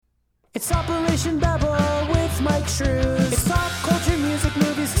It's Operation Babble with Mike Shrews. It's pop culture, music,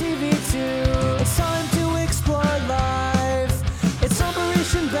 movies, TV too. It's time to explore life. It's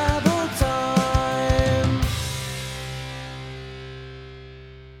Operation Babble time.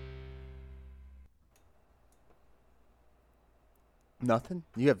 Nothing?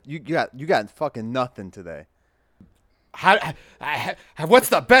 You got fucking nothing today. What's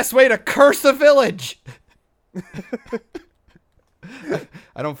the best way to curse a village?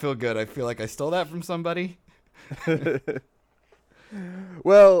 I don't feel good. I feel like I stole that from somebody.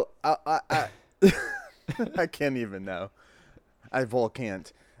 Well, I I can't even now. I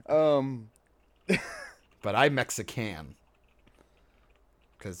can't. But I Mexican.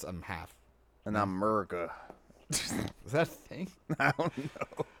 Because I'm half. And I'm America. Is that a thing? I don't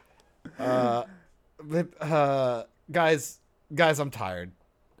know. Guys, I'm tired.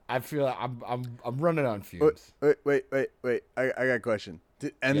 I feel like I'm running on fumes. Wait. I got a question.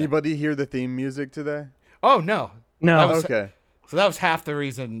 Did anybody hear the theme music today? Oh no. No. Okay. So that was half the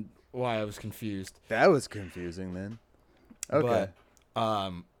reason why I was confused. That was confusing then. Okay.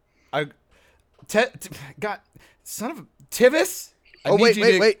 But, God, son of a Tivis. Oh, wait.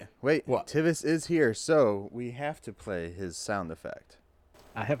 What? Tivis is here, so we have to play his sound effect.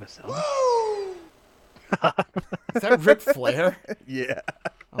 I have a sound. Is that Ric Flair? Yeah.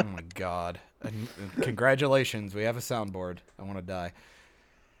 Oh my God! And congratulations, we have a soundboard. I want to die.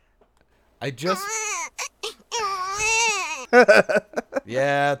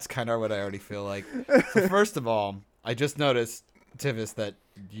 Yeah, it's kind of what I already feel like. So first of all, I just noticed, Tivis, that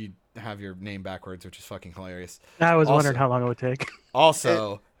you have your name backwards, which is fucking hilarious. I was Also- wondering how long it would take.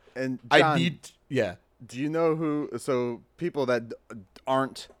 Also, And John, yeah. do you know who? So people that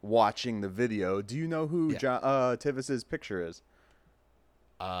aren't watching the video, do you know who Tivis's picture is?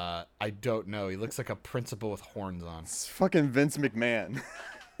 I don't know. He looks like a principal with horns on. It's fucking Vince McMahon.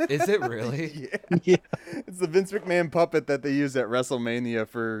 Is it really? Yeah. It's the Vince McMahon puppet that they used at WrestleMania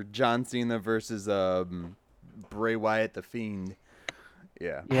for John Cena versus Bray Wyatt the Fiend.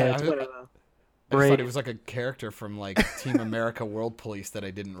 Yeah. Yeah, I it's just whatever. thought he was like a character from like Team America World Police that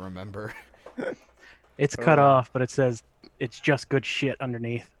I didn't remember. It's cut off, but it says it's just good shit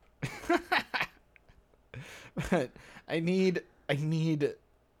underneath. But I need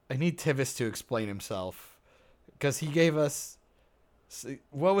Tivis to explain himself, because he gave us.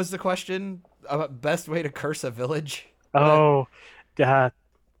 What was the question? Best way to curse a village? Oh, yeah,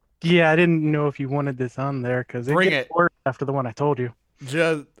 I didn't know if you wanted this on there because it Bring gets it. worse after the one I told you.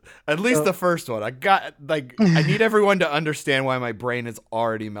 Just at least the first one. I need everyone to understand why my brain is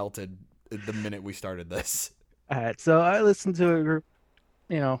already melted the minute we started this. All right, so I listened to a group,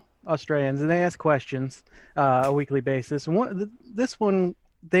 Australians, and they ask questions a weekly basis. And this one,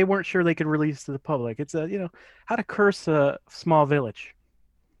 they weren't sure they could release to the public. It's how to curse a small village.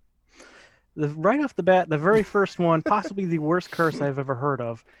 Right off the bat, the very first one, possibly the worst curse I've ever heard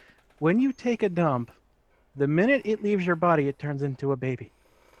of. When you take a dump, the minute it leaves your body, it turns into a baby.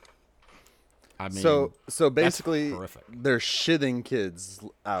 I mean, So basically, that's horrific. they're shitting kids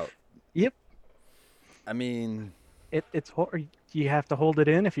out. Yep. I mean, It's you have to hold it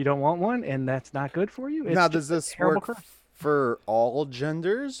in if you don't want one, and that's not good for you. It's now just does a this terrible work curse. for all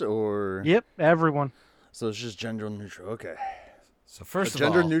genders or? Yep, everyone. So it's just gender neutral. Okay. So first of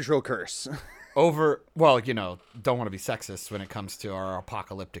Gender all, neutral curse. don't want to be sexist when it comes to our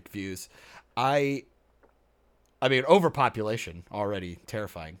apocalyptic views. I mean, overpopulation already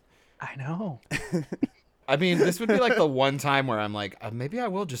terrifying. I know. I mean, this would be like the one time where I'm like, maybe I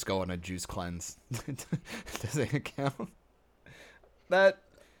will just go on a juice cleanse. Does it count? That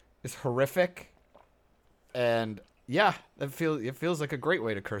is horrific. And yeah, it feels like a great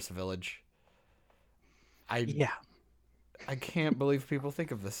way to curse a village. Yeah. I can't believe people think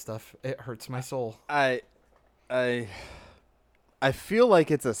of this stuff. It hurts my soul. I feel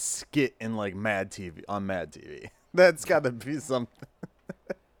like it's a skit in like Mad TV. That's got to be something.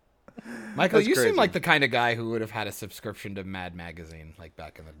 Michael, That's you crazy. seem like the kind of guy who would have had a subscription to Mad Magazine like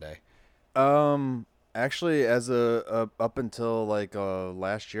back in the day. Actually, as up until like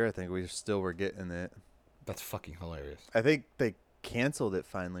last year, I think we still were getting it. That's fucking hilarious. I think they canceled it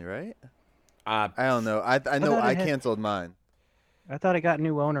finally, right? Uh, I don't know. I know thought I it had- canceled mine. I thought it got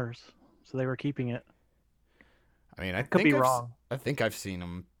new owners, so they were keeping it. I mean, I Could think be I've wrong. I think I've seen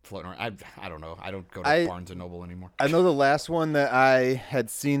them floating around. I don't know. I don't go to I- Barnes and Noble anymore. I know the last one that I had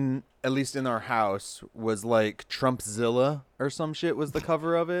seen, at least in our house, was like Trumpzilla or some shit was the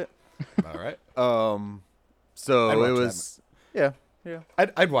cover of it. All right. So I'd watch it that was, yeah.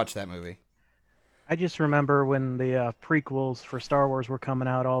 I'd watch that movie. I just remember when the prequels for Star Wars were coming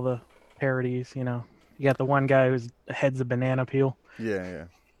out, all the parodies, you got the one guy whose head's a banana peel. Yeah.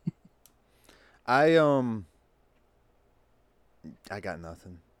 I got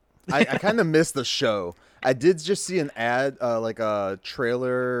nothing. I kind of missed the show. I did just see an ad, like a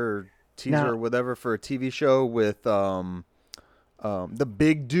trailer or teaser No. or whatever for a TV show with the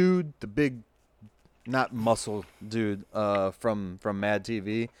big dude, the big, not muscle dude, from Mad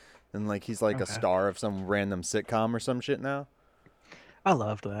TV, and like he's like a Okay. star of some random sitcom or some shit now. I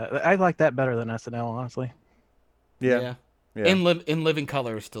loved that. I like that better than SNL, honestly. Yeah. In Living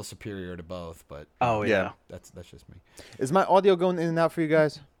Color is still superior to both, but Oh Yeah. yeah. that's just me. Is my audio going in and out for you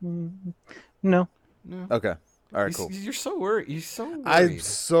guys? No. No. Okay. All right, cool. You're so worried. You're so worried. I'm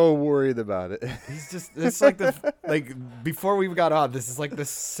so worried about it. He's just. It's like the like before we got on. This is like the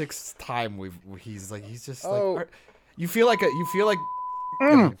 6th time he's just Oh. like. You feel like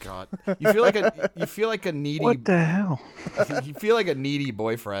Oh God. You feel like a needy. What the hell? You feel like a needy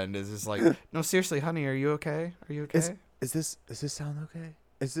boyfriend is just like, no, seriously, honey, are you okay? Are you okay? Is this sound okay?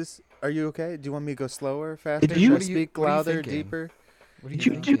 Are you okay? Do you want me to go slower, faster? Did you- Should I What speak what are you louder, thinking? deeper? What are you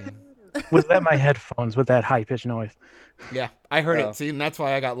Did you- thinking? Was that my headphones with that high pitched noise? Yeah, I heard Oh. it. See, and that's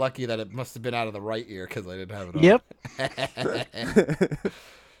why I got lucky that it must have been out of the right ear because I didn't have it on. Yep.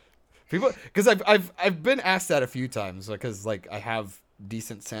 People, because I've been asked that a few times because like I have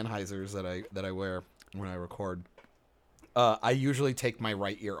decent Sennheisers that I wear when I record. I usually take my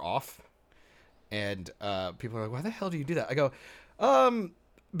right ear off, and people are like, "Why the hell do you do that?" I go,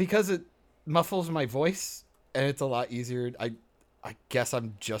 because it muffles my voice, and it's a lot easier. I guess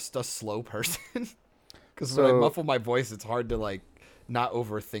I'm just a slow person because when I So- muffle my voice, it's hard to like not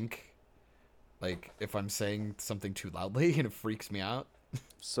overthink. Like if I'm saying something too loudly and it freaks me out.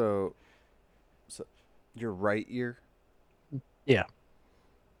 So your right ear? Yeah.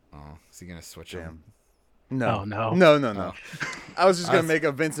 Oh, is he gonna switch Damn. them? No. Oh, no. No. I was just I gonna was- make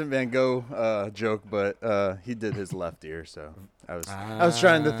a Vincent Van Gogh joke, but he did his left ear, so I was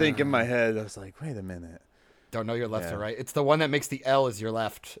trying to think in my head. I was like, wait a minute. Don't know your left Yeah. or right. It's the one that makes the L as your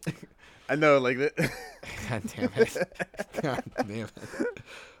left. I know, like that. God damn it. God damn it.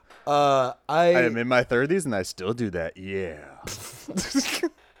 I am in my 30s and I still do that. Yeah.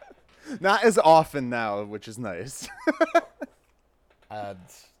 Not as often now, which is nice. Uh,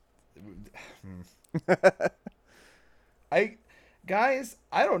 guys,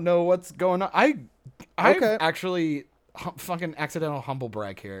 I don't know what's going on. I've Okay. actually fucking accidental humble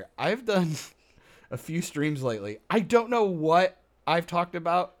brag here. I've done a few streams lately. I don't know what I've talked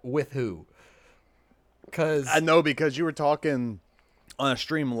about with who. Cause I know because you were talking on a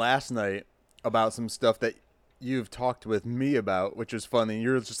stream last night about some stuff that you've talked with me about, which was funny.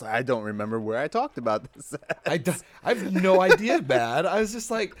 You're just like, I don't remember where I talked about this. I have no idea, man. I was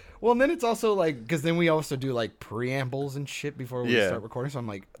just like, well, and then it's also like, because then we also do like preambles and shit before we Yeah. start recording. So I'm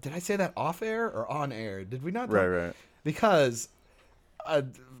like, did I say that off air or on air? Did we not? Right. Because,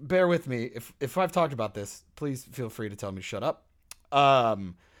 bear with me. If I've talked about this, please feel free to tell me to shut up.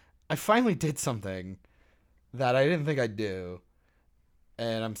 I finally did something that I didn't think I'd do,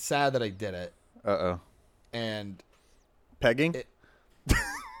 and I'm sad that I did it. Uh-oh. And Pegging? It-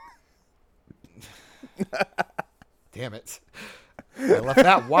 damn it, I left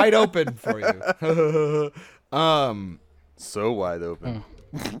that wide open for you. So wide open.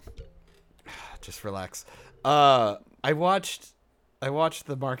 Just relax. I watched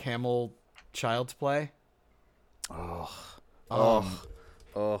the Mark Hamill Child's Play.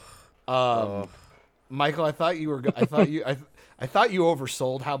 Michael, I thought you were. I thought you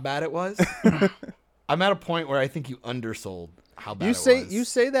oversold how bad it was. I'm at a point where I think you undersold how bad You it was.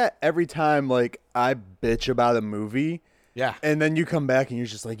 say that every time, like, I bitch about a movie, Yeah. and then you come back and you're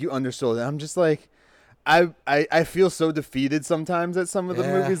just like, you undersold it. I'm just like, I feel so defeated sometimes at some of the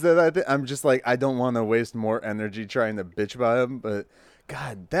Yeah. movies that I'm just like, I don't want to waste more energy trying to bitch about them, but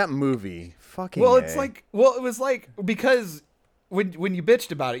God, that movie, fucking Well, A. it's like, well, it was like, because when you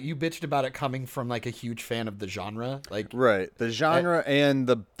bitched about it coming from like a huge fan of the genre, like right, the genre and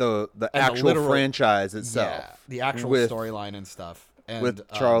the actual literal- franchise itself. yeah, the actual with- storyline and stuff, and with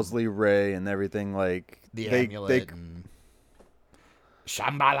Charles Lee Ray and everything, like the they amulet and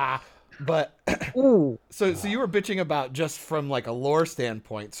Shambhala. But Ooh. so you were bitching about just from like a lore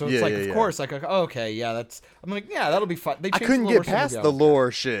standpoint. So it's Yeah, like, yeah, of yeah. course, like, oh, okay, yeah, that's. I'm like, yeah, that'll be fun. They I changed couldn't the lore get so maybe past I the don't care.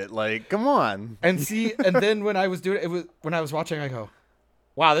 lore shit. Like, come on. And see, and then when I was doing it, when I was watching, I go,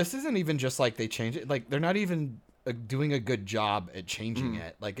 wow, this isn't even just like they changed it. Like they're not even doing a good job at changing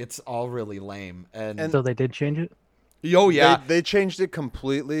it. Like it's all really lame. And So they did change it? oh yeah, They changed it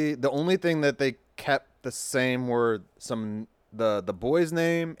completely. The only thing that they kept the same were some the boy's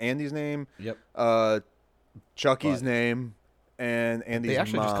name, Andy's name, yep. Chucky's But- name, and Andy's They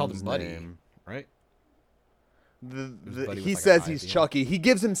actually just called mom's him Buddy, name. right? buddy he was like says an he's Ivy. Chucky. He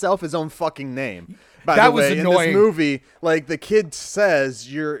gives himself his own fucking name. By That the was way, in annoying. this movie, like the kid says,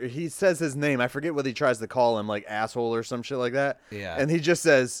 he says his name. I forget what he tries to call him, like asshole or some shit like that. Yeah. And he just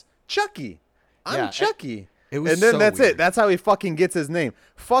says Chucky. I'm Yeah, Chucky. it was and then so that's weird. it. That's how he fucking gets his name.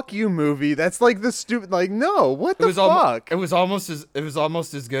 Fuck you, movie. That's like the stupid. Like no, what the fuck? It was almost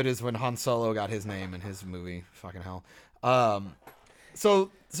as good as when Han Solo got his name in his movie. Fucking hell.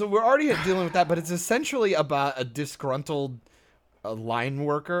 So we're already dealing with that, but it's essentially about a disgruntled line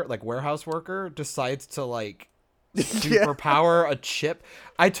worker, like warehouse worker, decides to like superpower a chip.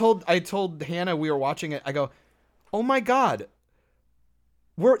 I told Hannah we were watching it. I go, oh my god,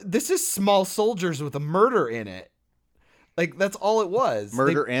 this is Small Soldiers with a murder in it. Like that's all it was.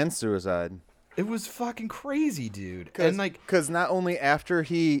 Murder and suicide. It was fucking crazy, dude. And like, because not only after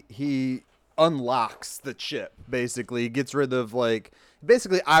he unlocks the chip, basically he gets rid of like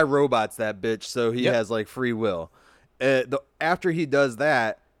basically iRobot's that bitch, so he Yep. has like free will. After he does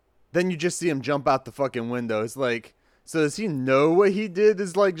that, then you just see him jump out the fucking window. It's like, so does he know what he did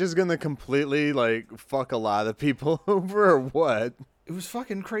is like just gonna completely like fuck a lot of people over or what? it was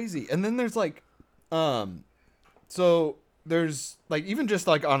fucking crazy. And then there's like, so there's like even just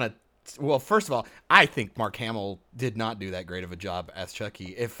like on a. Well, first of all, I think Mark Hamill did not do that great of a job as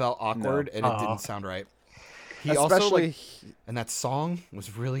Chucky. It felt awkward and it didn't sound right. He also Especially like, and that song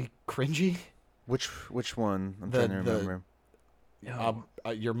was really cringy. which one? I'm The- trying to remember.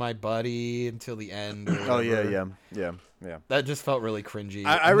 You're my buddy until the end. Or Oh yeah, whatever. yeah. That just felt really cringy.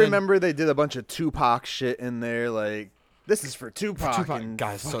 I And then remember they did a bunch of Tupac shit in there, like this is for Tupac. Tupac, and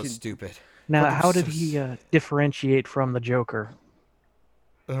guys, so fucking- stupid. Now, Fucking how did so he differentiate from the Joker?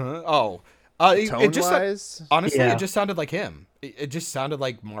 Oh, it just Tone-wise? honestly, Yeah. it just sounded like him. It just sounded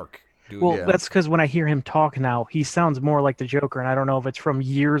like Mark. Doing Well, it. Yeah. that's because when I hear him talk now, he sounds more like the Joker, and I don't know if it's from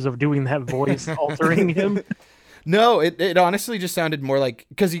years of doing that voice altering him. No, it honestly just sounded more like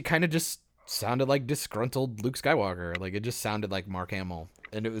because he kind of just sounded like disgruntled Luke Skywalker. Like it just sounded like Mark Hamill,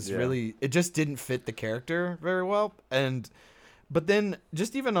 and it was Yeah. really it just didn't fit the character very well. But then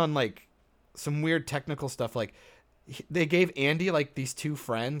just even on like some weird technical stuff, like they gave Andy like these two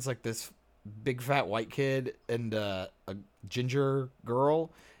friends, like this big fat white kid and a ginger girl.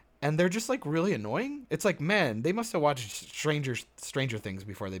 And they're just like really annoying. It's like, man, they must have watched Stranger Things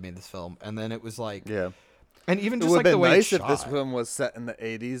before they made this film. And then it was like, Yeah. and even It just would like have the been way nice it's if this shot. film was set in the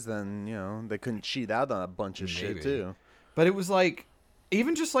 80s, then, you know, they couldn't cheat out on a bunch of shit, Maybe. too. But it was like,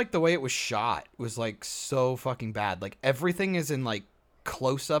 even just like the way it was shot was like so fucking bad. Like everything is in like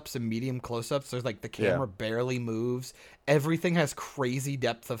close-ups and medium close-ups. There's like the camera barely moves. Everything has crazy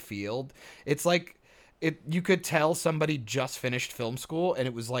depth of field. It's like you could tell somebody just finished film school and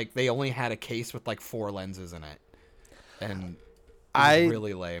it was like they only had a case with like 4 lenses in it. And it was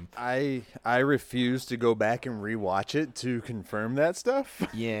really lame. I refuse to go back and rewatch it to confirm that stuff.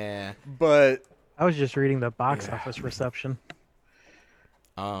 Yeah. But I was just reading the box office reception.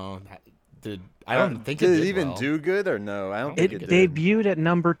 Oh, I don't think it did did it even well. do good or no? I don't It think it did. debuted at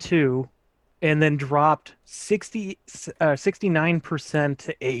number 2 and then dropped 69%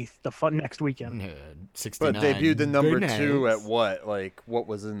 to 8th the next weekend. 69. But debuted the number Very 2 nice. at what? Like, what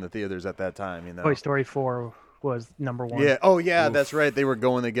was in the theaters at that time, you know? Toy Story 4 was number 1. Yeah. Oh, yeah, Oof. that's right. They were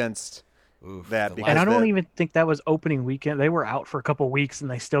going against Oof, that the because And I don't that- even think that was opening weekend. They were out for a couple weeks and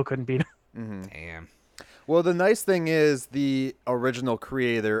they still couldn't beat them. Damn. Well, the nice thing is the original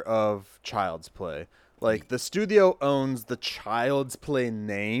creator of Child's Play. Like, the studio owns the Child's Play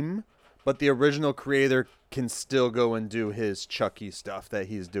name, but the original creator can still go and do his Chucky stuff that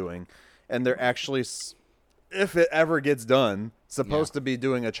he's doing. And they're actually, if it ever gets done, supposed to be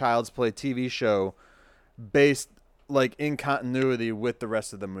doing a Child's Play TV show based, like, in continuity with the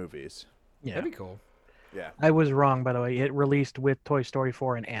rest of the movies. Yeah. That'd be cool. Yeah. I was wrong, by the way. It released with Toy Story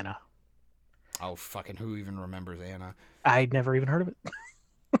 4 and Anna. Oh, fucking who even remembers Anna? I'd never even heard of it.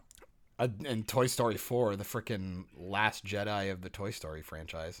 And Toy Story 4, the freaking last Jedi of the Toy Story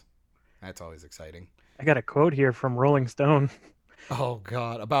franchise. That's always exciting. I got a quote here from Rolling Stone, Oh,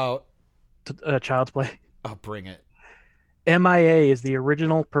 God. About... Child's Play. Oh, bring it. MIA is the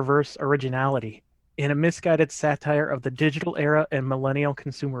original perverse originality in a misguided satire of the digital era and millennial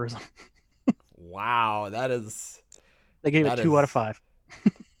consumerism. Wow, that is... They gave it That 2 out of is- 5.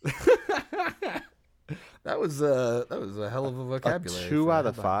 that was a hell of a A vocabulary. 2 for a out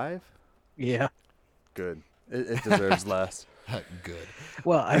of headline. 5? Yeah. Good. It deserves less. Good.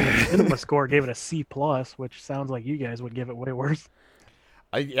 Well, I mean, Cinema Score gave it a C+, which sounds like you guys would give it way worse.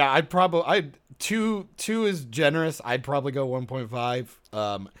 I'd probably two is generous. I'd probably go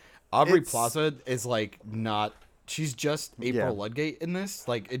 1.5. Aubrey It's- Plaza is like not. She's just April Yeah. Ludgate in this.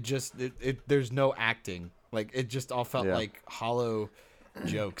 Like it there's no acting Like it just all felt Yeah. like hollow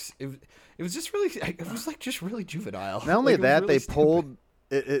jokes. It was just really it was like just really juvenile. Not only Like, it was that, really they stupid. pulled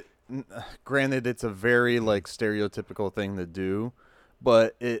it. Granted, it's a very like stereotypical thing to do,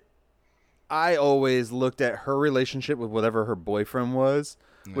 but I always looked at her relationship with whatever her boyfriend was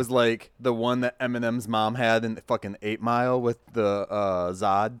like the one that Eminem's mom had in the fucking 8 Mile with the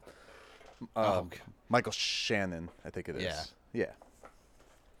Zod. Okay. Michael Shannon, I think it is.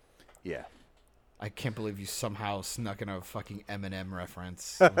 Yeah. I can't believe you somehow snuck in a fucking Eminem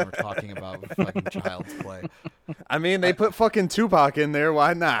reference when we're talking about fucking Child's Play. I mean, they put fucking Tupac in there.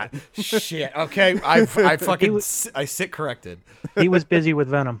 Why not? Shit. Okay, I fucking I sit corrected. He was busy with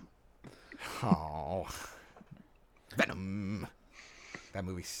Venom. Oh, Venom. That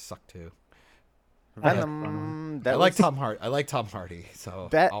movie sucked too. Venom. I like Tom Hardy. So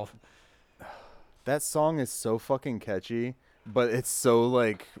That- I'll, That song is so fucking catchy, but it's so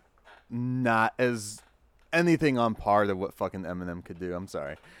like not as anything on par to what fucking Eminem could do. I'm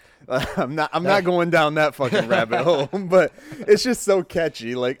sorry. I'm not going down that fucking rabbit hole, but it's just so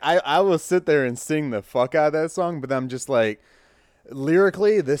catchy. Like I will sit there and sing the fuck out of that song, but I'm just like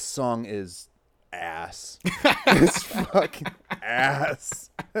lyrically this song is ass. It's fucking ass.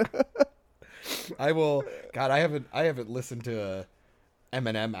 I will. God, I haven't listened to a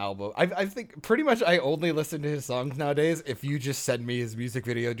Eminem album. I think pretty much I only listen to his songs nowadays. If you just send me his music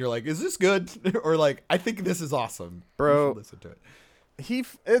video and you're like, "Is this good?" or like, "I think this is awesome," Bro. you should listen to it.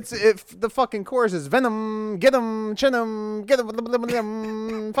 The fucking chorus is Venom, get him, chin him, get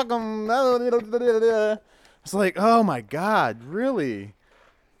him, fuck him. It's like, oh my god, really?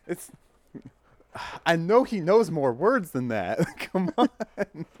 I know he knows more words than that. Come on.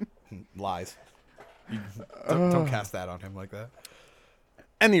 Lies. Don't cast that on him like that.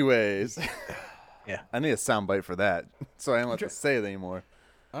 Anyways, Yeah. I need a soundbite for that, so I don't have to say it anymore.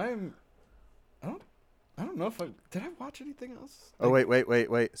 I don't know if did I watch anything else? Oh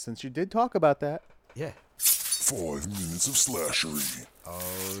wait. Since you did talk about that, Yeah. 5 minutes of slashery.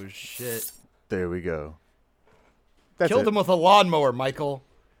 Oh shit. there we go. That's Killed it. him with a lawnmower, Michael,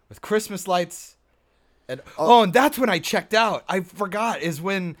 with Christmas lights. And and that's when I checked out. I forgot is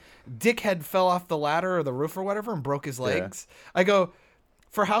when Dickhead fell off the ladder or the roof or whatever and broke his legs. I go,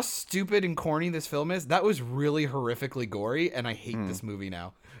 for how stupid and corny this film is, that was really horrifically gory, and I hate this movie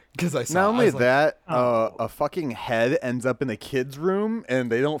now because I saw. Not I only was like, that, a fucking head ends up in a kid's room,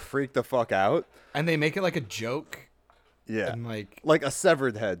 and they don't freak the fuck out. and they make it like a joke, Yeah, and like like a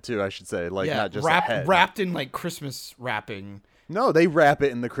severed head too. I should say, like yeah, not just a head. wrapped in like Christmas wrapping. No, they wrap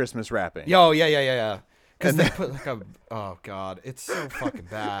it in the Christmas wrapping. Yo, yeah. Because they put like oh god, it's so fucking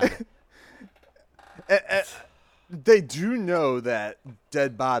bad. They do know that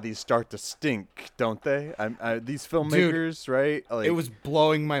dead bodies start to stink, don't they? These filmmakers, right? Like, It was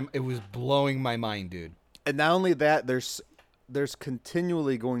blowing my mind, dude. and not only that, there's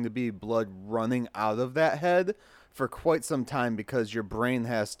continually going to be blood running out of that head for quite some time because your brain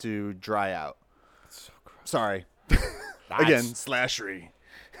has to dry out. So gross. Sorry, again, slashery.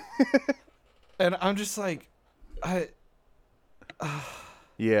 And I'm just like,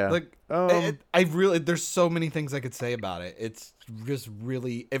 Yeah, like I really there's so many things I could say about it. It's just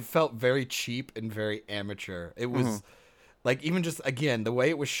really it felt very cheap and very amateur. It was like even just again the way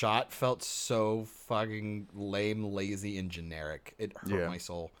it was shot felt so fucking lame, lazy, and generic. It hurt Yeah. my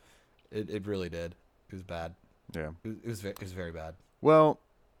soul. It really did. It was bad. yeah. It was very bad. Well,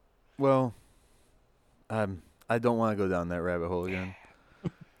 I don't want to go down that rabbit hole again.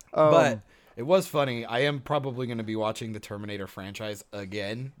 But it was funny. I am probably going to be watching the Terminator franchise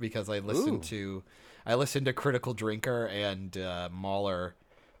again because I listened to Critical Drinker and Mahler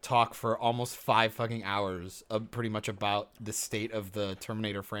talk for almost 5 fucking hours pretty much about the state of the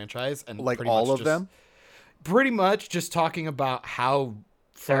Terminator franchise and Like pretty all much of them? Pretty much just talking about how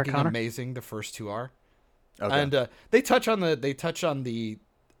Sarah fucking Connor? amazing the first 2 are. Okay. And they touch on the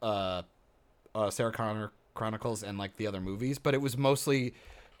Sarah Connor Chronicles and like the other movies, but it was mostly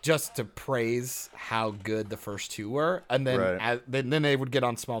just to praise how good the first 2 were, and then Right. then they would get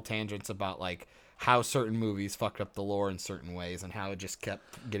on small tangents about like how certain movies fucked up the lore in certain ways and how it just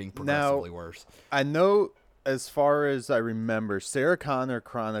kept getting progressively worse. I know, as far as I remember, Sarah Connor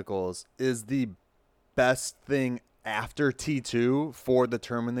Chronicles is the best thing after T2 for the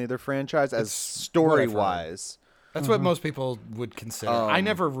Terminator franchise as It's story what I've wise. That's what most people would consider. I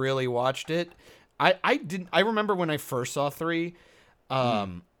never really watched it. I didn't. I remember when I first saw 3.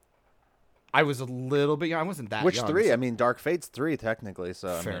 I was a little bit young. I wasn't that Which young. 3? so- I mean, Dark Fate's 3 technically.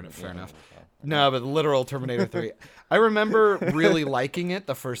 So I Fair mean, enough. you Fair know. enough. No, but literal Terminator 3. I remember really liking it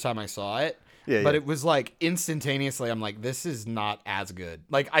the first time I saw it, Yeah, but yeah. it was like instantaneously I'm like, this is not as good.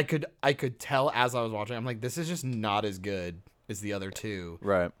 Like I could tell as I was watching, I'm like, this is just not as good as the other two.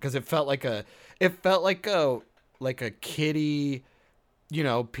 Right. Because it felt like a kiddie,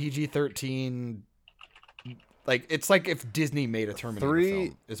 PG-13. Like it's like if Disney made a Terminator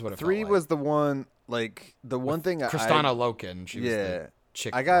film is what it Three felt like. was the one, like, the one thing Kristana Loken. She was yeah. the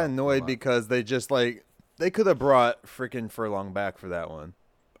chick. I got robot. annoyed because they just, like, they could have brought freaking Furlong back for that one.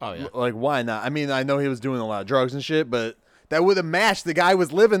 Oh yeah. Like, why not? I mean, I know he was doing a lot of drugs and shit, but that would have matched. The guy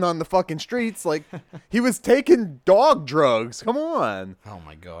was living on the fucking streets. Like, he was taking dog drugs. Come on. Oh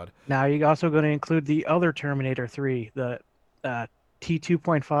my god. Now you're also going to include the other Terminator 3, the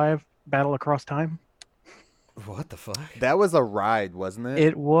T2.5 Battle Across Time. What the fuck? That was a ride, wasn't it?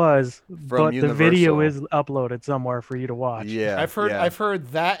 It was, but the video Universal. is uploaded somewhere for you to watch. Yeah. I've heard yeah. I've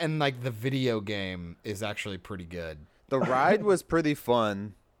heard that, and like the video game is actually pretty good. The ride was pretty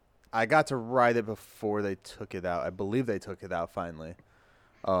fun. I got to ride it before they took it out. I believe they took it out finally.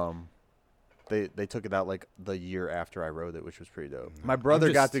 They took it out like the year after I rode it, which was pretty dope. My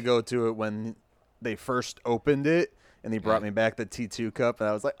brother got to go to it when they first opened it, and he brought me back the T2 cup, and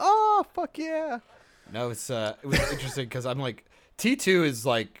I was like, "Oh, fuck yeah!" No, it was interesting because I'm like T2 is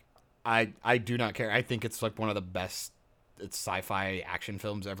like I do not care. I think it's like one of the best sci-fi action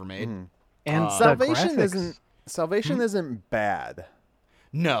films ever made. And the Salvation graphics- isn't bad.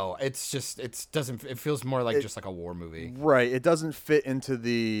 No, it's just it feels more like just like a war movie. Right. It doesn't fit into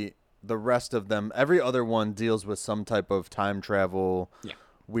the rest of them. Every other one deals with some type of time travel,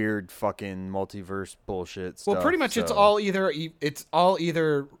 weird fucking multiverse bullshit stuff. Well, pretty much so. it's all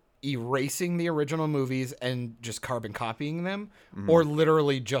either erasing the original movies and just carbon copying them, or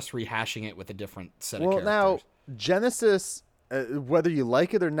literally just rehashing it with a different set of characters. Now, Genesis, whether you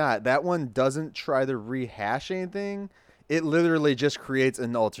like it or not, that one doesn't try to rehash anything. It literally just creates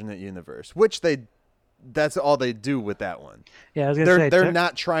an alternate universe, which that's all they do with that one. Yeah, I was gonna say They're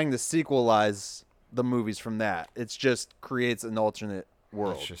not trying to sequelize the movies from that. It's just creates an alternate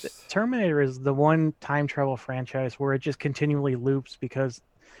world. It's just, Terminator is the one time travel franchise where it just continually loops because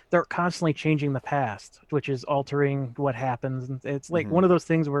they're constantly changing the past, which is altering what happens. And it's like one of those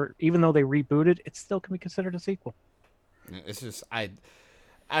things where even though they rebooted, it still can be considered a sequel. it's just I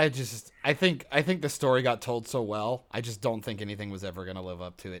think the story got told so well. I just don't think anything was ever gonna live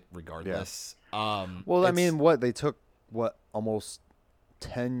up to it, regardless. Well, I mean, they took almost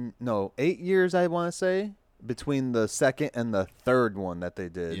 8 years, I want to say, between the second and the third one that they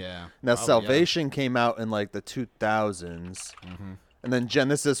did. Yeah. Now, Probably, Salvation came out in like the 2000s, and then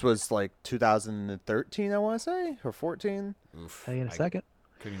Genesis was like 2013, I want to say, or 14, Oof, Tell you in a second.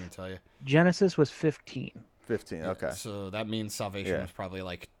 couldn't even tell you. Genesis was 15. 15. Okay, So that means Salvation Yeah. was probably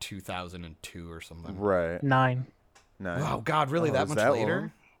like 2002 or something. right. 9. Nice. Wow, God, really Oh, that is much that later?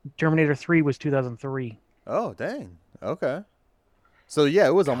 long? Terminator 3 was 2003. Oh, dang. Okay. So yeah,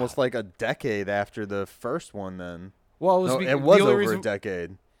 it was almost like a decade after the first one. Then Well, it was, no, be- it the was only over reason, a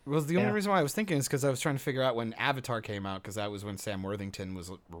decade. Was the only Yeah. reason why I was thinking is because I was trying to figure out when Avatar came out, because that was when Sam Worthington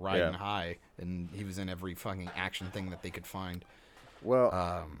was riding Yeah. high, and he was in every fucking action thing that they could find.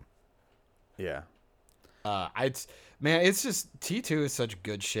 Well, yeah. It's just T2 is such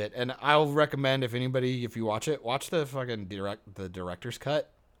good shit, and I'll recommend if you watch it, watch the fucking director's cut,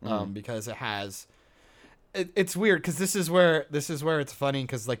 because it has. It's weird because this is where it's funny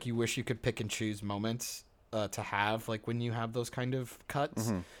because like you wish you could pick and choose moments to have like when you have those kind of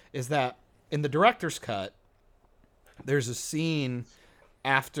cuts. Is that in the director's cut? There's a scene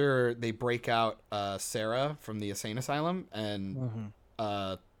after they break out Sarah from the insane asylum, and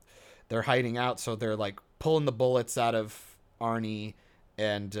they're hiding out, so they're like pulling the bullets out of Arnie,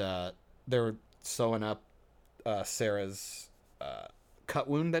 and they're sewing up Sarah's cut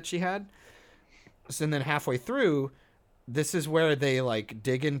wound that she had. So, and then halfway through, this is where they like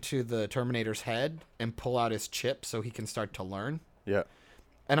dig into the Terminator's head and pull out his chip so he can start to learn. Yeah.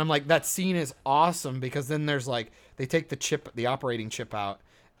 And I'm like, that scene is awesome because then there's like, they take the operating chip out,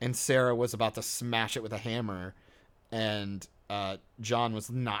 and Sarah was about to smash it with a hammer, and John was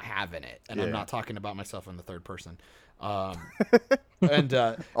not having it. And I'm Yeah. not talking about myself in the third person. And it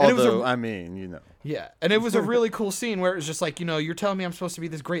was Although, I mean, yeah, and it was a really cool scene where it was just like, you're telling me I'm supposed to be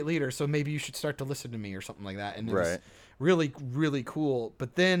this great leader, so maybe you should start to listen to me or something like that. And it was Right. really, really cool.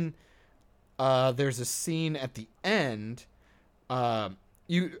 But then there's a scene at the end.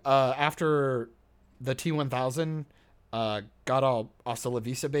 After the T-1000 got all Hasta La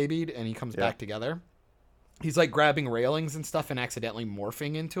Vista babied, and he comes back together. He's like grabbing railings and stuff and accidentally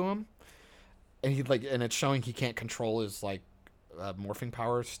morphing into him. And and it's showing he can't control his like morphing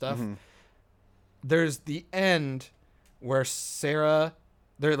power stuff. There's the end where Sarah,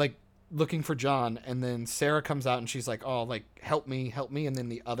 they're like looking for John, and then Sarah comes out and she's like, "Oh, like help me," and then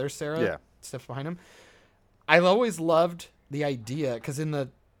the other Sarah steps behind him. I always loved the idea because in the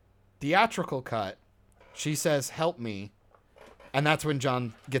theatrical cut, she says, "Help me," and that's when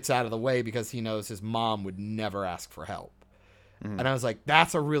John gets out of the way because he knows his mom would never ask for help. And I was like,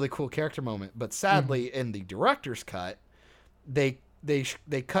 that's a really cool character moment. But sadly, in the director's cut, they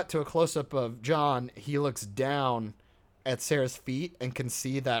cut to a close up of John. He looks down at Sarah's feet and can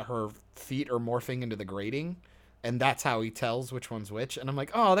see that her feet are morphing into the grating, and that's how he tells which one's which. And I'm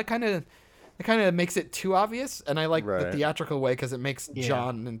like, oh, that kind of makes it too obvious. And I like the theatrical way because it makes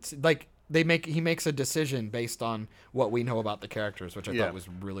John and like he makes a decision based on what we know about the characters, which I thought was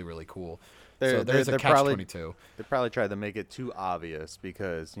really, really cool. So there's a catch-22. They probably tried to make it too obvious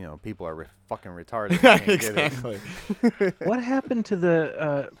because, people are fucking retarded. Can't exactly. Get it. What happened to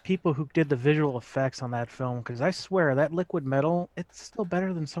the people who did the visual effects on that film? Because I swear that liquid metal, it's still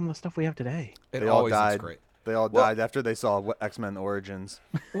better than some of the stuff we have today. It always looks great. They all died after they saw X-Men Origins.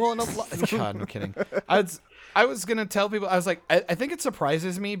 Well, God, no kidding. I was gonna tell people. I was like, I think it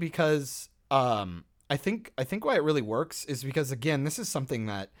surprises me because I think why it really works is because again, this is something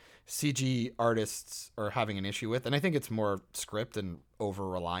that CG artists are having an issue with, and I think it's more script and over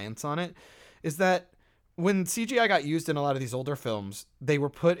reliance on it. Is that when CGI got used in a lot of these older films, they were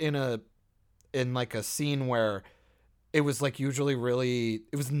put in like a scene where it was like usually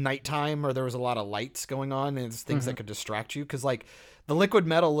it was nighttime or there was a lot of lights going on and it's things that could distract you. Cause like the liquid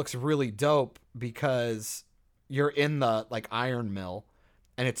metal looks really dope because you're in the like iron mill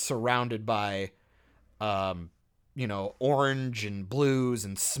and it's surrounded by, orange and blues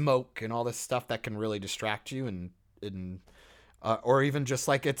and smoke and all this stuff that can really distract you and or even just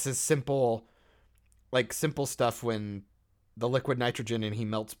like it's as simple stuff when the liquid nitrogen and he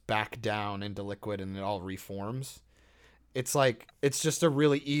melts back down into liquid and it all reforms. It's like, it's just a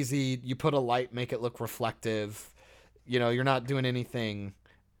really easy, you put a light, make it look reflective. You're not doing anything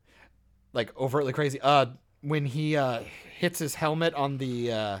like overtly crazy. When he hits his helmet on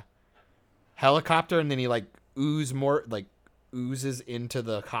the helicopter and then he like oozes into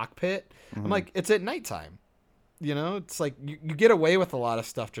the cockpit. I'm like, it's at nighttime. It's like you get away with a lot of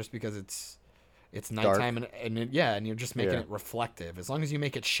stuff just because it's nighttime and you're just making it reflective. As long as you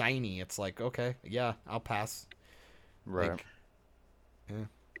make it shiny, it's like, okay, yeah, I'll pass. Right. Like,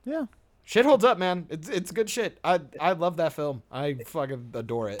 yeah. Shit holds up, man. It's good shit. I love that film. I fucking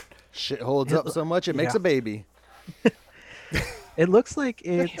adore it. Shit holds up so much it makes a baby. It looks like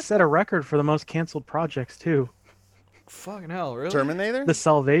it set a record for the most canceled projects too. Fucking hell, really? Terminator? The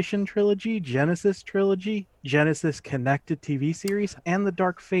Salvation trilogy, Genesis trilogy, Genesis connected TV series, and the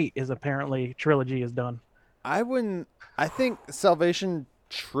Dark Fate is apparently trilogy is done. I think Salvation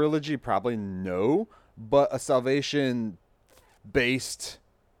trilogy probably no, but a Salvation based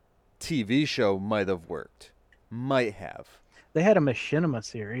TV show might have worked. Might have. They had a Machinima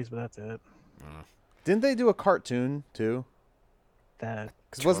series, but that's it. Didn't they do a cartoon too?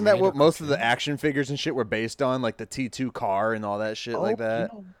 Because wasn't that what most of the action figures and shit were based on, like the T2 car and all that shit like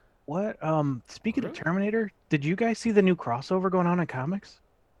that? What? Speaking of Terminator, did you guys see the new crossover going on in comics?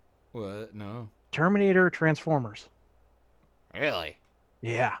 What? No. Terminator Transformers. Really?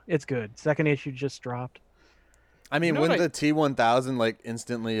 Yeah, it's good. Second issue just dropped. I mean, wouldn't the T-1000 like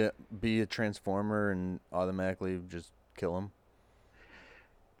instantly be a Transformer and automatically just kill him?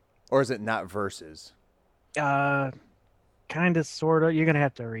 Or is it not versus? Kind of, sort of. You're going to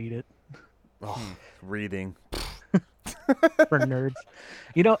have to read it. Oh, reading. For nerds.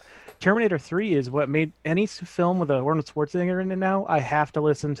 Terminator 3 is what made any film with Arnold Schwarzenegger in it now, I have to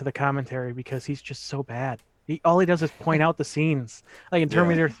listen to the commentary because he's just so bad. All he does is point out the scenes. Like in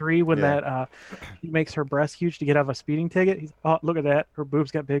Terminator 3 when that he makes her breast huge to get out of a speeding ticket. He's, oh, look at that. Her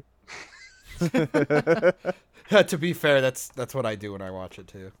boobs got big. To be fair, that's what I do when I watch it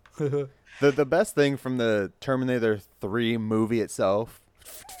too. The best thing from the Terminator 3 movie itself,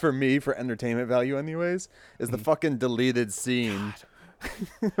 for me, for entertainment value anyways, is the fucking deleted scene.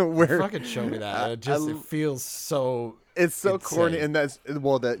 Where fucking show me that. It feels so... It's so insane. corny, and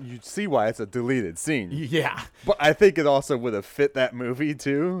that you see why it's a deleted scene. Yeah. But I think it also would have fit that movie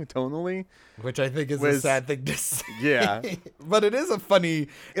too, tonally. Which I think is a sad thing to say. Yeah. But it is a funny...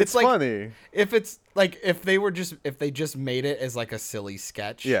 It's like, funny. If they just made it as like a silly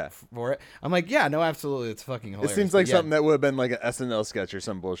sketch for it, I'm like, yeah, no, absolutely, it's fucking hilarious. It seems like something that would have been like an SNL sketch or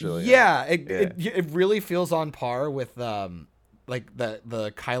some bullshit like that. Yeah, it really feels on par with like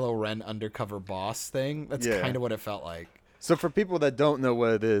the Kylo Ren undercover boss thing. That's kind of what it felt like. So for people that don't know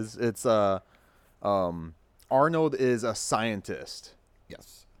what it is, it's Arnold is a scientist.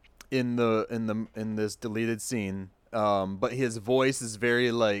 Yes. In this deleted scene, but his voice is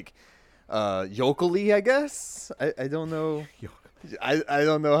very like yokely, I guess. I don't know. I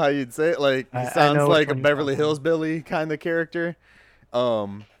don't know how you'd say it. Like he I sounds know like which a one you're Beverly talking Hills Billy kind of character.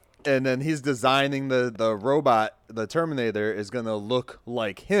 And then he's designing the robot. The Terminator is gonna look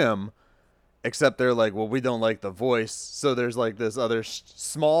like him, except they're like, well, we don't like the voice. So there's like this other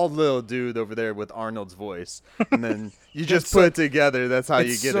small little dude over there with Arnold's voice, and then you just It's put so- it together. That's how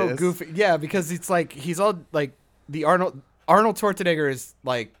you It's get so it. goofy. Yeah, because it's like he's all like the Arnold Schwarzenegger is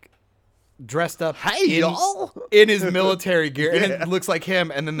like dressed up Hey, y'all. in his military gear, and Yeah. it looks like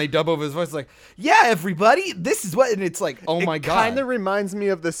him. And then they dub over his voice like, "Yeah, everybody, this is what." And it's like, oh my god, Kind of reminds me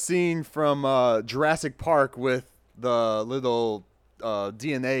of the scene from Jurassic Park with the little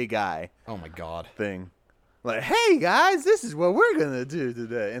DNA guy oh my god. thing. Like, hey guys, this is what we're gonna do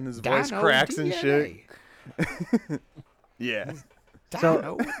today, and his voice Dino cracks and shit. DNA. Yeah,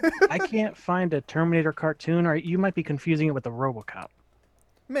 So I can't find a Terminator cartoon, or you might be confusing it with the RoboCop.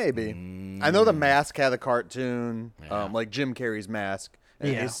 maybe. I know the Mask had a cartoon, Yeah. like Jim Carrey's Mask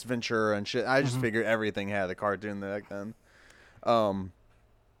and Yeah. Ace Ventura and shit. I just figured everything had a cartoon back then.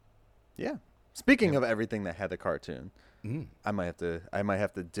 Yeah. Speaking of everything that had a cartoon, I might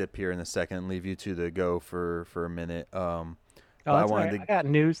have to dip here in a second and leave you two to go for a minute. Oh, But that's all right. I got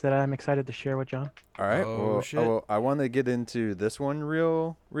news that I'm excited to share with John. All right. Oh, well, shit. I want to get into this one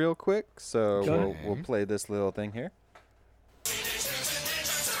real quick. So Go we'll play this little thing here.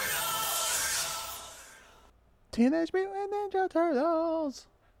 Teenage Mutant Ninja Turtles.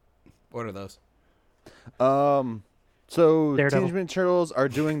 What are those? So Daredevil. Teenage Mutant Turtles are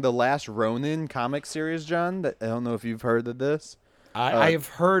doing the Last Ronin comic series, John. I don't know if you've heard of this. I have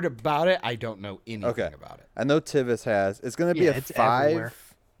heard about it. I don't know anything Okay. about it. I know Tivis has. It's gonna be Yeah, a it's 5. everywhere.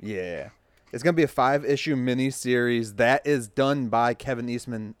 Yeah, it's gonna be a 5-issue miniseries that is done by Kevin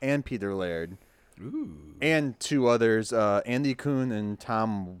Eastman and Peter Laird, and 2 others, Andy Kuhn and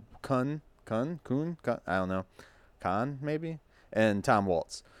Tom Kuhn. I don't know, Kahn maybe, and Tom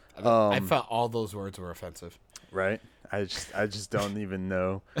Waltz. I felt all those words were offensive. Right. I just don't even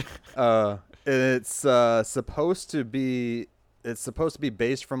know. It's supposed to be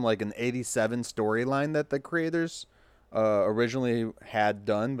based from like an 87 storyline that the creators originally had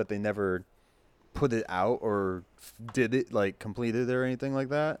done, but they never put it out or did it like completed it or anything like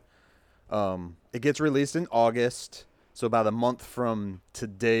that. It gets released in August, so about a month from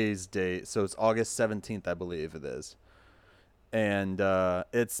today's date. So it's August 17th, I believe it is. And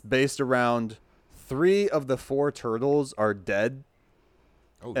it's based around 3 of the 4 turtles are dead,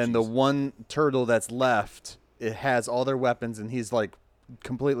 Oh, and the one turtle that's left, it has all their weapons, and he's like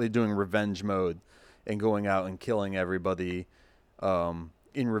completely doing revenge mode and going out and killing everybody in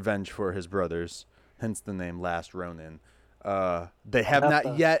revenge for his brothers, hence the name Last Ronin. They have That's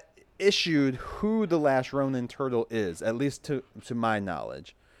not yet issued who the Last Ronin turtle is, at least to my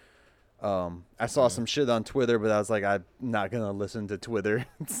knowledge. I saw some shit on Twitter, but I was like, I'm not gonna listen to Twitter.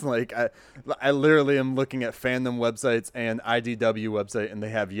 It's like I literally am looking at fandom websites and IDW website, and they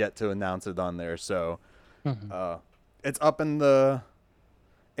have yet to announce it on there. So it's up in the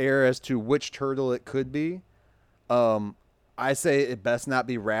air as to which turtle it could be. I say it best not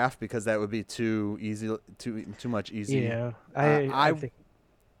be Raph, because that would be too easy, too much easy. Yeah, I I think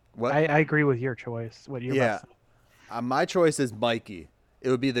What? I agree with your choice. What you're Yeah. about to say. My choice is Mikey. It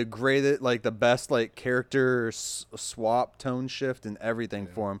would be the greatest, like the best, like character swap, tone shift, and everything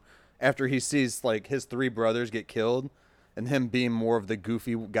for him. After he sees like his 3 brothers get killed, and him being more of the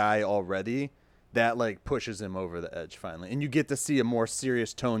goofy guy already, that like pushes him over the edge finally, and you get to see a more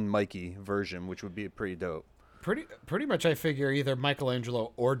serious tone Mikey version, which would be pretty dope. Pretty much, I figure either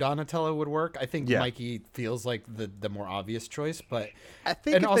Michelangelo or Donatello would work. I think Yeah. Mikey feels like the more obvious choice, but I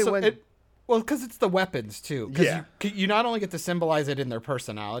think and if they also went, well, because it's the weapons too. 'Cause Yeah. you not only get to symbolize it in their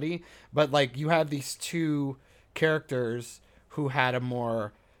personality, but like you have these 2 characters who had a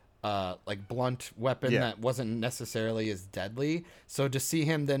more like blunt weapon Yeah. that wasn't necessarily as deadly. So to see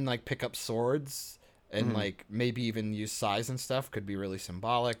him then like pick up swords and Mm-hmm. like maybe even use size and stuff could be really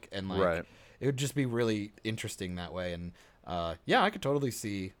symbolic, and like Right. it would just be really interesting that way. And yeah, I could totally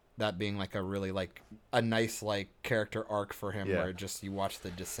see that being like a really like a nice like character arc for him, Yeah. where just you watch the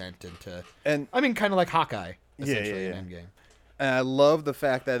descent into, and I mean, kind of like Hawkeye, Yeah, essentially yeah, in yeah. Endgame. And I love the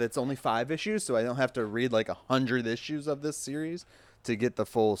fact that it's only 5 issues, so I don't have to read like 100 issues of this series to get the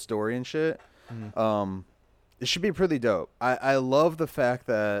full story and shit. It should be pretty dope. I love the fact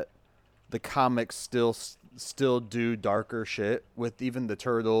that the comics still do darker shit with even the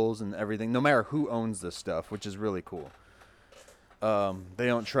turtles and everything, no matter who owns this stuff, which is really cool. They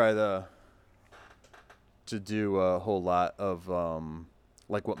don't try to do a whole lot of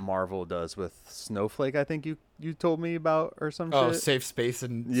like what Marvel does with Snowflake. I think you told me about or some Oh, shit. Safe Space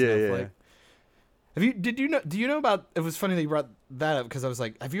and Yeah, Snowflake. Did you know? Do you know about? It was funny that you brought that up because I was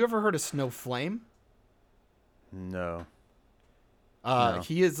like, have you ever heard of Snow Flame? No. No.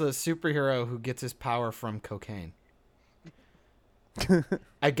 He is a superhero who gets his power from cocaine.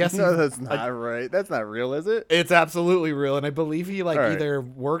 I guess No, that's not right. That's not real, is it? it's absolutely real, and I believe he like All right. either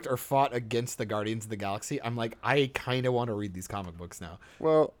worked or fought against the Guardians of the Galaxy. I'm like, I kind of want to read these comic books now.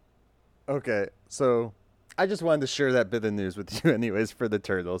 Well, okay. So I just wanted to share that bit of news with you, anyways, for the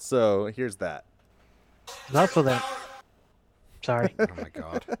Turtles. So here's that. There's also that. Sorry. Oh my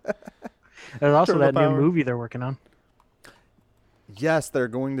god. There's also Turtle that power. new movie they're working on. Yes, they're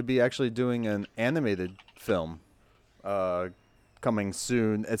going to be actually doing an animated film coming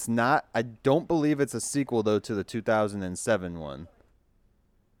soon. It's not, I don't believe it's a sequel, though, to the 2007 one.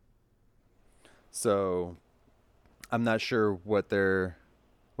 So I'm not sure what their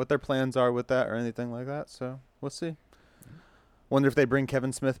plans are with that or anything like that. So we'll see. Wonder if they bring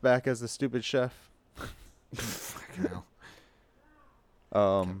Kevin Smith back as the stupid chef. Fucking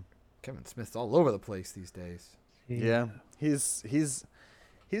hell. Kevin Smith's all over the place these days. Yeah, he's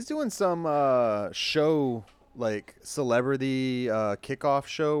doing some show, like celebrity kickoff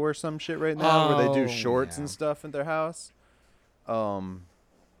show or some shit right now where they do Oh, shorts yeah. and stuff at their house.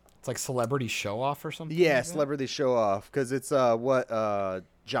 It's like celebrity show off or something. Yeah, like that? celebrity show off because it's what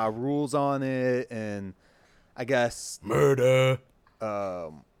Ja Rule's on it, and I guess Murder.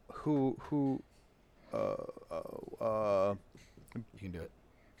 who You can do it.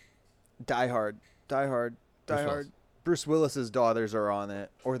 Die Hard. Willis. Bruce Willis's daughters are on it,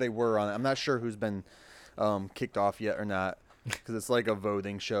 or they were on it. I'm not sure who's been kicked off yet or not, because it's like a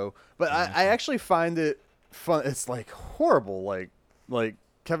voting show. But I actually find it fun. It's like horrible, like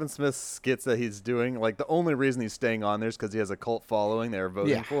Kevin Smith's skits that he's doing. Like the only reason he's staying on there is because he has a cult following. They're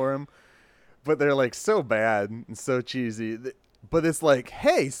voting Yeah. for him, but they're like so bad and so cheesy. But it's like,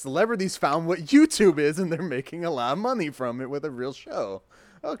 hey, celebrities found what YouTube is, and they're making a lot of money from it with a real show.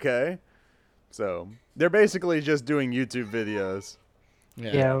 Okay. So they're basically just doing YouTube videos.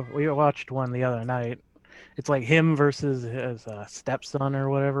 Yeah, we watched one the other night. It's like him versus his stepson or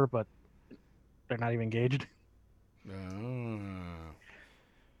whatever, but they're not even engaged. Oh.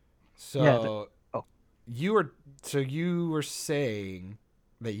 Yeah, So oh. you were saying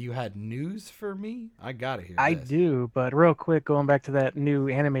that you had news for me? I gotta hear I this. do, but real quick, going back to that new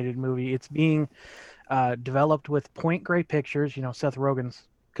animated movie, it's being developed with Point Grey Pictures, Seth Rogen's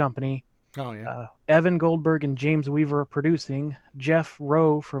company. Oh yeah. Evan Goldberg and James Weaver are producing. Jeff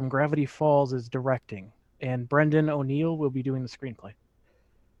Rowe from Gravity Falls is directing, and Brendan O'Neill will be doing the screenplay.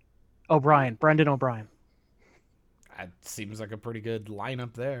 Brendan O'Brien. That seems like a pretty good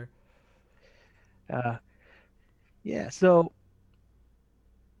lineup there. Yeah, so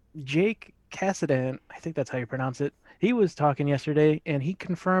Jake Cassidan, I think that's how you pronounce it. He was talking yesterday, and he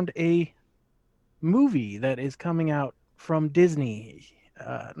confirmed a movie that is coming out from Disney.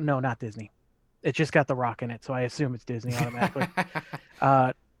 No, not Disney. It just got The Rock in it, so I assume it's Disney automatically.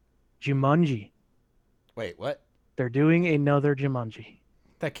 Jumanji. Wait, what? They're doing another Jumanji.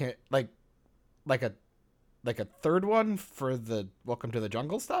 That can't like a third one for the Welcome to the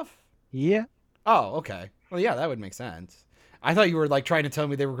Jungle stuff? Yeah. Oh, okay. Well, yeah, that would make sense. I thought you were like trying to tell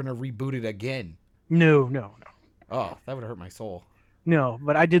me they were going to reboot it again. No. Oh, that would hurt my soul. No,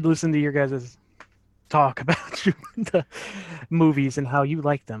 but I did listen to your guys' talk about the movies and how you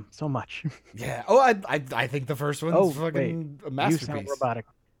like them so much. Yeah. Oh, I think the first one's Oh, fucking a You sound masterpiece. robotic.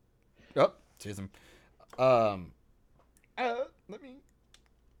 Oh, cheers him. Let me.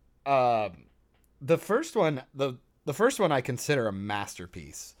 The first one, the first one I consider a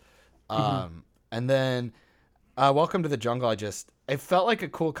masterpiece. And then, Welcome to the Jungle. It felt like a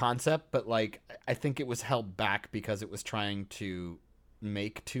cool concept, but like I think it was held back because it was trying to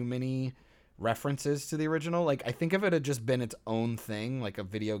make too many references to the original. Like I think if it had just been its own thing, like a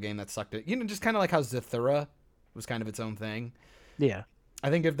video game that sucked it, just kind of like how Zathura was kind of its own thing. Yeah. I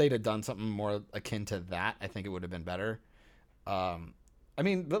think if they'd have done something more akin to that, I think it would have been better. But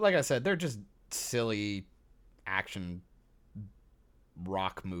like I said, they're just silly action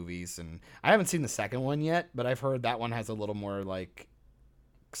rock movies, and I haven't seen the second one yet, but I've heard that one has a little more like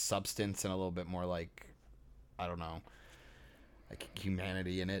substance and a little bit more like, I don't know, like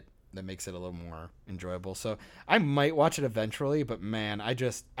humanity in it that makes it a little more enjoyable. So I might watch it eventually, but man,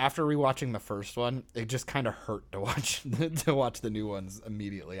 after rewatching the first one, it just kind of hurt to watch the new ones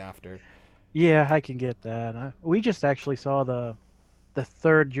immediately after. Yeah, I can get that. We just actually saw the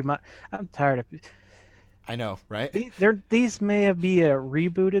third Jumanji. I'm tired of I know, right? these may have be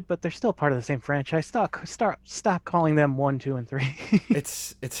rebooted, but they're still part of the same franchise. Stop calling them 1, 2, and 3.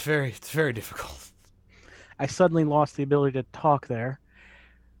 It's very difficult. I suddenly lost the ability to talk there.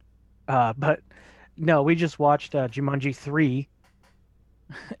 But No, we just watched Jumanji 3,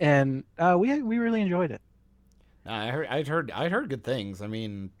 and we really enjoyed it. I'd heard good things. I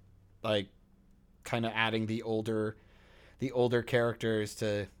mean, like, kind of adding the older characters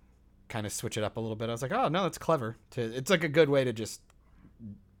to kind of switch it up a little bit. I was like, oh no, that's clever. It's like a good way to just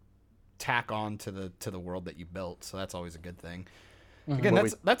tack on to the world that you built. So that's always a good thing. Again,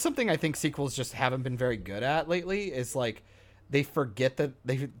 that's something I think sequels just haven't been very good at lately. Is like they forget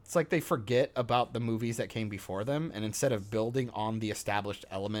they forget about the movies that came before them, and instead of building on the established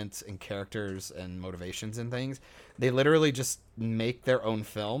elements and characters and motivations and things, they literally just make their own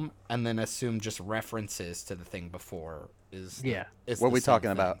film and then assume just references to the thing before is What are we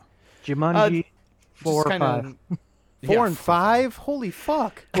talking about? Jumanji 4 or just 5. 4 and 5? Holy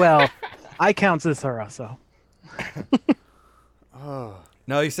fuck! Well, I count Zithara, so.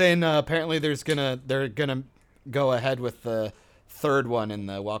 No, he's saying apparently they're gonna go ahead with the third one in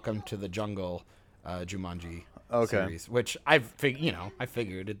the Welcome to the Jungle Jumanji series, which I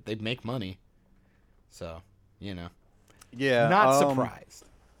figured they'd make money. So, Yeah, not surprised.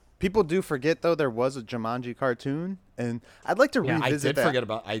 People do forget though there was a Jumanji cartoon, and I'd like to revisit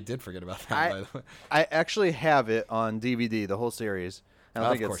that. I did forget about that. By the way, I actually have it on DVD, the whole series. I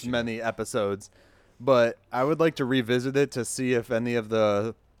don't think Of course it's you many episodes, but I would like to revisit it to see if any of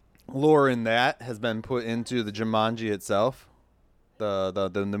the lore in that has been put into the Jumanji itself,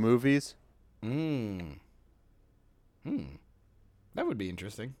 the movies. That would be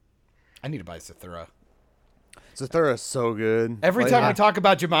interesting. I need to buy Zathura. Zathura is so good. Every Like, time we talk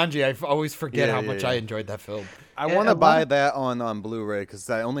about Jumanji, I always forget Yeah, how yeah, much yeah. I enjoyed that film. I want to buy that on Blu-ray because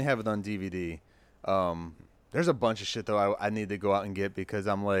I only have it on DVD. There's a bunch of shit though I need to go out and get because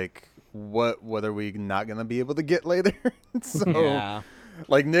I'm like, what are we not gonna be able to get later? So, Yeah.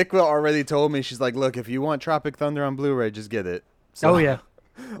 like Nick already told me, she's like, look, if you want Tropic Thunder on Blu-ray, just get it. So, Oh yeah.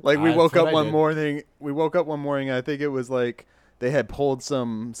 Like we That's woke what up I one did. morning. We woke up one morning. And I think it was like they had pulled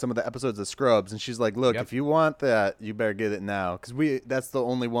some of the episodes of Scrubs, and she's like, "Look, Yep. if you want that, you better get it now, because that's the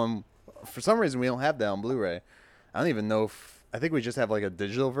only one. For some reason, we don't have that on Blu-ray. I don't even know if I think we just have like a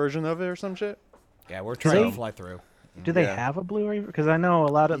digital version of it or some shit. Yeah, we're trying they- to fly through. Do they Yeah. have a Blu-ray? Because I know a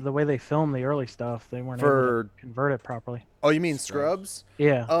lot of the way they film the early stuff, they weren't able For- to convert it properly. Oh, you mean Scrubs?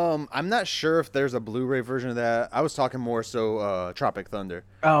 Yeah. I'm not sure if there's a Blu-ray version of that. I was talking more so Tropic Thunder.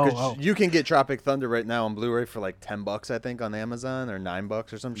 Oh, 'Cause oh. you can get Tropic Thunder right now on Blu-ray for like $10, I think, on Amazon, or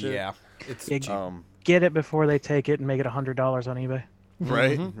 $9 or some shit. Yeah, it's Yeah, cheap. Get it before they take it and make it $100 on eBay.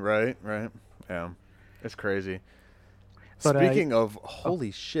 Right, Mm-hmm. right. Yeah, it's crazy. But, Speaking of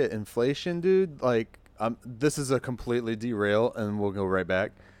holy shit, inflation, dude. Like, this is a completely derail, and we'll go right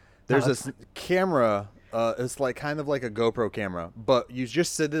back. There's that's this camera. It's like kind of like a GoPro camera, but you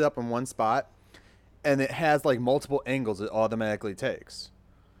just sit it up in one spot, and it has like multiple angles it automatically takes,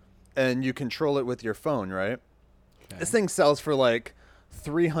 and you control it with your phone, right? This thing sells for like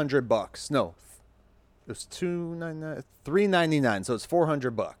 $300. No, it was $399, so it's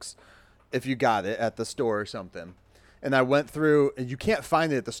 $400 if you got it at the store or something. And I went through, and you can't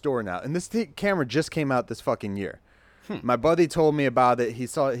find it at the store now. And this camera just came out this fucking year. My buddy told me about it. He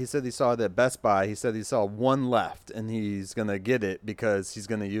said he saw it at Best Buy. He said he saw one left, and he's gonna get it because he's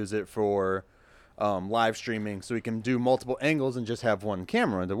gonna use it for live streaming, so he can do multiple angles and just have one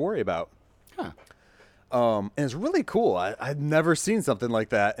camera to worry about. Huh. And it's really cool. I'd never seen something like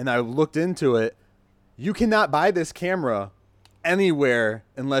that, and I looked into it. You cannot buy this camera anywhere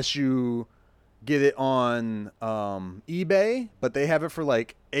unless you get it on eBay, but they have it for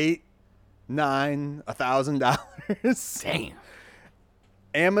like $1,000. Damn.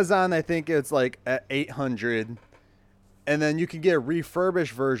 Amazon, I think it's like at $800, and then you can get a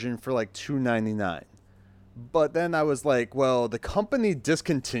refurbished version for like $299. But then I was like, well, the company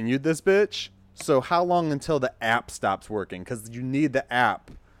discontinued this bitch, so how long until the app stops working? Because you need the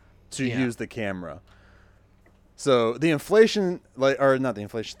app to use the camera. So the inflation,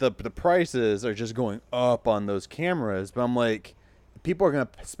 the prices are just going up on those cameras. But I'm like, people are gonna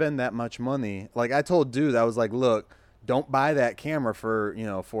spend that much money. Like I told dude, I was like, look, don't buy that camera for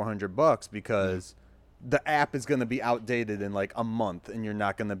 $400 because the app is gonna be outdated in like a month, and you're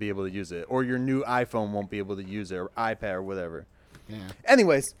not gonna be able to use it, or your new iPhone won't be able to use it, or iPad or whatever. Yeah.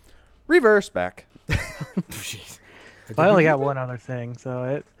 Anyways, reverse back. Jeez. I only got one other thing.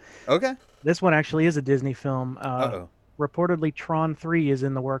 So Okay. this one actually is a Disney film. Uh-oh. Reportedly, Tron 3 is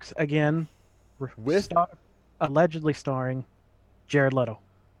in the works again, With allegedly starring Jared Leto.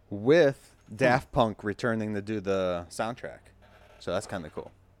 with Daft Punk returning to do the soundtrack, so that's kind of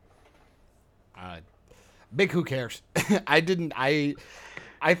cool. Big who cares? I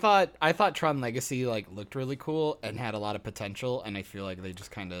thought Tron Legacy like looked really cool and had a lot of potential, and I feel like they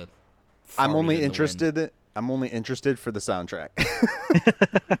just kind of I'm farted only in the wind. interested. I'm only interested for the soundtrack.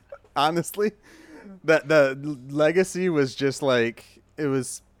 Honestly, that the Legacy was just like it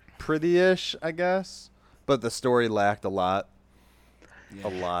was pretty-ish, I guess, but the story lacked a lot, a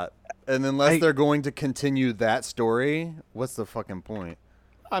lot. And unless they're going to continue that story, what's the fucking point?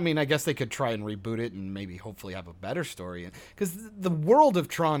 I mean, I guess they could try and reboot it and maybe hopefully have a better story. Because the world of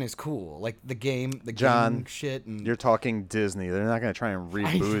Tron is cool. Like the game John, shit. And You're talking Disney. They're not going to try and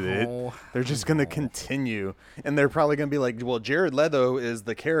reboot know, it. They're just going to continue. And they're probably going to be like, well, Jared Leto is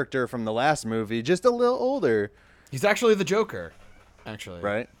the character from the last movie, just a little older. he's actually the Joker, actually.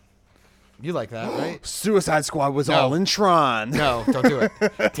 Right? You like that, right? Suicide Squad was No. all in Tron. No, don't do it.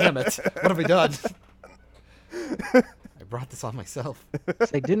 Damn it. What have we done? I brought this on myself.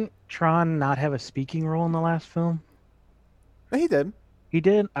 Say, didn't Tron not have a speaking role in the last film? He did. He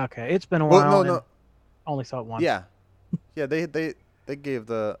did. Okay, it's been a Well, while. no. and only saw it once. Yeah. Yeah, they gave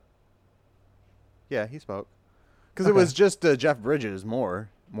the... Yeah, he spoke. Because it Okay. was just Jeff Bridges, more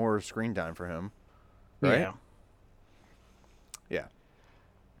screen time for him. Right? Yeah. Yeah.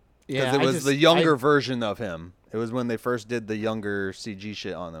 Because Yeah, it was the younger version of him. It was when they first did the younger CG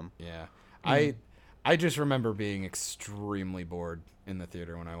shit on him. Yeah. I just remember being extremely bored in the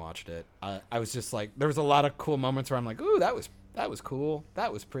theater when I watched it. I was just like, there was a lot of cool moments where I'm like, ooh, that was cool.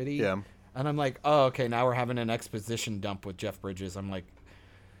 That was pretty. Yeah. And I'm like, oh, okay, now we're having an exposition dump with Jeff Bridges. I'm like,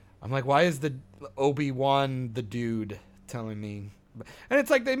 why is the Obi-Wan the dude telling me? And it's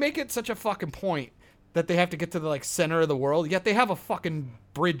like they make it such a fucking point that they have to get to the like center of the world, yet they have a fucking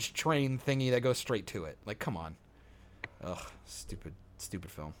bridge train thingy that goes straight to it. Like, come on. Ugh, stupid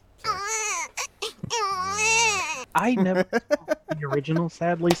film. Sorry. I never saw the original,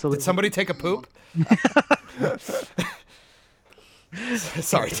 sadly. So Did somebody take a poop?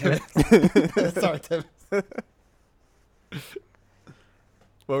 Sorry, Tim. Sorry, Tim.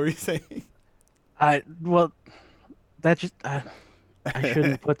 What were you saying? Well, that just I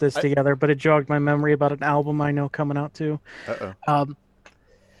shouldn't put this together, but it jogged my memory about an album I know coming out too. Uh-oh.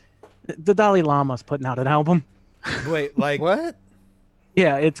 The Dalai Lama's putting out an album. Wait, like What?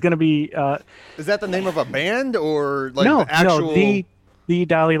 Yeah, it's gonna be Is that the name of a band or like no, the actual... no, the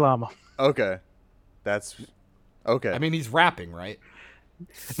Dalai Lama. Okay. That's... Okay. I mean, he's rapping, right?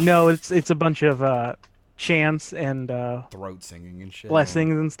 No, it's a bunch of chants and Throat singing and shit.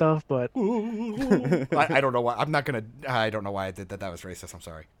 blessings and stuff. But I don't know why. I don't know why I did that. That was racist. I'm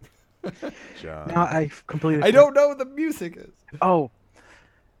sorry. John. now I completely. I don't know what the music is. Oh,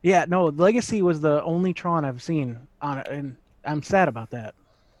 yeah, no. Legacy was the only Tron I've seen on it, and I'm sad about that.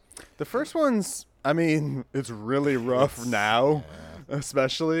 The first one's... I mean, it's really rough now,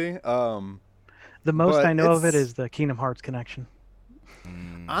 especially. The most But I know of it it's- is the Kingdom Hearts connection.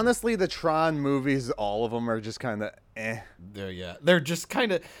 Honestly, the Tron movies, all of them are just kind of eh. They're just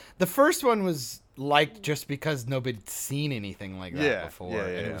kind of. The first one was liked just because nobody'd seen anything like that Yeah, before, yeah,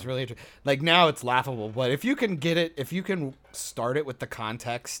 and yeah. it was really like now it's laughable. But if you can start it with the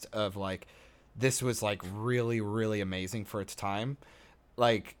context of like this was like really really amazing for its time,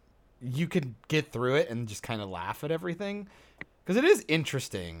 like you can get through it and just kind of laugh at everything because it is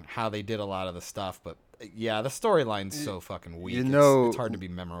interesting how they did a lot of the stuff, but. Yeah, the storyline's so fucking weak. You know- it's hard to be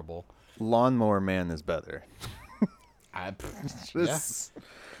memorable. Lawnmower Man is better. Yeah. This-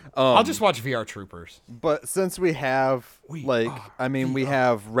 I'll just watch VR Troopers. But since we have, we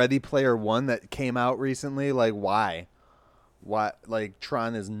have Ready Player One that came out recently, like, why? Why? Like,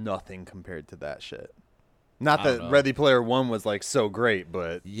 Tron is nothing compared to that shit. Not I don't that know. Ready Player One was, like, so great,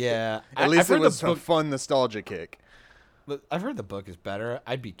 but Yeah, at least it was a fun nostalgia kick. I've heard the book is better.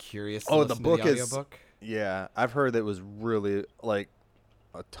 I'd be curious. To Oh, the listen book to the is... audiobook. Yeah, I've heard it was really, like,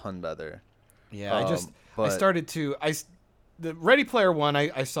 a ton better. Yeah, I but- started to the Ready Player One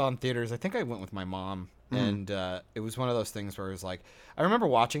I saw in theaters. I think I went with my mom, and it was one of those things where it was like I remember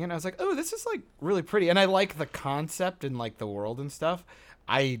watching it. and I was like, oh, this is like really pretty, and I like the concept and like the world and stuff.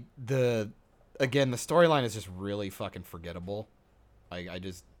 The storyline is just really fucking forgettable. I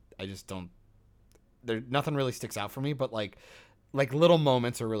just don't. There nothing really sticks out for me, but like little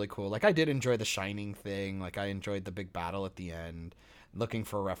moments are really cool. Like I did enjoy the Shining thing. Like I enjoyed the big battle at the end, looking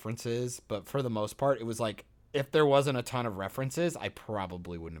for references. But for the most part, it was like if there wasn't a ton of references, I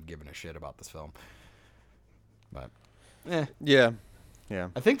probably wouldn't have given a shit about this film. But Yeah.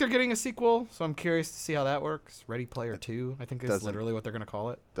 I think they're getting a sequel, so I'm curious to see how that works. Ready Player 2, I think is Doesn't- literally what they're gonna call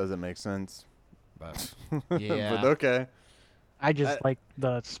it. Doesn't make sense. But But yeah, okay. I just like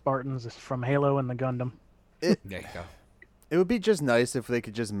the Spartans from Halo and the Gundam. there you go. It would be just nice if they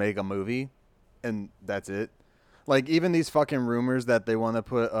could just make a movie, and that's it. Like even these fucking rumors that they want to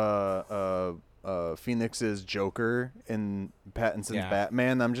put Phoenix's Joker and Pattinson's Yeah.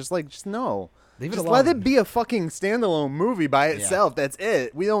 Batman. I'm just like, just no. Leave it Just alone. let it be a fucking standalone movie by itself. That's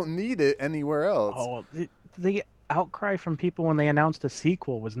it. We don't need it anywhere else. Oh, the outcry from people when they announced a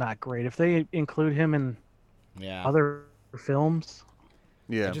sequel was not great. If they include him in Yeah. other films,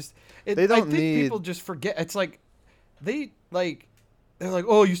 Yeah. I They don't think need- people just forget. It's like they're like,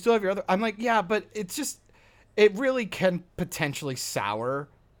 oh, you still have your other. I'm like, yeah, but it's just, it really can potentially sour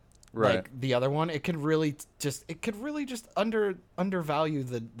Right. like the other one. It could really just undervalue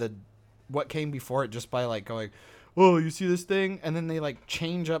the what came before it just by like going, oh, you see this thing, and then they like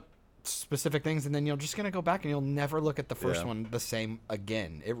change up specific things, and then you're just gonna go back and you'll never look at the first Yeah. one the same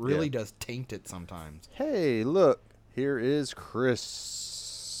again. It really Yeah. does taint it sometimes. Hey, look. Here is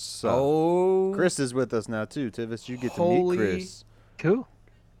Chris. Oh, Chris is with us now, too. Tivis, you get to Holy- meet Chris. cool.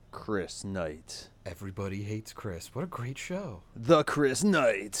 Chris Knight. everybody hates Chris. What a great show! The Chris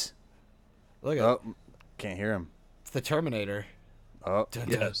Knight. Look at Oh, can't hear him. it's the Terminator. Oh, Dun,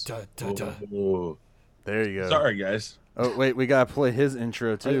 Yes. dun, dun, dun, dun. Oh, there you go. sorry, guys. Oh, wait, we got to play his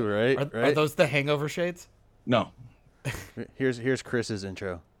intro, too, right? Are those the Hangover shades? No. Here's Chris's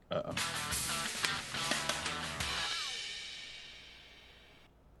intro. Uh-oh.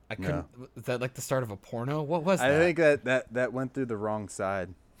 I couldn't. Is that like the start of a porno? What was I that? think that went through the wrong side.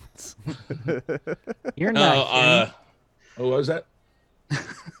 You're not. Kenny. What was that?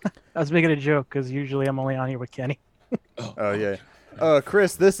 I was making a joke because usually I'm only on here with Kenny. Oh, yeah.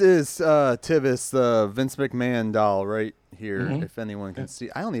 Chris, this is Tivis, the Vince McMahon doll right here, if anyone can see.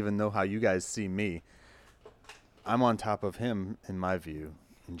 I don't even know how you guys see me. I'm on top of him in my view,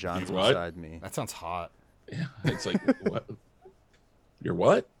 and John's What? beside me. That sounds hot. Yeah. It's like, what? You're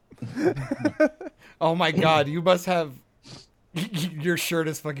what? Oh my god, you must have. Your shirt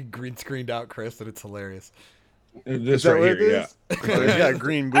is fucking green screened out, Chris, and it's hilarious. This Is that right what here, it yeah. is? Oh, he's got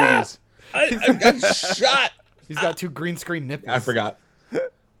green booties. I got shot. He's got two green screen nipples. I forgot.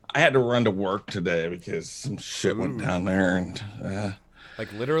 I had to run to work today because some shit went down there, and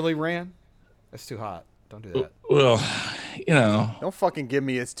Like literally ran. That's too hot. Don't do that. well, you know, Don't fucking give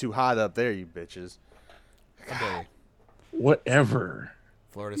me it's too hot up there, you bitches. How dare you. whatever.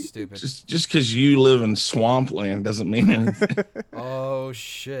 Florida's stupid. Just because you live in swampland doesn't mean anything. Oh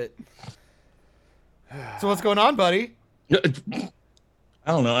shit. So what's going on, buddy? I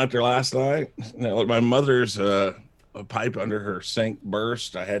don't know. After last night, you know, my mother's a pipe under her sink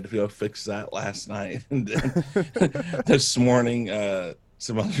burst. I had to go fix that last night, and then this morning,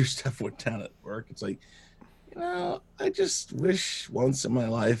 some other stuff went down at work. It's like, you know, I just wish once in my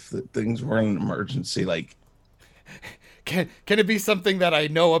life that things weren't an emergency. Like, Can it be something that I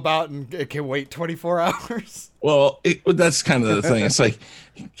know about and it can wait 24 hours? well, that's kind of the thing. It's like,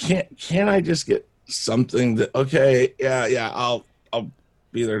 can't I just get something that? Okay, yeah, I'll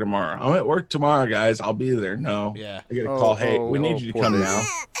be there tomorrow. I'm at work tomorrow, guys. I'll be there. No, Yeah. I get a call. Hey, we need you to poor come baby. now.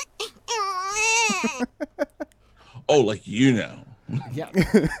 Oh, like you know. Yeah.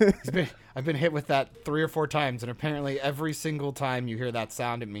 I've been hit with that 3 or 4 times, and apparently every single time you hear that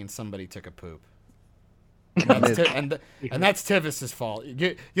sound, it means somebody took a poop. And that's Tivis's fault.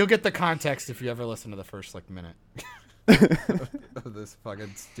 You'll get the context if you ever listen to the first like minute of this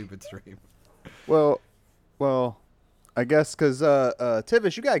fucking stupid stream. Well, I guess because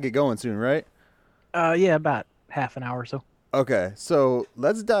Tivis, you gotta get going soon, right? Yeah, about half an hour or so. Okay, so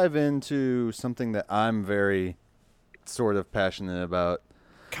let's dive into something that I'm very sort of passionate about,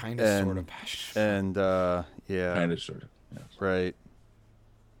 Kind of, And- sort of passionate. and yeah, Kind of, sort of. Yes. right.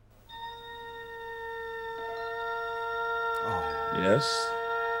 Oh, Yes.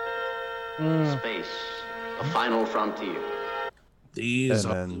 Space, the final frontier. These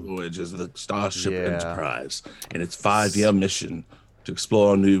And are the then- voyages of the Starship Yeah. Enterprise and its 5-year mission to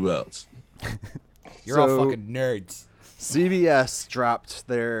explore new worlds. you're all So- fucking nerds. CBS dropped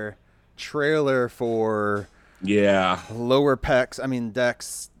their trailer for Yeah. Lower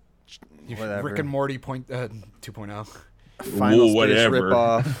Decks. Whatever. Rick and Morty 2.0. Final Space whatever.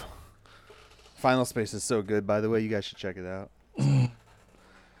 ripoff. Final Space is so good, by the way. You guys should check it out.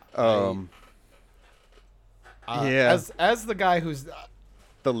 Yeah. As the guy who's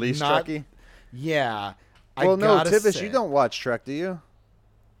The least not- Trekkie. yeah. Well, no, gotta Tivis, say- you don't watch Trek, do you?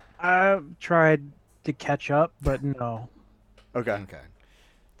 I've tried to catch up, but no. Okay. Okay.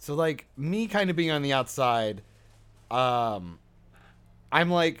 So like me kind of being on the outside, I'm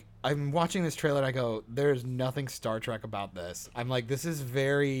watching this trailer and I go, there's nothing Star Trek about this. I'm like, this is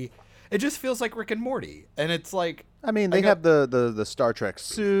very, it just feels like Rick and Morty. And it's like, I mean, they have the Star Trek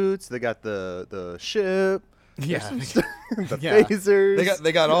suits. They got the ship. yeah, The Yeah. phasers.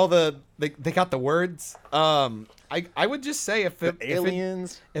 they got all the, they got the words. I would just say if the it,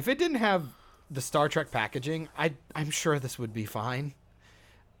 aliens. if it didn't have the Star Trek packaging, I'm sure this would be fine.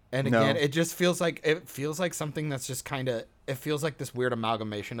 And No. again, it just feels like something that's just kind of, it feels like this weird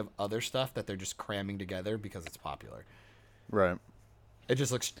amalgamation of other stuff that they're just cramming together because it's popular. Right. It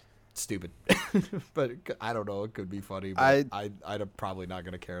just looks stupid, but I don't know. It could be funny. But I'm probably not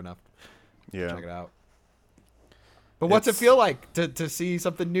gonna care enough to Yeah. check it out. But what's it feel like to see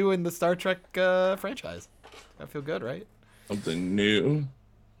something new in the Star Trek franchise? That feel good, right? Something new.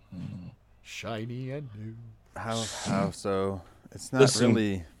 Shiny and new. How so? It's not Listen,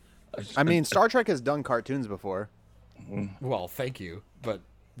 really. I mean, Star Trek has done cartoons before. Well, thank you, but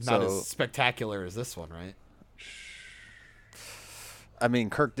not So- as spectacular as this one, right? I mean,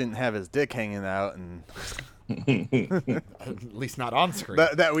 Kirk didn't have his dick hanging out, and At least not on screen.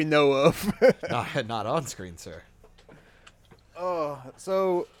 that we know of. not on screen, sir.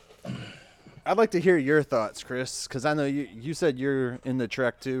 So, I'd like to hear your thoughts, Chris, because I know you said you're into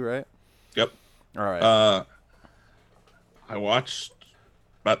Trek too, right? Yep. All right. I watched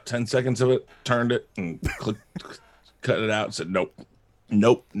about 10 seconds of it, turned it, and cut it out and said, nope.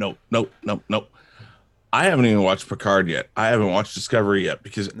 I haven't even watched Picard yet. I haven't watched Discovery yet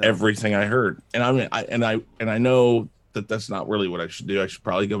because everything I heard. And I mean, I know that that's not really what I should do. I should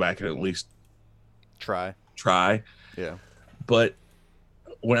probably go back and at least Try. Yeah. But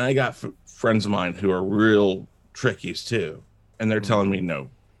when I got friends of mine who are real Trekkies too, and they're telling me no.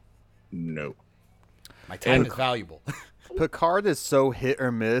 My time is valuable. Picard is so hit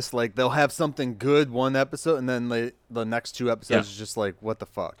or miss. Like, they'll have something good one episode, and then the next two episodes is just like, what the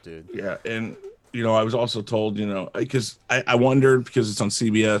fuck, dude? Yeah, and I was also told, because I wondered, because it's on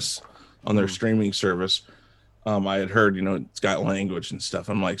CBS on their streaming service. I had heard, it's got language and stuff.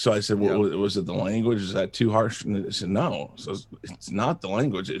 I'm like, so I said, well, was it the language? Is that too harsh? And they said, no. So it's not the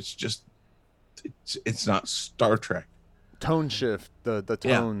language. It's just, it's not Star Trek. Tone shift. The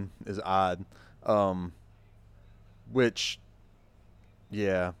tone is odd. Which,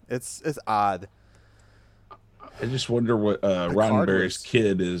 yeah, it's odd. I just wonder what Roddenberry's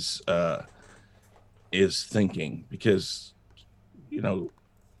kid is thinking, because He's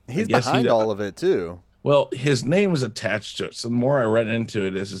guess behind all of it too. well, his name is attached to it. So the more I read into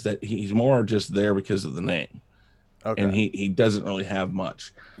it is that he's more just there because of the name. Okay. And he doesn't really have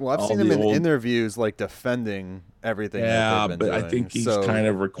much. Well, I've all seen him the in old- interviews like defending everything. Yeah, that but they've been I doing. think he's So, kind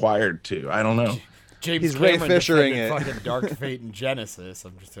of required to. I don't know. James He's Ray Cameron Fishering defended it. fucking Dark Fate and Genesis.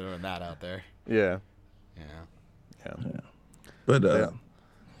 I'm just throwing that out there. Yeah. Yeah. But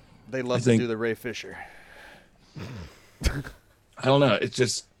They love I to think- do the Ray Fisher. I don't know. It's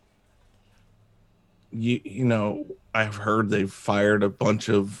just I've heard they've fired a bunch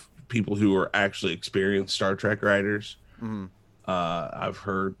of people who are actually experienced Star Trek writers. I've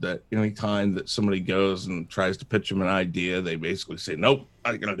heard that anytime that somebody goes and tries to pitch them an idea, they basically say, "Nope,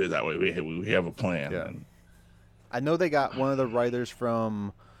 I'm not gonna do it that way. We have a plan." Yeah. And I know they got one of the writers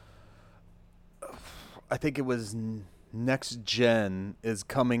from, I think it was Next Gen, is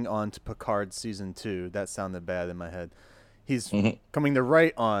coming on to Picard season 2. That sounded bad in my head. He's coming to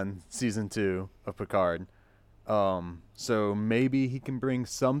write on season 2 of Picard. So maybe he can bring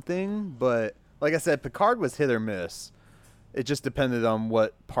something, but like I said, Picard was hit or miss. It just depended on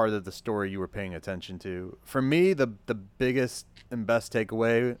what part of the story you were paying attention to. For me, the biggest and best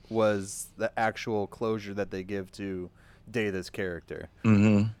takeaway was the actual closure that they give to Data's character.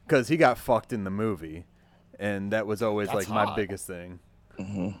 Because he got fucked in the movie, and that was always That's like my hot. biggest thing.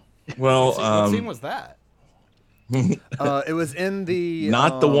 well, What scene was that? It was in the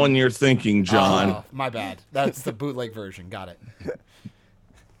not the one you're thinking, John. Oh, my bad. That's the bootleg version. Got it.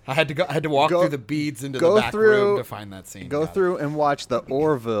 I had to walk Go- through the beads into go the back through- room to find that scene. Go Got it. through and watch the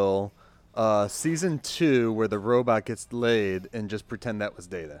Orville season 2 where the robot gets laid and just pretend that was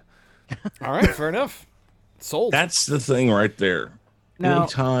Data. All right, fair enough. Sold. That's the thing right there. Now-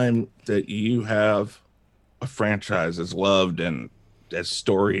 Anytime that you have a franchise as loved and as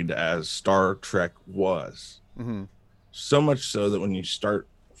storied as Star Trek was, so much so that when you start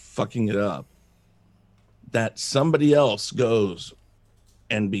fucking it up, that somebody else goes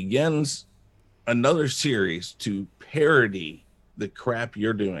and begins another series to parody the crap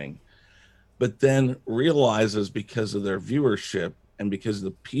you're doing, but then realizes because of their viewership and because the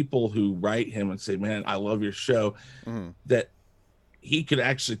people who write him and say, "Man, I love your show," that he could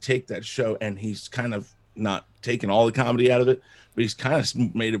actually take that show and he's kind of not taking all the comedy out of it, but he's kind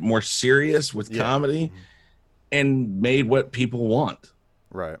of made it more serious with comedy and made what people want.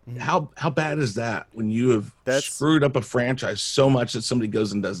 Right. How bad is that when you have That's- screwed up a franchise so much that somebody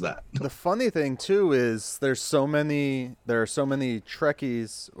goes and does that? The funny thing too is there are so many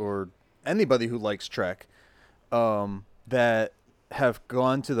Trekkies or anybody who likes Trek that have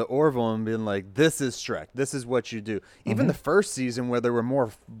gone to the Orville and been like, this is Shrek. This is what you do. Even the first season where there were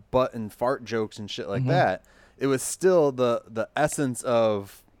more butt and fart jokes and shit like that, it was still the essence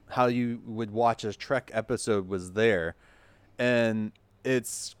of how you would watch a Shrek episode was there. And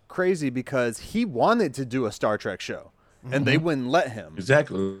it's crazy because he wanted to do a Star Trek show and they wouldn't let him.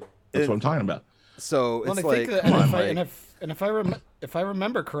 Exactly. That's what I'm talking about. So Well, it's and I think like, that, come on, if I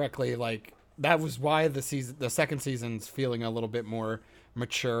remember correctly, like that was why the second season's feeling a little bit more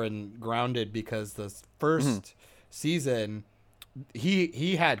mature and grounded, because the first season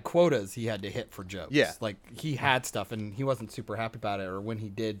he had quotas he had to hit for jokes. Yeah. Like he had stuff and he wasn't super happy about it, or when he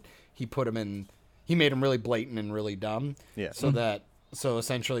did, he put him in, he made him really blatant and really dumb. Yeah. So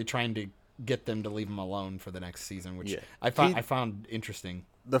essentially trying to get them to leave him alone for the next season, which Yeah. I found interesting.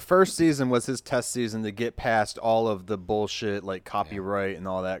 the first season was his test season to get past all of the bullshit like copyright and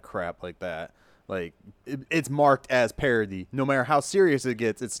all that crap like that. Like it's marked as parody. No matter how serious it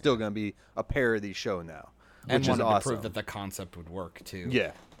gets, it's still gonna be a parody show now, And which is wanted awesome. to prove that the concept would work too.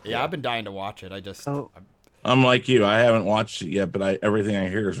 Yeah. Yeah, I've been dying to watch it. I just I'm like you. I haven't watched it yet, but everything I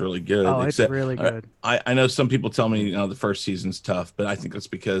hear is really good. Oh, it's really good. I know some people tell me, the first season's tough, but I think that's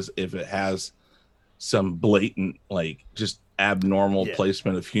because if it has some blatant, like just abnormal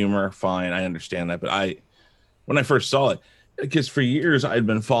placement of humor, fine, I understand that. But when I first saw it, because for years I'd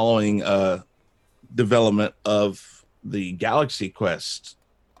been following development of the Galaxy Quest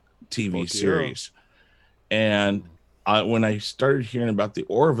TV series, and when I started hearing about the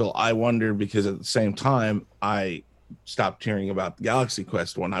Orville, I wondered, because at the same time I stopped hearing about the Galaxy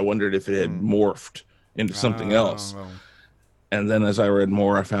Quest one. I wondered if it had morphed into something else. And then as I read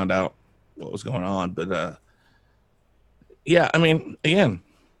more, I found out what was going on. But yeah, I mean, again,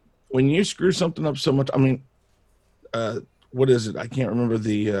 when you screw something up so much, I mean, what is it? I can't remember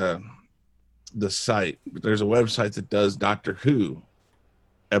the site, but there's a website that does Doctor Who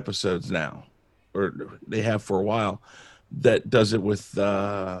episodes now, or they have for a while, that does it with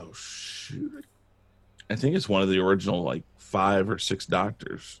I think it's one of the original like 5 or 6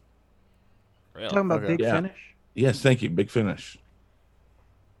 Doctors. really. Talking about Okay. Big Yeah. Finish. Yes, thank you, Big Finish.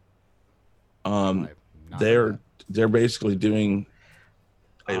 Not They're basically doing,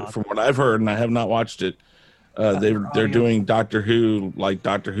 from what I've heard, and I have not watched it, they're doing Doctor Who like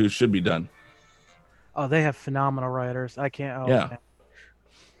Doctor Who should be done. Oh, they have phenomenal writers. I can't. Oh, Yeah. man.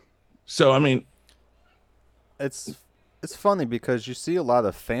 So I mean, It's funny because you see a lot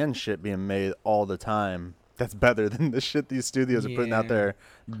of fan shit being made all the time. That's better than the shit these studios are putting out Yeah. there.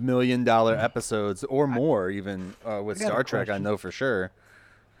 $1 million episodes or more, even with I got a Star Trek. I question. know for sure.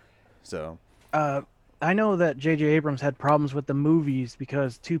 So I know that J.J. Abrams had problems with the movies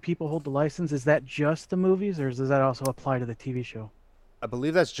because 2 people hold the license. Is that just the movies, or does that also apply to the TV show? I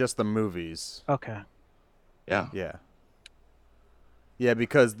believe that's just the movies. Okay. yeah. Yeah,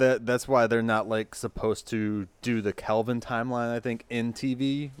 because that's why they're not like supposed to do the Kelvin timeline, I think, in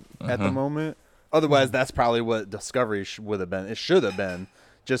TV at the moment. Otherwise, that's probably what Discovery would have been. It should have been,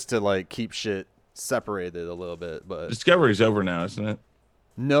 just to like keep shit separated a little bit. But Discovery's over now, isn't it?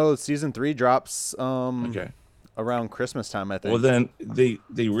 no, season 3 drops Okay. around Christmas time, I think. Well, then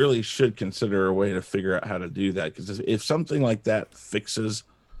they really should consider a way to figure out how to do that, because if something like that fixes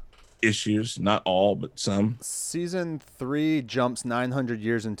issues, not all but some. Season 3 jumps 900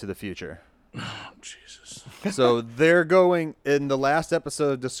 years into the future. Oh, Jesus. So they're going in the last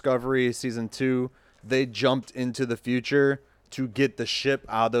episode of Discovery season 2, they jumped into the future to get the ship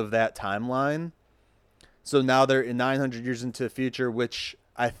out of that timeline. So now they're in 900 years into the future, which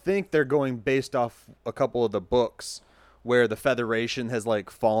I think they're going based off a couple of the books where the Federation has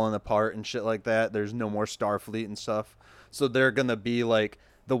like fallen apart and shit like that. There's no more Starfleet and stuff. So they're going to be like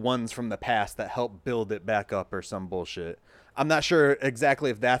the ones from the past that help build it back up or some bullshit. I'm not sure exactly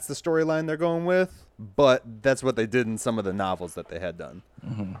if that's the storyline they're going with, but that's what they did in some of the novels that they had done,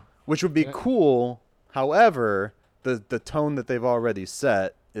 which would be cool. However, the tone that they've already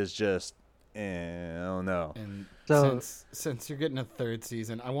set is just, I don't know. And So- since you're getting a 3rd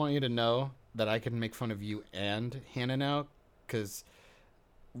season, I want you to know that I can make fun of you and Hannah now, because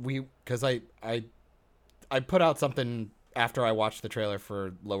I put out something after I watched the trailer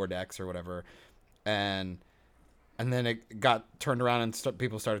for Lower Decks or whatever, and then it got turned around and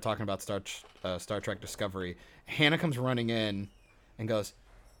people started talking about Star Trek Discovery. Hannah comes running in and goes,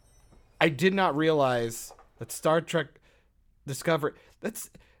 "I did not realize that Star Trek Discovery,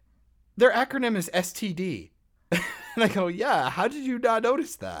 their acronym is STD." And I go, "Yeah, how did you not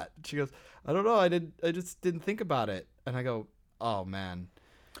notice that?" She goes, "I don't know. I just didn't think about it." And I go, "Oh man."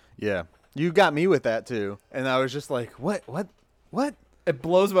 Yeah. You got me with that too. And I was just like, what? It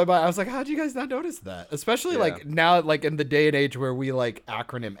blows my mind. I was like, how do you guys not notice that? Especially like now, like in the day and age where we like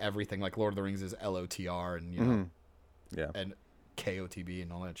acronym everything. Like Lord of the Rings is LOTR and you know, and KOTB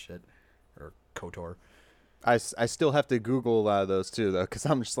and all that shit, or KOTOR. I still have to Google a lot of those too, though, because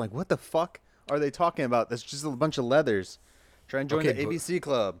I'm just like, what the fuck are they talking about? That's just a bunch of leathers. Try and join the ABC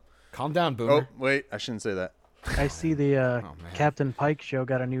Club. Calm down, Boomer. Oh, wait, I shouldn't say that. I see the Captain Pike show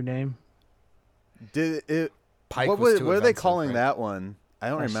got a new name. Did it? Pike what was what are they calling that one? I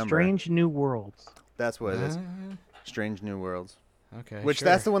don't remember. Strange New Worlds. That's what it is. Strange New Worlds. Okay. Which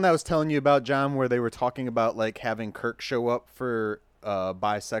that's the one that I was telling you about, John, where they were talking about like having Kirk show up for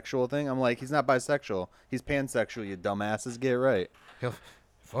bisexual thing. I'm like, he's not bisexual. He's pansexual, you dumbasses. Get it right. He'll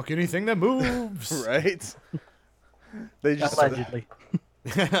fuck anything that moves. Right? They just Allegedly.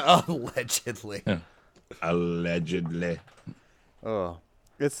 Allegedly. Allegedly. Oh.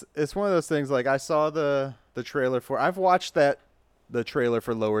 It's one of those things, like I saw the trailer for I've watched the trailer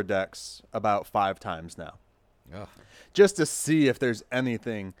for Lower Decks about 5 times now. Ugh. Just to see if there's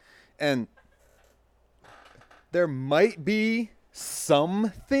anything. And there might be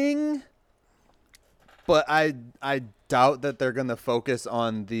something, but I doubt that they're going to focus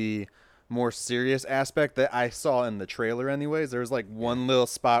on the more serious aspect that I saw in the trailer anyways. There was like one little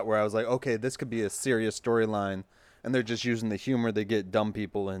spot where I was like, okay, this could be a serious storyline, and they're just using the humor to get dumb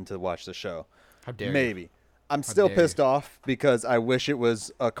people in to watch the show. How dare Maybe. you? I'm still pissed off because I wish it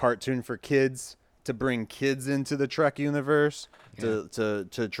was a cartoon for kids to bring kids into the Trek universe,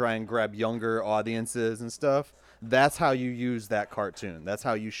 to try and grab younger audiences and stuff. That's how you use that cartoon. That's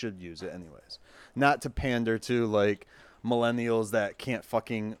how you should use it anyways. Not to pander to like millennials that can't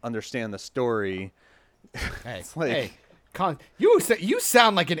fucking understand the story. Hey, like, hey, you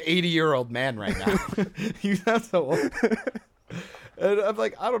sound like an 80-year-old man right now. You sound so old. And I'm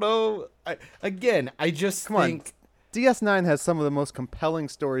like, I don't know. I just think DS9 has some of the most compelling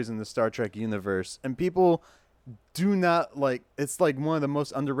stories in the Star Trek universe, and people do not like. It's like one of the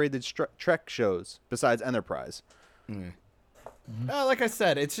most underrated Trek shows besides Enterprise. Like I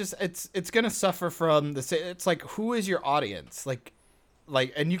said, it's just it's gonna suffer from the. It's like, who is your audience? Like,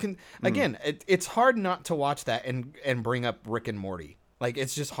 and you can again, it's hard not to watch that and bring up Rick and Morty. Like,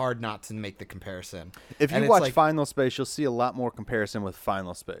 it's just hard not to make the comparison. If you watch Final Space, you'll see a lot more comparison with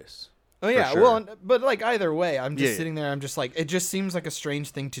Final Space. Oh yeah, sure. well, but like either way, I'm just sitting there. I'm just like, it just seems like a strange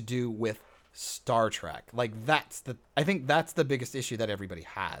thing to do with Star Trek. Like I think that's the biggest issue that everybody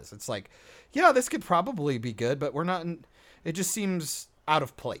has. It's like, yeah, this could probably be good, but we're not. It just seems out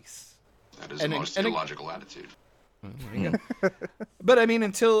of place. That is the most illogical attitude. There you go. But I mean,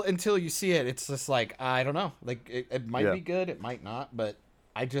 until you see it, it's just like, I don't know. Like it might be good, it might not, but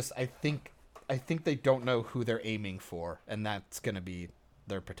I think they don't know who they're aiming for, and that's gonna be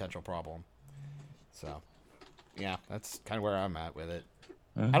their potential problem. So, yeah, that's kind of where I'm at with it.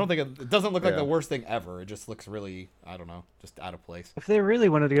 I don't think it doesn't look like the worst thing ever. It just looks really, I don't know, just out of place. If they really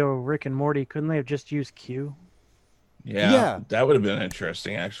wanted to go Rick and Morty, couldn't they have just used Q? Yeah, that would have been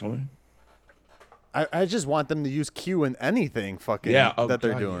interesting, actually. I just want them to use Q in anything fucking that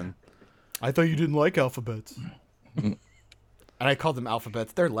they're doing. I thought you didn't like alphabets. And I called them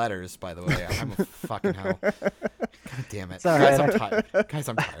alphabets. They're letters, by the way. I'm a fucking hell. God damn it. Guys, I'm tired. Guys,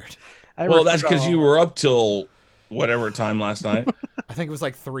 I'm tired. Well, that's because you were up till whatever time last night. I think it was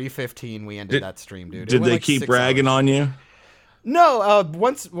like 3:15 we ended that stream, dude. Did they like keep bragging on you? No,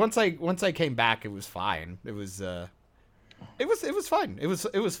 once I came back, it was fine. It was fine. It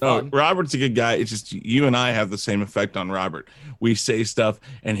was fun. Robert's a good guy. It's just you and I have the same effect on Robert. We say stuff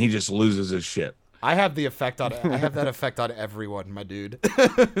and he just loses his shit. I have that effect on everyone, my dude.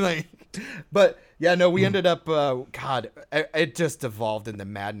 But yeah, no, we ended up. God, it just evolved into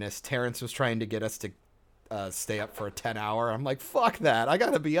madness. Terrence was trying to get us to stay up for a 10-hour. I'm like, fuck that. I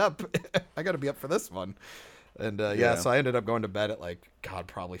gotta be up. I gotta be up for this one. And so I ended up going to bed at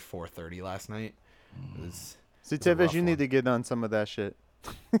probably 4:30 last night. See, Tivis, you need to get on some of that shit.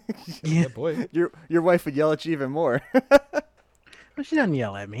 Yeah, boy. Your wife would yell at you even more. Well, she doesn't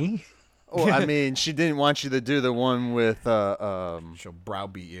yell at me. Well, I mean, she didn't want you to do the one with She'll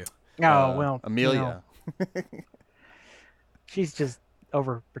browbeat you. Oh, well, Amelia. She's just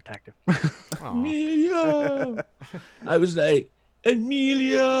overprotective. Amelia. I was like,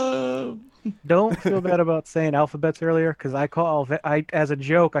 Amelia. Don't feel bad about saying alphabets earlier, because as a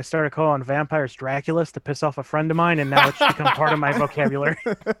joke, I started calling vampires Draculas to piss off a friend of mine, and now it's become part of my vocabulary.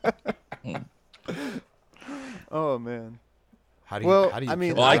 Oh man. How do you I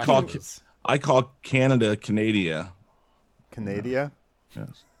mean, kill I call Canada Canada. Canada?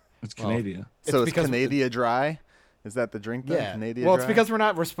 Yes, it's Canada. So it's Canada Dry? Is that the drink? Then? Yeah. Canada Well, Dry? it's because we're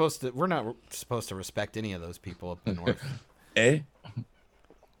not supposed to respect any of those people up the north. Eh?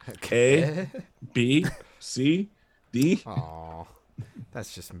 A, B, C, D. Oh,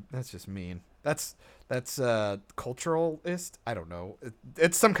 that's just mean. That's culturalist. I don't know.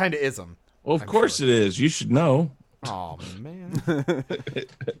 It's some kind of ism. Well, of course it is. You should know. Oh man.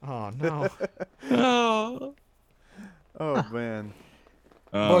 Oh no. Oh, Oh man.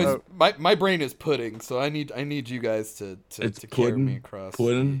 Boys, my brain is pudding, so I need you guys to carry me across.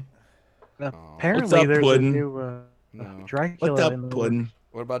 Pudding. Apparently, What's up, there's Puddin'? a new No. Dracula. What's up, in the Puddin'?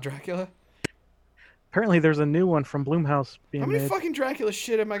 What about Dracula? Apparently, there's a new one from Blumhouse being How many made. fucking Dracula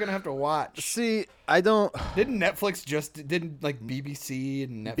shit am I gonna have to watch? See, I don't. Didn't Netflix didn't like BBC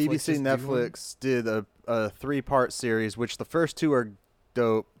and Netflix? BBC just do one? Netflix did a 3-part series, which the first 2 are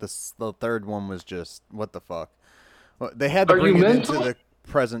dope. The third one was just what the fuck. Well, they had to bring it into the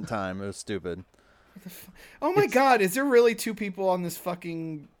present time. It was stupid. Oh my god, is there really 2 people on this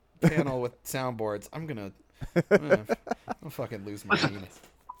fucking panel with soundboards? I'm gonna fucking lose my penis.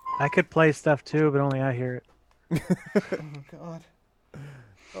 I could play stuff too, but only I hear it. Oh god.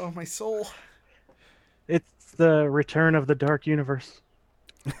 Oh my soul. It's the return of the Dark Universe.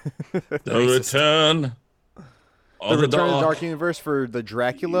 The return. The Of Return of the Dark. Dark Universe for the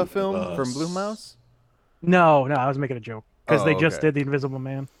Dracula film from Blumhouse? No, I was making a joke because Oh, they just okay. did the Invisible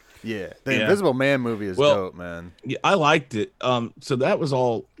Man. Yeah. The Yeah. Invisible Man movie is Well, dope, man. Yeah, I liked it. So that was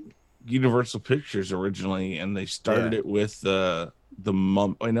all Universal Pictures originally, and they started Yeah. it with the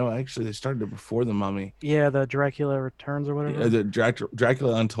Mummy. Oh, no, actually, they started it before the Mummy. Yeah, the Dracula Returns or whatever. The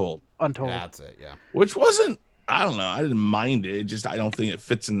Dracula Untold, Untold. That's it, yeah. which wasn't. I don't know. I didn't mind it. Just I don't think it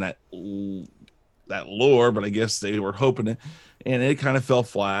fits in that lore. But I guess they were hoping it, and it kind of fell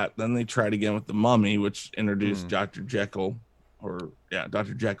flat. Then they tried again with the Mummy, which introduced Dr. Jekyll,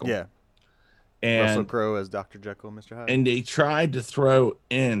 Dr. Jekyll. Yeah. Russell And Crowe as Dr. Jekyll, Mr. Hyde. and they tried to throw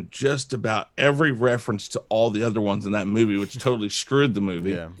in just about every reference to all the other ones in that movie, which totally screwed the movie.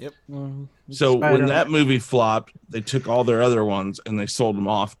 Yeah. Mhm. So when Spider-Man. that movie flopped, they took all their other ones and they sold them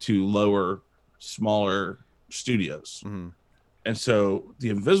off to lower, smaller studios. Mhm. And so the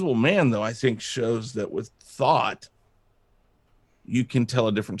Invisible Man, though, I think shows that with thought, you can tell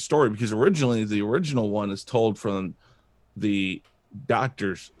a different story, because originally the original one is told from the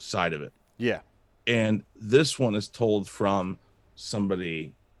doctor's side of it. Yeah. And this one is told from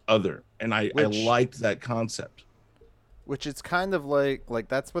somebody other. And I Which- liked that concept. Which it's kind of like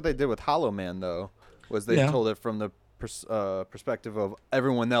that's what they did with Hollow Man, though, was they Yeah. told it from the perspective of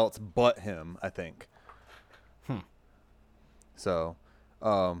everyone else but him, I think. So,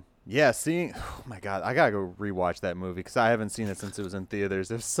 yeah, seeing, oh my God, I gotta go rewatch that movie because I haven't seen it since it was in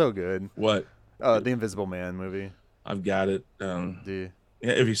theaters. It was so good. What? The Invisible Man movie. I've got it. Dude.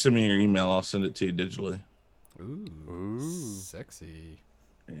 Yeah, if you send me your email, I'll send it to you digitally. Ooh. Sexy.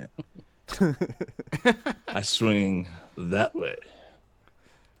 Yeah. I swing that way.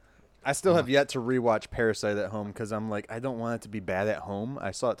 I still have yet to rewatch Parasite at home because I'm like, I don't want it to be bad at home.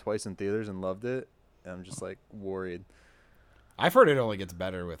 I saw it twice in theaters and loved it. And I'm just like worried. I've heard it only gets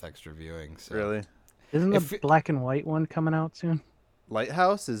better with extra viewing. So. Really? Isn't If the it- black and white one coming out soon?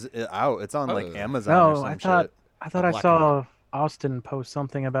 Lighthouse is out. It's on like Oh. Amazon or No, some I thought shit. I thought The I black and saw Austin post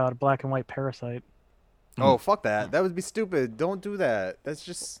something about a black and white Parasite. Oh, fuck that. That would be stupid. Don't do that. That's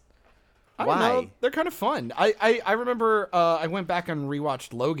just... I don't know. Why? They're kind of fun. I remember I went back and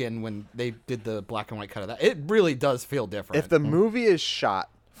rewatched Logan when they did the black and white cut of that. It really does feel different. If the movie is shot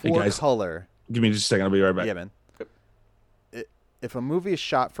Hey, for guys. color... Give me just a second. I'll be right back. Yeah, man. If a movie is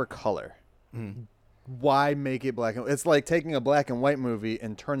shot for color, why make it black and white? It's like taking a black and white movie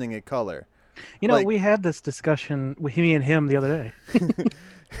and turning it color. You know, Like- we had this discussion with me and him the other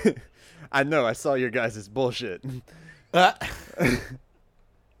day. I know. I saw your guys' bullshit. Uh,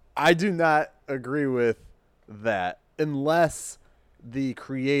 I do not agree with that unless the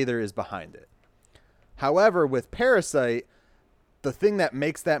creator is behind it. However, with Parasite, the thing that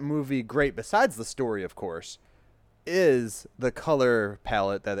makes that movie great, besides the story, of course, is the color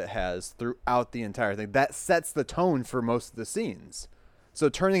palette that it has throughout the entire thing. That sets the tone for most of the scenes. So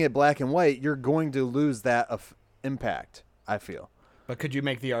turning it black and white, you're going to lose that impact, I feel. but could you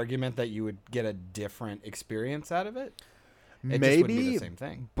make the argument that you would get a different experience out of it? It just Maybe, wouldn't be the same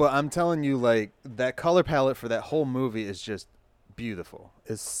thing. but I'm telling you, like, that color palette for that whole movie is just beautiful.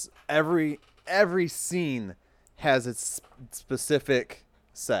 It's every scene has its specific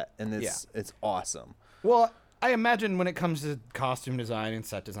set, and it's awesome. Well, I imagine when it comes to costume design and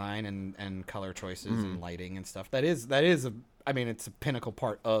set design and color choices and lighting and stuff, that is it's a pinnacle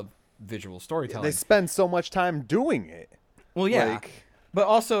part of visual storytelling. They spend so much time doing it. Well, yeah, Like- but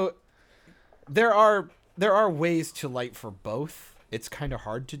also there are ways to light for both. it's kind of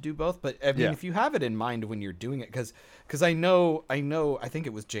hard to do both. But I mean, Yeah. if you have it in mind when you're doing it, because I think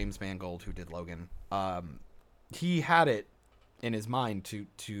it was James Mangold who did Logan. He had it in his mind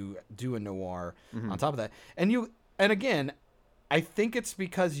to do a noir on top of that. And again, I think it's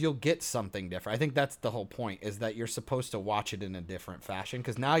because you'll get something different. I think that's the whole point, is that you're supposed to watch it in a different fashion,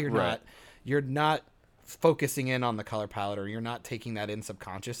 because now you're not focusing in on the color palette, or you're not taking that in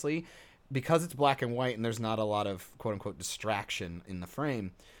subconsciously, because it's black and white and there's not a lot of quote unquote distraction in the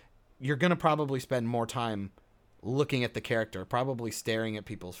frame. You're going to probably spend more time looking at the character, probably staring at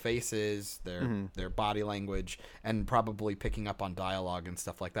people's faces, their body language, and probably picking up on dialogue and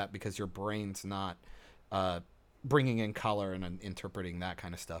stuff like that, because your brain's not bringing in color and interpreting that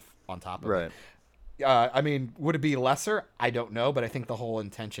kind of stuff on top of it. I mean, would it be lesser? I don't know, but I think the whole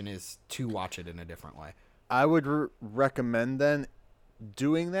intention is to watch it in a different way. I would recommend then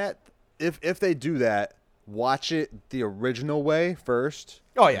doing that. If they do that, watch it the original way first.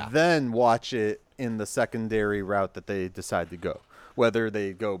 Oh, yeah. Then watch it in the secondary route that they decide to go. Whether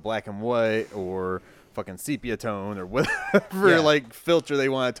they go black and white or fucking sepia tone or whatever like filter they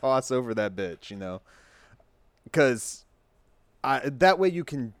want to toss over that bitch, you know? Because that way you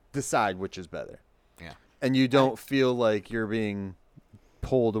can decide which is better. Yeah. And you don't feel like you're being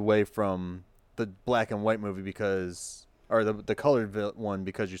pulled away from the black and white movie or the colored one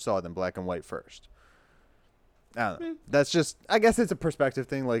because you saw it in black and white first. I don't know. That's just, I guess it's a perspective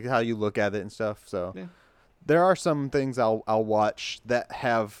thing, like how you look at it and stuff. So there are some things I'll watch that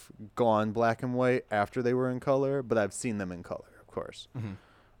have gone black and white after they were in color, but I've seen them in color, of course.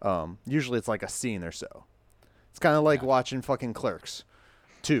 Usually it's like a scene or so. It's kind of like watching fucking Clerks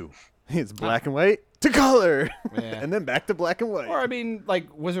 2. It's black and white to color, and then back to black and white. Or I mean, like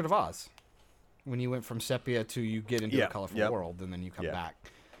Wizard of Oz, when you went from sepia to you get into a colorful world, and then you come back.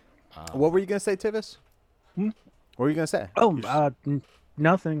 What were you gonna say, Tivis? What were you gonna say? Oh,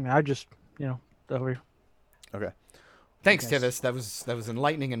 nothing. I just, over. Okay. Thanks, Tivis. That was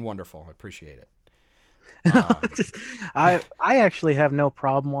enlightening and wonderful. I appreciate it. I actually have no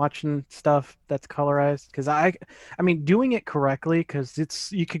problem watching stuff that's colorized, because I mean, doing it correctly, because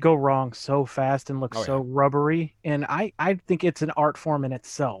you could go wrong so fast and look so rubbery, and I think it's an art form in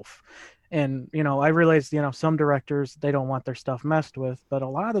itself. And I realize some directors, they don't want their stuff messed with, but a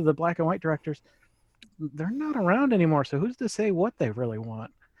lot of the black and white directors, they're not around anymore, so who's to say what they really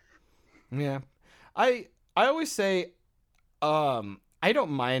want? Yeah. I always say I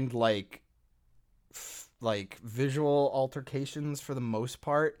don't mind like visual altercations for the most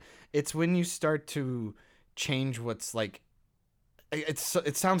part. It's when you start to change what's like, it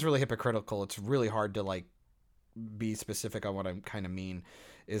sounds really hypocritical. It's really hard to like be specific on what I kind of mean,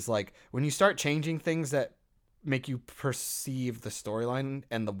 is like when you start changing things that make you perceive the storyline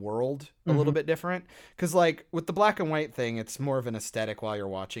and the world a little bit different. Because like with the black and white thing, it's more of an aesthetic while you're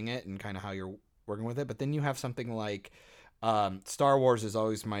watching it and kind of how you're working with it. But then you have something like Star Wars is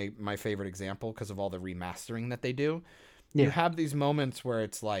always my favorite example because of all the remastering that they do. You have these moments where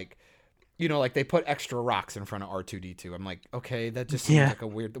it's like, like they put extra rocks in front of R2-D2. I'm like, okay, that just seems like a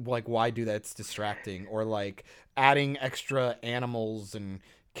weird, like, why do that? It's distracting. Or like adding extra animals and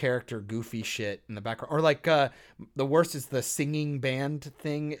character goofy shit in the background. Or like the worst is the singing band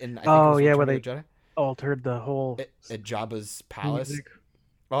thing. And where they altered the whole at Jabba's palace. Music.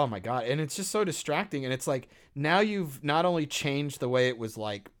 Oh my god, and it's just so distracting. And it's like, now you've not only changed the way it was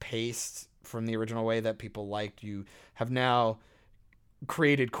like paced from the original way that people liked, you have now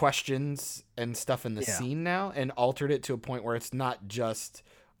created questions and stuff in the scene now and altered it to a point where it's not just,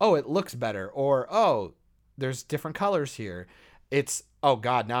 oh, it looks better, or oh, there's different colors here. It's, oh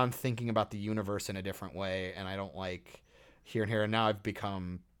god, now I'm thinking about the universe in a different way, and I don't like here and here, and now I've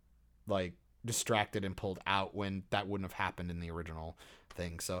become like distracted and pulled out when that wouldn't have happened in the original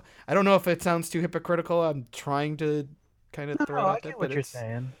thing. So I don't know if it sounds too hypocritical. I'm trying to kind of throw it out there, what you're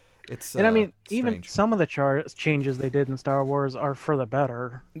saying. It's and I mean, strange. even some of the changes they did in Star Wars are for the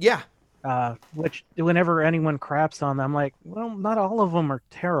better. Yeah. Which whenever anyone craps on them, I'm like, well, not all of them are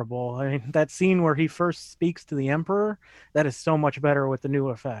terrible. I mean, that scene where he first speaks to the Emperor, that is so much better with the new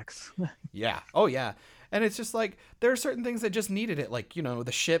effects. Yeah. Oh yeah. And it's just like, there are certain things that just needed it. Like,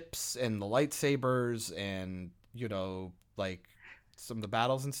 the ships and the lightsabers and, like some of the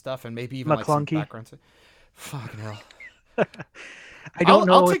battles and stuff, and maybe even like some background. Fucking hell. I don't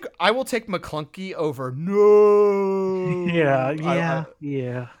know. I will take McClunky over. No.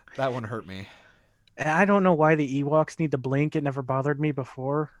 Yeah. That one hurt me. I don't know why the Ewoks need to blink. It never bothered me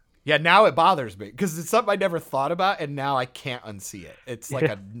before. Yeah, now it bothers me because it's something I never thought about, and now I can't unsee it. It's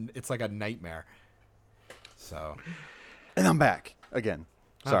like a nightmare. So, and I'm back again.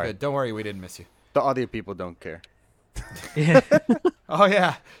 Sorry. Don't worry, we didn't miss you. The audio people don't care. Yeah. Oh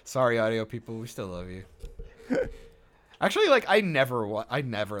yeah. Sorry, audio people. We still love you. Actually, like I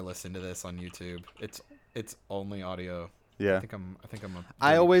never listen to this on YouTube. It's only audio. Yeah. I think I'm a I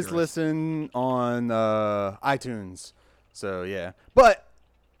really always purist. listen on iTunes. So yeah. But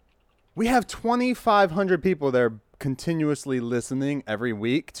we have 2,500 people that are continuously listening every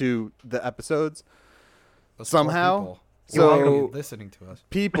week to the episodes. Those somehow. poor people. So You're welcome listening to us.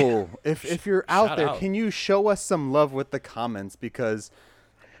 people, if you're out Shout there, out. can you show us some love with the comments? Because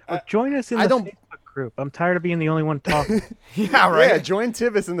Or join us in I the don't- Facebook group. I'm tired of being the only one talking. Yeah, right. yeah, join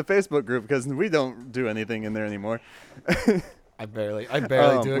Tivis in the Facebook group because we don't do anything in there anymore. I barely do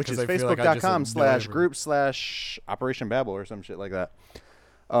it Which because is I feel like I just facebook.com/group/Operation Babel or some shit like that.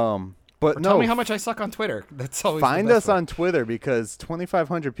 But Or no, tell me how much I suck on Twitter. That's always find the us best way. on Twitter because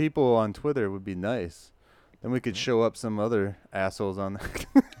 2,500 people on Twitter would be nice. Then we could show up some other assholes on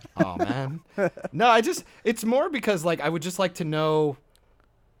there. Oh man. No, it's more because like I would just like to know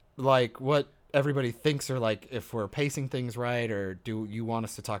like what everybody thinks or like if we're pacing things right or do you want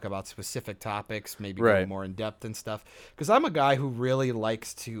us to talk about specific topics, maybe go Right. more in depth and stuff. Because I'm a guy who really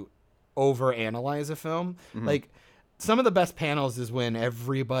likes to overanalyze a film. Like some of the best panels is when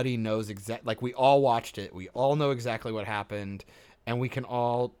everybody knows like we all watched it, we all know exactly what happened, and we can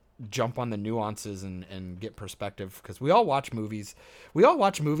all jump on the nuances and get perspective because we all watch movies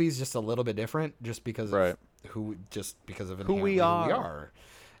just a little bit different just because Right. of because of Who we inherently are.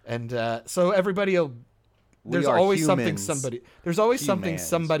 And so everybody will there's are always something humans. something Humans.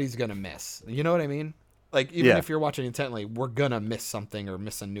 somebody's gonna miss, you know what I mean? Like even Yeah. if you're watching intently, we're gonna miss something or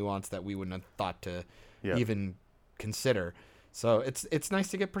miss a nuance that we wouldn't have thought to Yeah. even consider. So it's nice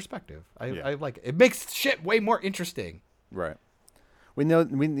to get perspective. Yeah. I like it. It makes shit way more interesting. Right. We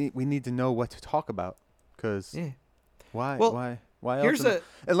need to know what to talk about because Yeah. why Well, why here's else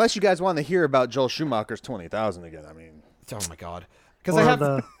unless you guys want to hear about Joel Schumacher's 20,000 again. I mean, Oh my god. Because Or I have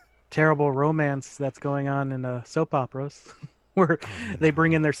the terrible romance that's going on in soap operas, where they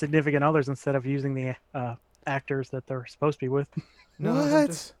bring in their significant others instead of using the actors that they're supposed to be with. No,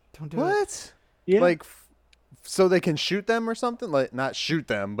 what? don't do it. What? Yeah. Like, so they can shoot them or something? Like, not shoot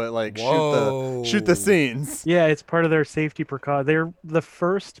them, but like Whoa. shoot the scenes. Yeah, it's part of their safety precaution. They're the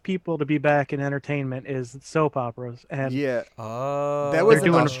first people to be back in entertainment is soap operas, and Yeah, Oh, that was They're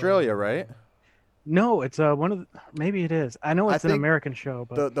in doing- Australia, right? no, it's one of maybe it is. I know I it's an think American show,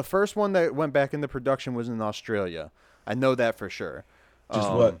 but The first one that went back into production was in Australia. I know that for sure.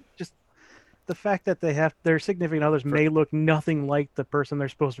 Just what? just the fact that they have their significant others may look nothing like the person they're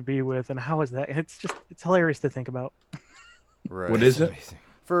supposed to be with, and how is that? It's hilarious to think about. Right. What is it? amazing.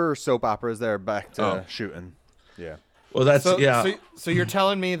 For soap operas? They're back to Oh. shooting. Yeah. Well, that's So you're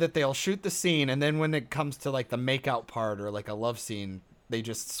telling me that they'll shoot the scene, and then when it comes to like the makeout part or like a love scene, they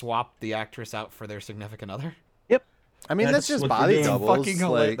just swap the actress out for their significant other? I mean, that's That's just what body they're doing. doubles. Fucking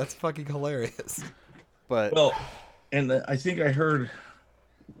like, That's fucking hilarious. but well, and I think I heard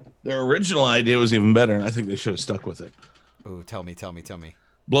their original idea was even better, and I think they should have stuck with it. Ooh, tell me.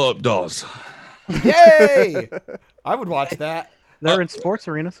 Blow up dolls. Yay! I would watch that. They're in sports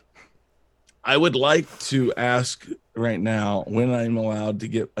arenas. I would like to ask right now when I'm allowed to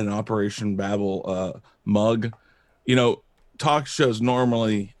get an Operation Babel mug. You know, talk shows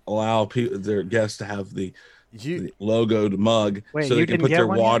normally allow their guests to have the logoed mug Wait, so you they can didn't put get their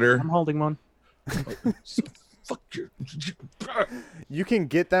one yet? water. I'm holding one. Fuck your. you can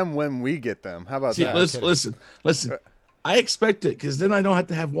get them when we get them. How about See, that? listen. I expect it because then I don't have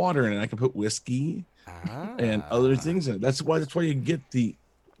to have water in it. I can put whiskey and other things in it. That's why you get the,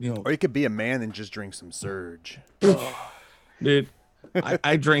 Or you could be a man and just drink some Surge. dude.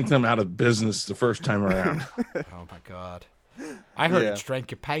 I drank them out of business the first time around. Oh my god. I heard Yeah. it drank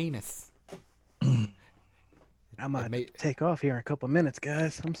your penis. I might may- take off here in a couple of minutes,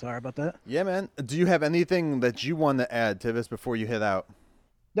 guys. I'm sorry about that. Yeah, man. Do you have anything that you want to add to this before you head out?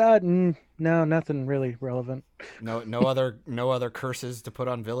 No, nothing really relevant. No other curses to put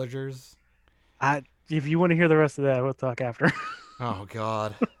on villagers. If you want to hear the rest of that, we'll talk after. Oh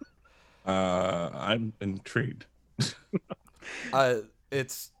god. I'm intrigued.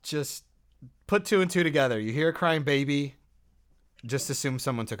 It's just put two and two together. You hear a crying baby, just assume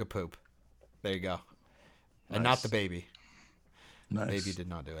someone took a poop. There you go. And not Nice. the baby. Nice. Baby did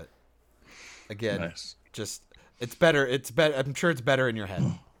not do it. Again, Nice. just it's better. It's better. I'm sure it's better in your head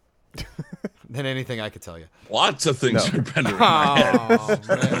than anything I could tell you. Lots of things are better. In my head. Oh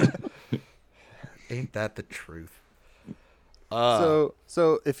man, ain't that the truth?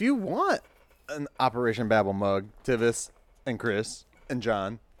 So if you want an Operation Babel mug, Tivis and Chris and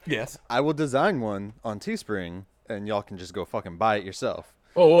John, Yes. I will design one on Teespring, and y'all can just go fucking buy it yourself.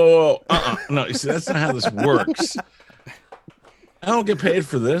 Whoa. No, you see, that's not how this works. I don't get paid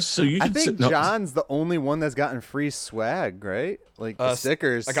for this, so you I can think sit. No. John's the only one that's gotten free swag, right? Like the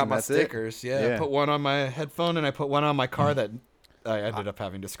stickers. I got and my that's it. stickers. Yeah, I put one on my headphone and I put one on my car that I ended up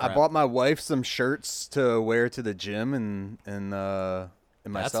having to scrap. I bought my wife some shirts to wear to the gym and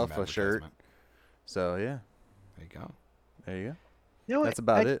myself a shirt. So yeah, There you go. there you go. You know what? That's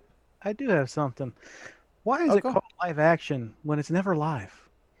about it. I do have something. Why is it cool. called live action when it's never live?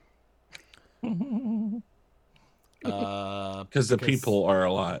 Because the people are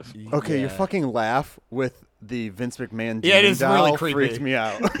alive. Okay, your Yeah. fucking laugh with the Vince McMahon Yeah, it demon is really doll creepy. freaked me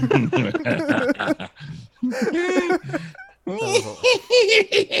out.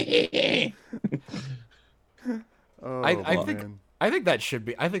 Oh, I think that should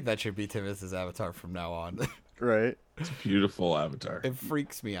be Tivis's avatar from now on. right. It's a beautiful avatar. It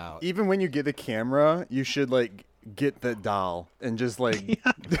freaks me out. Even when you get a camera, you should like get the doll and just like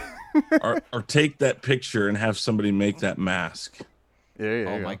or take that picture and have somebody make that mask. yeah,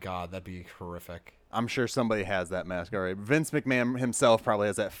 Oh my god, that'd be horrific. I'm sure somebody has that mask. All right, Vince McMahon himself probably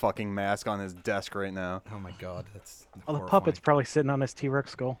has that fucking mask on his desk right now. Oh my god, that's Well, the horrifying. puppet's probably sitting on his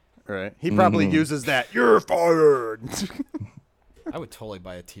T-Rex skull. Right, he probably uses that. You're fired. I would totally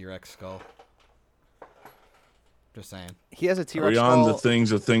buy a T-Rex skull. Just saying. He has a Are T-Rex we on skull.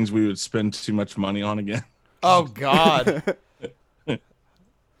 the things we would spend too much money on again? Oh god.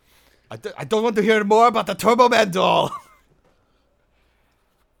 I don't want to hear more about the Turbo Man doll.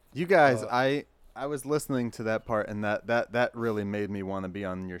 You guys, I was listening to that part, and that really made me want to be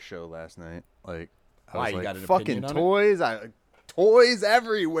on your show last night. Like, I Why, was you like, got an fucking opinion on it? toys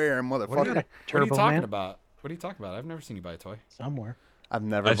everywhere, motherfucker. What are you Turbo talking Man? about? What are you talking about? I've never seen you buy a toy. Somewhere. I've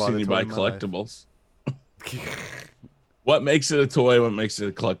never I've bought seen a you toy buy in my life. collectibles. What makes it a toy? What makes it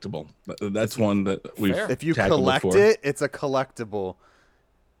a collectible? That's one that we've Fair. If you tackled collect before. it, it's a collectible.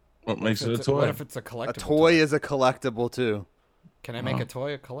 What makes it a What toy? if it's a collectible? A toy is a collectible too. Can I make a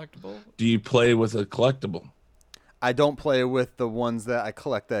toy a collectible? Do you play with a collectible? I don't play with the ones that I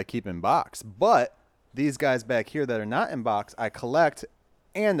collect that I keep in box, but these guys back here that are not in box, I collect,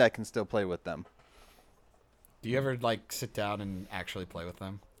 and I can still play with them. Do you ever like sit down and actually play with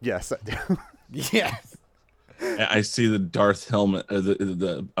them? Yes, I do. Yes. I see the Darth helmet, or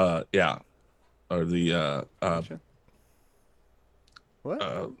the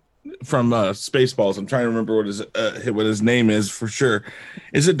What? from Spaceballs. I'm trying to remember what his name is for sure.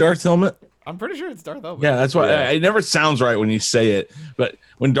 Is it Darth helmet? I'm pretty sure it's Darth Helmet. Yeah, that's why Yeah. it never sounds right when you say it. But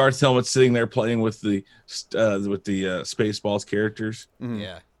when Darth Helmet's sitting there playing with the Spaceballs characters,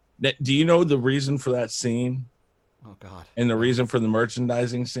 Yeah. do you know the reason for that scene Oh god. and the reason for the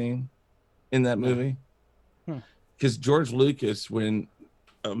merchandising scene in that movie? Because George Lucas, when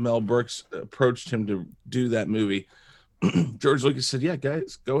Mel Brooks approached him to do that movie, George Lucas said, "Yeah,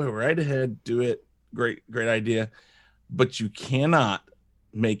 guys, go right ahead, do it. Great idea, but you cannot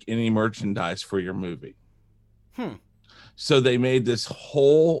make any merchandise for your movie." So they made this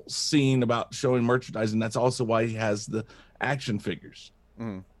whole scene about showing merchandise, and that's also why he has the action figures.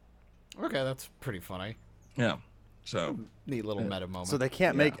 Okay, that's pretty funny. Yeah. So Neat little meta moment. So they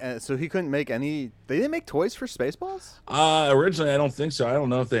can't make. So he couldn't make any. They didn't make toys for Spaceballs. originally, I don't think so. I don't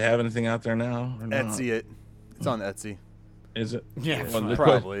know if they have anything out there now. Or not. Etsy it. It's on Etsy. Is it? Yeah, Well, the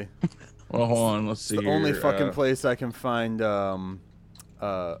Probably. Well, hold on. Let's see. The only here. fucking place I can find Bebo.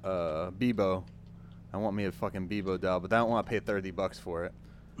 I want me a fucking Bebo doll, but I don't want to pay $30 for it.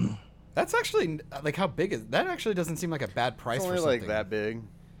 That's actually like how big is that? Actually, doesn't seem like a bad price It's for only something like that big.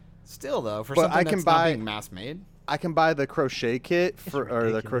 Still though, for But something I can that's buy- not being mass made. I can buy the crochet kit or the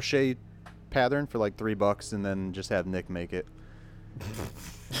ridiculous. crochet pattern for like $3 and then just have Nick make it.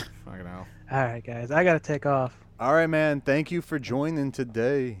 Fucking hell. All right, guys, I gotta take off. All right, man. Thank you for joining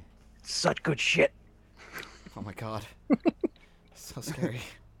today. Such good shit. Oh my god. So scary.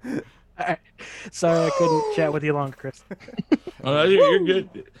 All right. Sorry, I couldn't chat with you longer, Chris. You're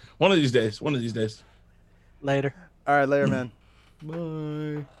good. One of these days. Later. All right, later, man.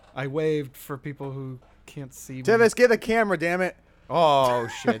 Bye. I waved for people who can't see me. Tivis, get the camera, damn it. Oh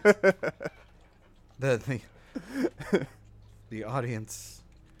shit. the audience.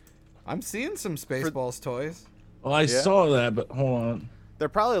 I'm seeing some Spaceballs toys. Well, I saw that, but hold on. They're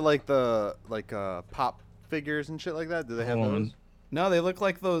probably like the pop figures and shit like that. Do they have Hold on. those? No, they look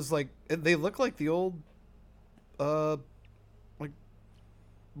like those they look like the old like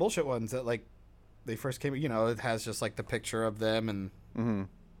bullshit ones that like they first came, you know, it has just like the picture of them and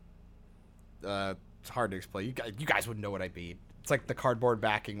it's hard to explain. You guys would know what I mean. It's like the cardboard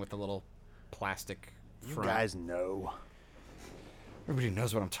backing with the little plastic You front. guys know. Everybody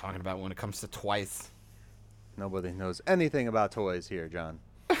knows what I'm talking about when it comes to Twice. Nobody knows anything about toys here, John.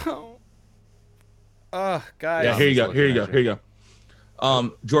 Guys. Yeah, here you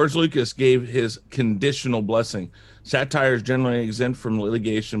go. George Lucas gave his conditional blessing. Satire is generally exempt from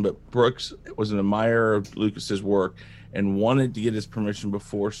litigation, but Brooks was an admirer of Lucas's work and wanted to get his permission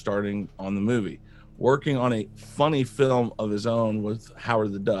before starting on the movie. Working on a funny film of his own with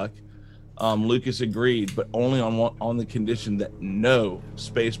Howard the Duck, Lucas agreed, but only on the condition that no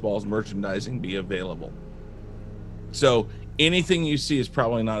Spaceballs merchandising be available. So anything you see is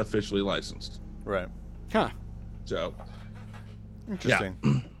probably not officially licensed. Right. Huh. So,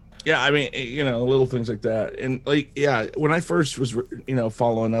 Interesting. yeah, I mean, little things like that. And like, yeah, when I first was,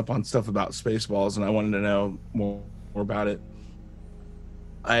 following up on stuff about Spaceballs and I wanted to know more about it,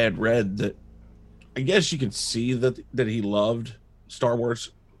 I had read that I guess you could see that he loved Star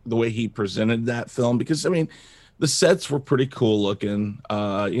Wars, the way he presented that film, because I mean, the sets were pretty cool looking.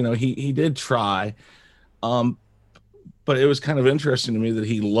 He did try, but it was kind of interesting to me that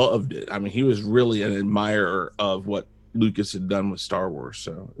he loved it. I mean, he was really an admirer of what Lucas had done with Star Wars,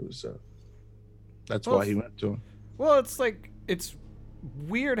 so it was that's why he went to him. Well, it's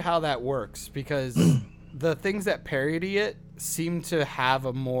weird how that works, because the things that parody it seem to have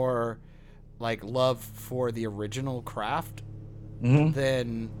a more like love for the original craft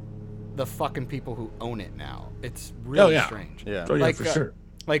than the fucking people who own it now. It's really strange. Yeah. Oh, yeah, for sure.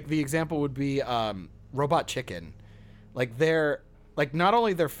 Like the example would be Robot Chicken. Like they're like not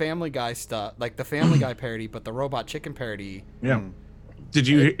only their Family Guy stuff, like the Family Guy parody, but the Robot Chicken parody. Yeah. Did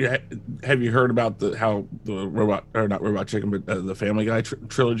you have you heard about how the not Robot Chicken, but the Family Guy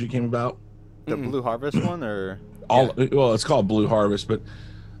trilogy came about? The Blue Harvest one, or well, it's called Blue Harvest, but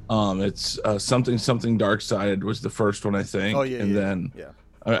it's something Dark Side was the first one, I think. Oh yeah, and then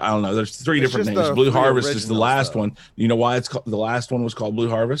I don't know. There's three different just names. the Blue three Harvest is the original last stuff. one. You know why it's called, the last one was called Blue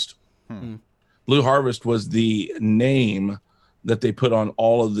Harvest? Blue Harvest was the name that they put on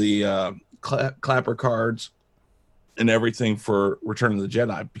all of the clapper cards and everything for Return of the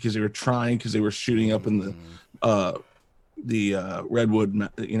Jedi, because they were shooting up in the Redwood,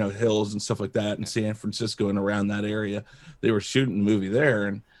 hills and stuff like that in San Francisco and around that area. They were shooting the movie there,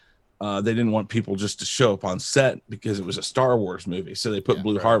 and they didn't want people just to show up on set because it was a Star Wars movie. So they put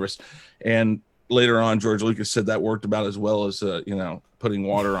Blue Harvest. And later on, George Lucas said that worked about as well as, putting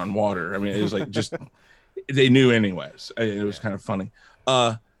water on water. I mean, it was like just, they knew anyways. It was kind of funny.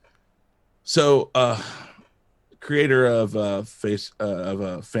 Creator of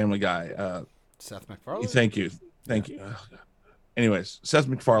Family Guy, Seth MacFarlane. Thank you. Anyways, Seth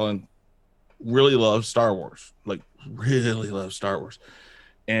MacFarlane really loves Star Wars,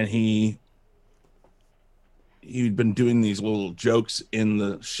 and he'd been doing these little jokes in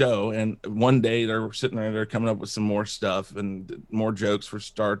the show. And one day they're sitting there, they're coming up with some more stuff and more jokes for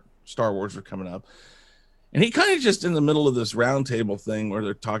Star Wars are coming up. And he kind of just in the middle of this round table thing where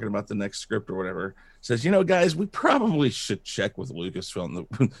they're talking about the next script or whatever, says, guys, we probably should check with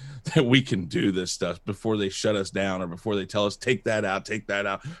Lucasfilm that we can do this stuff before they shut us down or before they tell us, take that out,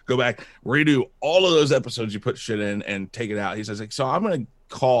 go back, redo all of those episodes you put shit in and take it out. He says, so I'm going to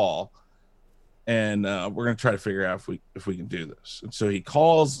call and we're going to try to figure out if we can do this. And so he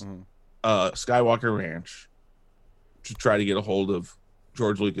calls Skywalker Ranch to try to get a hold of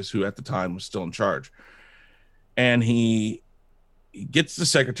George Lucas, who at the time was still in charge. And he gets the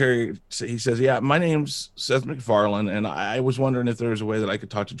secretary. He says, yeah, my name's Seth MacFarlane, and I was wondering if there was a way that I could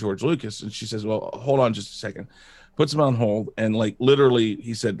talk to George Lucas. And she says, well, hold on just a second. Puts him on hold. And like literally,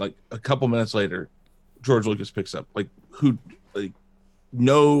 he said, like a couple minutes later, George Lucas picks up.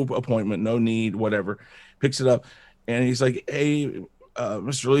 No appointment, no need, whatever. Picks it up. And he's like, hey,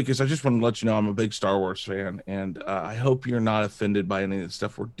 Mr. Lucas, I just want to let you know I'm a big Star Wars fan. And I hope you're not offended by any of the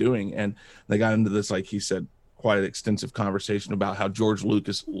stuff we're doing. And they got into this, like he said, quite an extensive conversation about how George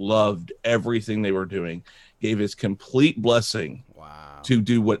Lucas loved everything they were doing, gave his complete blessing to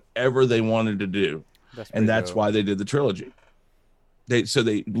do whatever they wanted to do. That's why they did the trilogy. They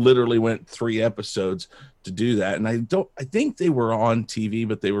literally went 3 episodes to do that. And I think they were on TV,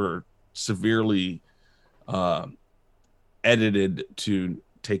 but they were severely edited to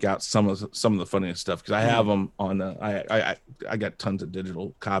take out some of the funniest stuff. Cause I have them on, I got tons of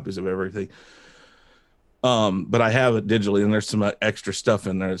digital copies of everything. But I have it digitally, and there's some extra stuff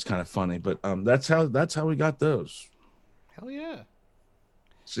in there. It's kind of funny, but that's how we got those. Hell yeah! It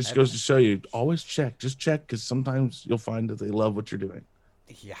just goes to show you, always check, because sometimes you'll find that they love what you're doing.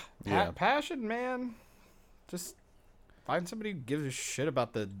 Yeah, passion, man. Just find somebody who gives a shit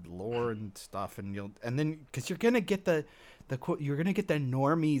about the lore and stuff, and then because you're gonna get you're gonna get the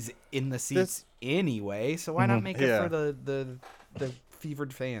normies in the seats anyway. So why not make it for the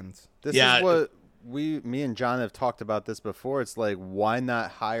fevered fans? This is what me and John have talked about this before. It's like, why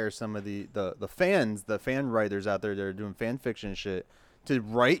not hire some of the fans, the fan writers out there that are doing fan fiction shit to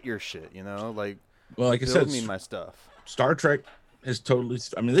write your shit, you know? Like, well, like I build said, me my stuff. Star Trek has totally,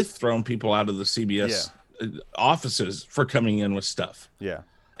 I mean, they've thrown people out of the CBS offices for coming in with stuff. Yeah.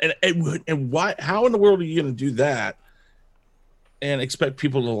 And why, how in the world are you going to do that and expect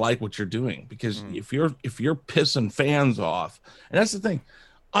people to like what you're doing? Because if you're pissing fans off, and that's the thing.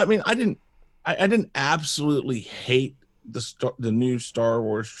 I mean, I didn't absolutely hate the new Star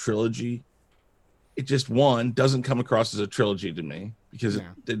Wars trilogy. It just, one, doesn't come across as a trilogy to me because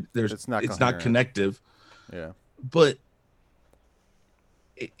it's not connective. Yeah. But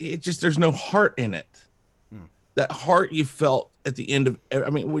it just, there's no heart in it. That heart you felt at the end of, I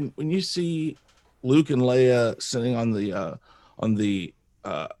mean, when you see Luke and Leia sitting on the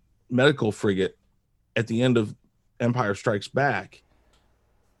medical frigate at the end of Empire Strikes Back,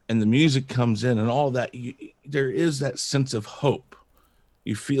 and the music comes in and all that, there is that sense of hope.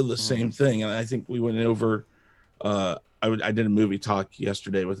 You feel the same thing. And I think we went over, I did a movie talk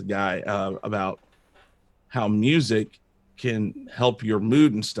yesterday with a guy about how music can help your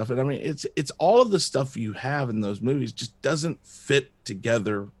mood and stuff. And I mean, it's all of the stuff you have in those movies just doesn't fit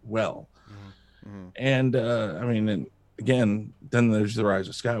together well. And I mean, and again, then there's the Rise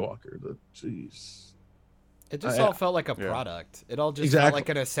of Skywalker. Jeez. It just all felt like a product. It all just felt like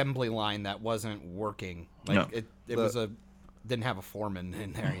an assembly line that wasn't working. Like it was didn't have a foreman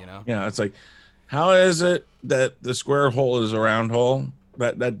in there, you know? Yeah, it's like, how is it that the square hole is a round hole?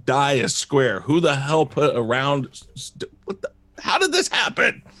 That die is square. Who the hell put a round? How did this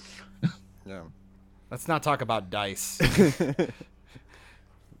happen? Yeah. Let's not talk about dice. Why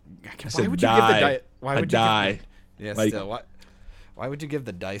would you give the dice? Why would you die? Yeah, like, still. Why would you give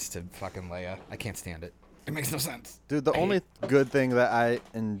the dice to fucking Leia? I can't stand it. It makes no sense. Dude, the only good thing that I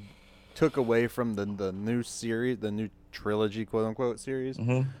took away from the new series, the new trilogy, quote unquote series,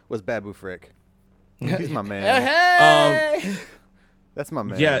 was Babu Frick. He's my man. Hey! That's my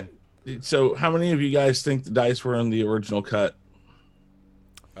man. Yeah. So, how many of you guys think the dice were in the original cut?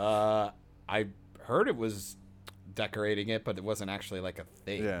 I heard it was decorating it, but it wasn't actually like a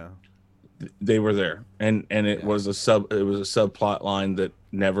thing. Yeah. They were there, and it was a subplot line that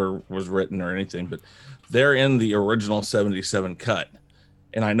never was written or anything, but they're in the original 77 cut.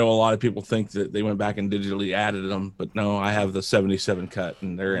 And I know a lot of people think that they went back and digitally added them, but no, I have the 77 cut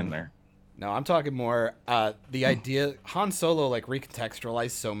and they're in there. No, I'm talking more the idea Han Solo like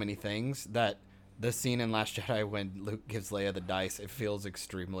recontextualized so many things that the scene in Last Jedi when Luke gives Leia the dice, it feels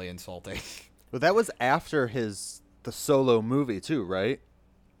extremely insulting. But that was after the Solo movie too, right?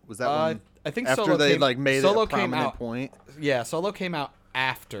 Was that one? I think after Solo they came, made Solo it a prominent came out, point. Yeah, Solo came out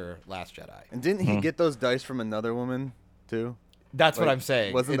after Last Jedi. And didn't he get those dice from another woman too? That's what I'm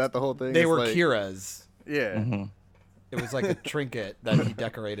saying. Wasn't that the whole thing? They It's were like, Kira's. Yeah. It was like a trinket that he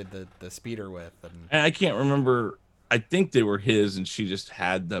decorated the speeder with. And I can't remember. I think they were his, and she just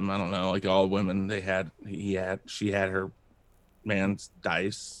had them. I don't know. Like all women, she had her man's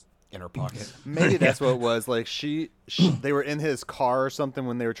dice in her pocket. Maybe that's what it was. Like they were in his car or something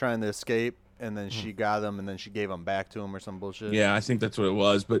when they were trying to escape, and then she got them, and then she gave them back to him or some bullshit. Yeah, I think that's what it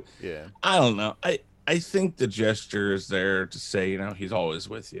was. But yeah, I don't know. I think the gesture is there to say, he's always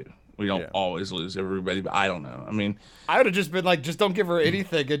with you. We don't always lose everybody, but I don't know. I mean, I would have just been like, just don't give her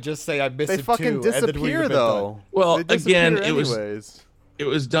anything and just say I miss him too. They fucking disappear though. Well, again, anyways. it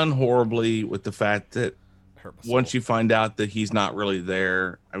was done horribly with the fact that once you find out that he's not really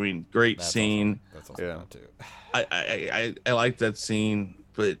there. I mean, great scene. That's also too. I like that scene,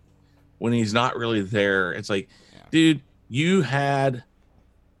 but when he's not really there, it's like, dude, you had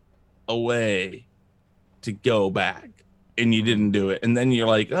a way to go back and you didn't do it, and then you're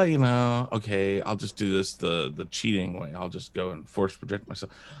like, oh, okay, I'll just do this the cheating way. I'll just go and force project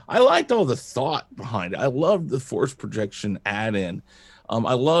myself. I liked all the thought behind it. I loved the force projection add-in.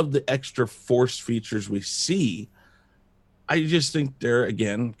 I love the extra force features we see. I just think they're,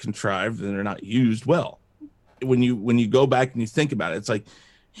 again, contrived and they're not used well. When you go back and you think about it, it's like,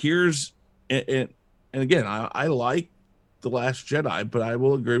 here's and again, I like The Last Jedi, but I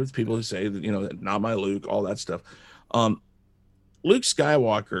will agree with people who say that, not my Luke, all that stuff. Luke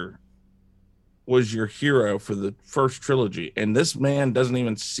Skywalker was your hero for the first trilogy, and this man doesn't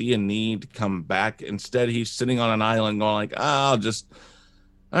even see a need to come back. Instead, he's sitting on an island going like,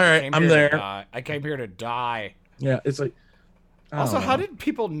 all right, I'm there. I came here to die. Yeah, it's like. Also, how did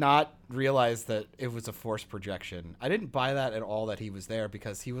people not realize that it was a force projection? I didn't buy that at all that he was there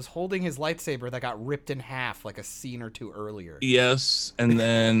because he was holding his lightsaber that got ripped in half like a scene or two earlier. Yes, and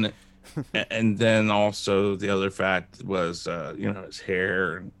then And then also the other fact was, his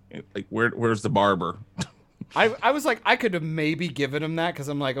hair. And, like, where's the barber? I was like, I could have maybe given him that because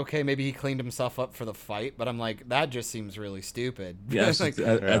I'm like, okay, maybe he cleaned himself up for the fight, but I'm like, that just seems really stupid. Yes, like,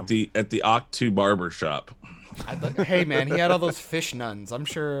 at the Octu barber shop. Hey man, he had all those fish nuns. I'm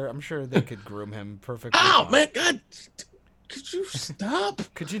sure they could groom him perfectly. Oh fine. man, God, could you stop?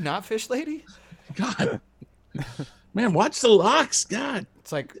 Could you not, fish lady? God, man, watch the locks. God,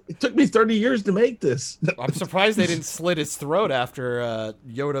 it's like it took me 30 years to make this. I'm surprised they didn't slit his throat after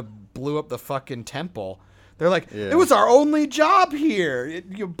Yoda blew up the fucking temple. They're like, it was our only job here.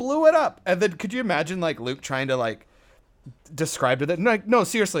 You blew it up. And then could you imagine like Luke trying to like describe it? No,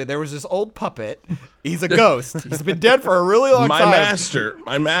 seriously, there was this old puppet. He's a ghost. He's been dead for a really long time.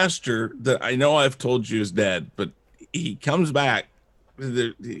 My master that I know I've told you is dead, but he comes back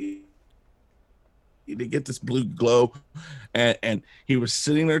to get this blue glow, and he was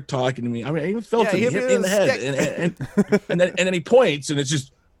sitting there talking to me. I mean, I even felt him hit me in the head, and then he points, and it's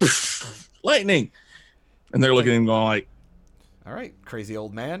just lightning. And they're looking at him going like, all right, crazy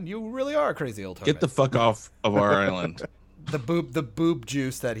old man. You really are a crazy old get the fuck off of our island. The boob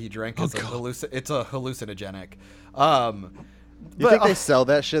juice that he drank is it's a hallucinogenic. You think they sell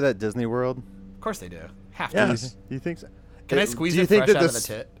that shit at Disney World? Of course they do. Have to. Yes. Do you think so? Can I squeeze it fresh out of the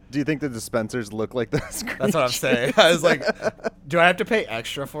tit? Do you think the dispensers look like this? That's what I'm saying. I was like, do I have to pay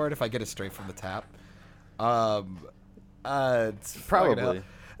extra for it if I get it straight from the tap? It's Probably.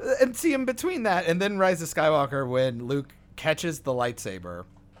 And see, in between that and then Rise of Skywalker, when Luke catches the lightsaber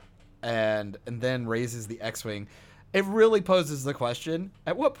and then raises the X-Wing, it really poses the question,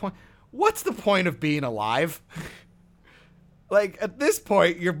 at what point, what's the point of being alive? Like, at this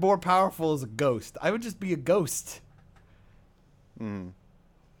point, you're more powerful as a ghost. I would just be a ghost.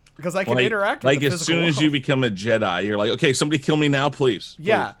 Because I can interact with the as soon as you become a Jedi, you're like, okay, somebody kill me now, please.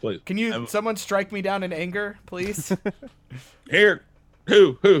 Yeah. Please. Can you, someone strike me down in anger, please? Here.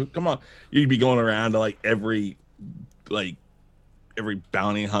 Who? Come on. You'd be going around to like every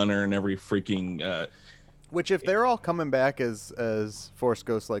bounty hunter and every freaking Which, if they're all coming back as Force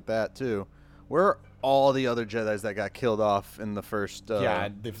ghosts like that too, where are all the other Jedis that got killed off in the first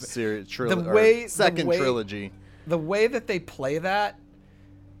series trilogy? The way that they play that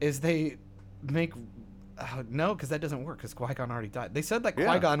is they make no, because that doesn't work because Qui-Gon already died. They said that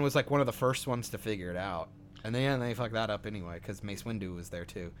Qui-Gon was like one of the first ones to figure it out. And then they fucked that up anyway because Mace Windu was there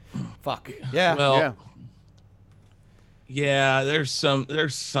too. Fuck. Yeah. Well, yeah. There's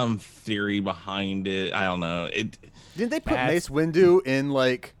some theory behind it. I don't know. Didn't they put Mace Windu in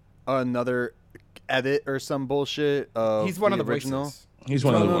like another edit or some bullshit? He's one of the original. Voices. He's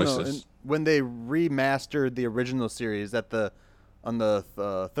one of the voices. When they remastered the original series on the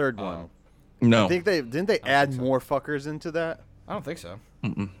third one. No. I think didn't they add more fuckers into that? I don't think so.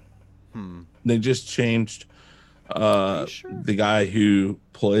 They just changed the guy who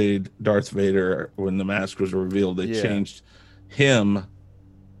played Darth Vader when the mask was revealed. They changed him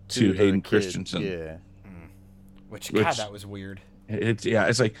to Hayden Christensen. Yeah. Which God, that was weird.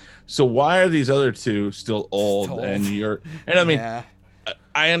 It's like, so why are these other two still old? And I mean,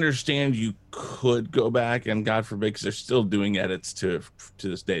 I understand you could go back, and God forbid, because they're still doing edits to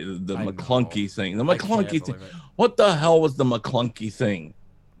this day. The McClunky thing. The McClunky thing. What the hell was the McClunky thing?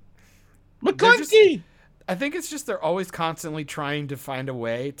 McClunky! I think it's just they're always constantly trying to find a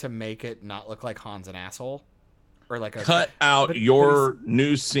way to make it not look like Han's an asshole. Or like cut out your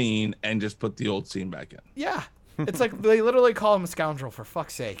new scene and just put the old scene back in. Yeah. It's like they literally call him a scoundrel, for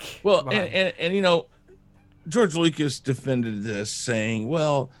fuck's sake. Well, and you know, George Lucas defended this, saying,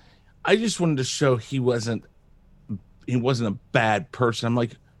 well, I just wanted to show he wasn't a bad person. I'm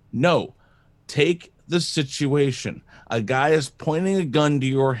like, no, take the situation. A guy is pointing a gun to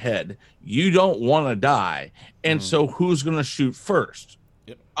your head. You don't want to die. And so who's going to shoot first?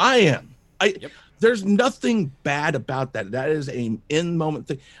 Yep. I am. There's nothing bad about that. That is an in-moment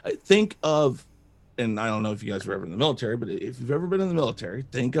thing. Think of, and I don't know if you guys were ever in the military, but if you've ever been in the military,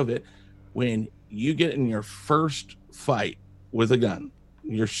 think of it when you get in your first fight with a gun,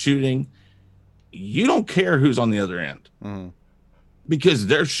 you're shooting, you don't care who's on the other end because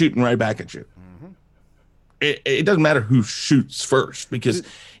they're shooting right back at you. It doesn't matter who shoots first because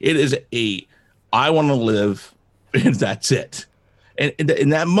it is I want to live, and that's it. And in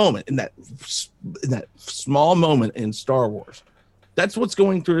that moment, in that small moment in Star Wars, that's what's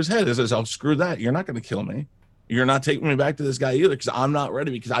going through his head. Is, oh, screw that. You're not going to kill me. You're not taking me back to this guy either because I'm not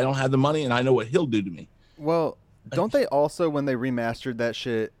ready because I don't have the money and I know what he'll do to me. Well, don't they also, when they remastered that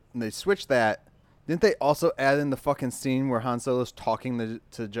shit and they switched that, didn't they also add in the fucking scene where Han Solo's talking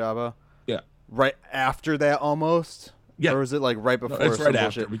to Jabba? Yeah. Right after that almost? Yeah. Or was it like right before? No, it's some right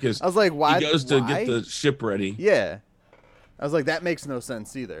bullshit? after because I was like, why? he goes to why? get the ship ready. Yeah. I was like, that makes no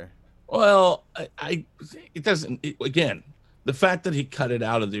sense either. Well, it doesn't. Again, the fact that he cut it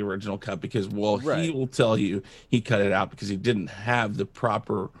out of the original cut because, well, Right. he will tell you he cut it out because he didn't have the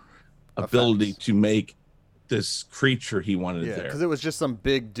proper ability to make this creature he wanted Yeah, there. because it was just some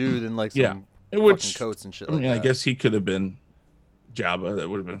big dude in like some Yeah. fucking Which, coats and shit. I mean, like I that. guess he could have been Jabba. That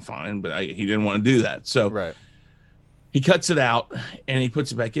would have been fine, but he didn't want to do that. So Right. he cuts it out and he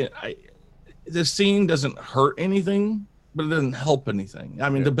puts it back in. The scene doesn't hurt anything, but it doesn't help anything. I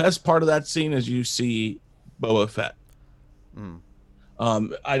mean, the best part of that scene is you see Boba Fett.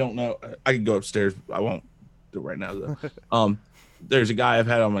 I don't know. I can go upstairs. I won't do it right now though. There's a guy I've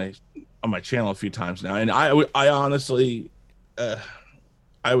had on my channel a few times now, and I honestly,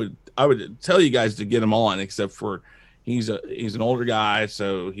 I would tell you guys to get him on, except for he's an older guy,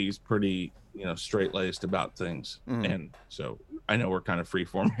 so he's pretty straight laced about things, and so I know we're kind of free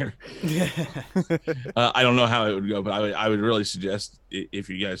form here. I don't know how it would go, but I would really suggest if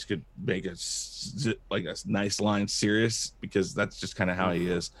you guys could make a nice line serious, because that's just kind of how he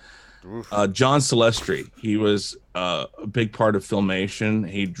is. John Celestri, he was a big part of Filmation.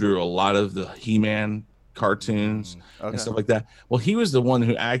 He drew a lot of the He-Man cartoons and stuff like that. Well, he was the one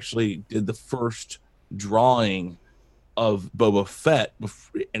who actually did the first drawing of Boba Fett,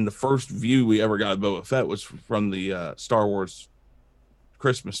 and the first view we ever got of Boba Fett was from the Star Wars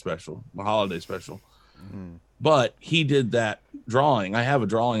Christmas special, the holiday special. But he did that drawing. I have a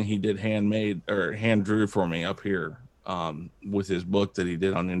drawing he did handmade or hand drew for me up here with his book that he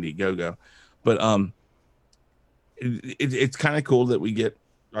did on Indiegogo. But it's kind of cool that we get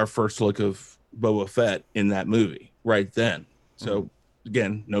our first look of Boba Fett in that movie right then. So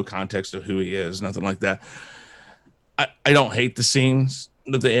again, no context of who he is, nothing like that. I don't hate the scenes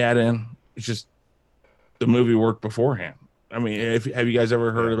that they add in. It's just the movie worked beforehand. I mean, have you guys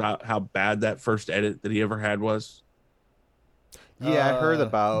ever heard about how bad that first edit that he ever had was? Yeah, I heard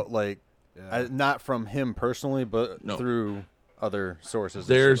about not from him personally, but through other sources.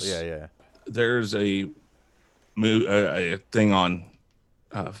 There's There's a thing on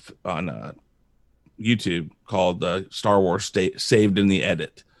YouTube called Star Wars Saved in the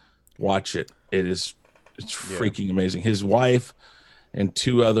Edit. Watch it. It's freaking amazing. His wife and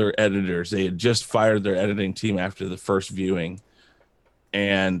two other editors, they had just fired their editing team after the first viewing,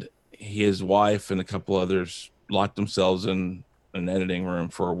 and his wife and a couple others locked themselves in an editing room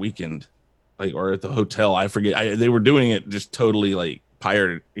for a weekend, or at the hotel. I forget. They were doing it just totally like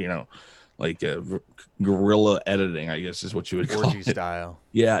pirate, guerrilla editing, I guess is what you would call orgy it. style.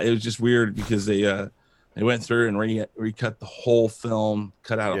 Yeah, it was just weird because they went through and recut the whole film,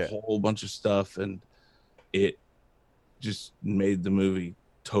 cut out a whole bunch of stuff, and it just made the movie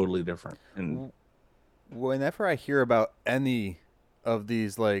totally different. And whenever I hear about any of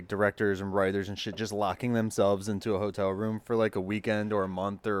these like directors and writers and shit just locking themselves into a hotel room for like a weekend or a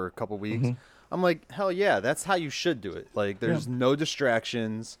month or a couple weeks, I'm like, hell yeah, that's how you should do it. Like, there's no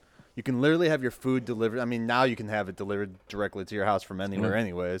distractions. You can literally have your food delivered. I mean, now you can have it delivered directly to your house from anywhere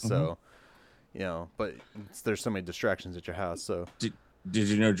anyway. So, but there's so many distractions at your house. So Did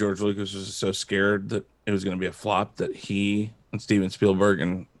you know George Lucas was so scared that it was going to be a flop that he and Steven Spielberg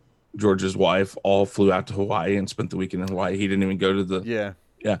and George's wife all flew out to Hawaii and spent the weekend in Hawaii? He didn't even go to the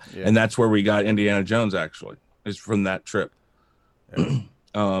yeah. And that's where we got Indiana Jones, actually, is from that trip.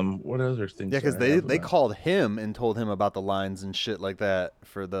 What other things? Yeah, because they called him and told him about the lines and shit like that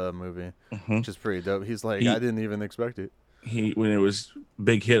for the movie, which is pretty dope. He's like, I didn't even expect it. When it was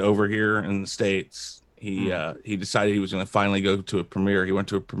big hit over here in the States, he decided he was going to finally go to a premiere. He went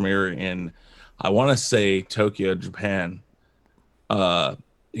to a premiere in, I want to say, Tokyo, Japan.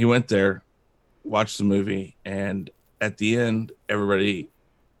 He went there, watched the movie, and at the end, everybody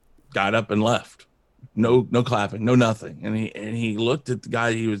got up and left. No clapping, no nothing. And he looked at the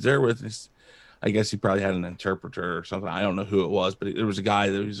guy he was there with. And I guess he probably had an interpreter or something. I don't know who it was, but there was a guy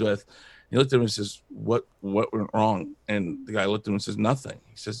that he was with. He looked at him and says, "What went wrong?" And the guy looked at him and says, "Nothing."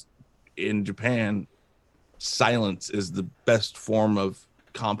 He says, "In Japan, silence is the best form of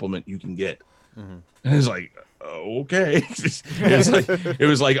compliment you can get." And it's like, okay. It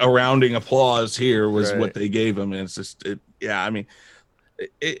was like a rounding applause here was what they gave him. And it's just, I mean,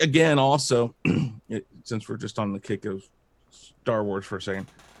 again, also, since we're just on the kick of Star Wars for a second,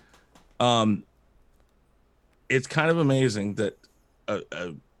 it's kind of amazing that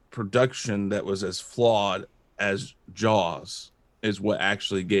a production that was as flawed as Jaws is what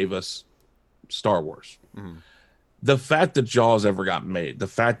actually gave us Star Wars. The fact that Jaws ever got made, the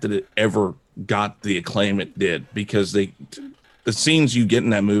fact that it ever got the acclaim it did, because the scenes you get in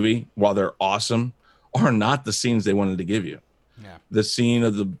that movie, while they're awesome, are not the scenes they wanted to give you. Yeah. The scene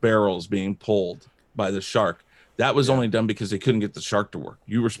of the barrels being pulled by the shark, that was only done because they couldn't get the shark to work.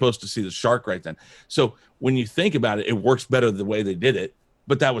 You were supposed to see the shark right then. So when you think about it, it works better the way they did it,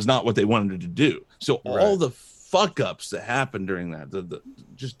 but that was not what they wanted to do. So all the fuck ups that happened during that, the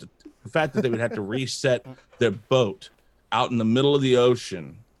fact that they would have to reset their boat out in the middle of the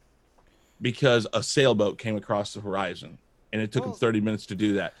ocean because a sailboat came across the horizon, and it took them 30 minutes to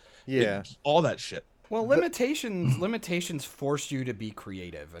do that. All that shit. Well, limitations force you to be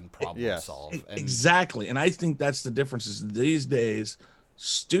creative and problem solve. And exactly. And I think that's the difference is these days,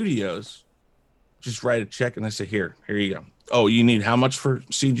 studios just write a check and they say, here you go. Oh, you need how much for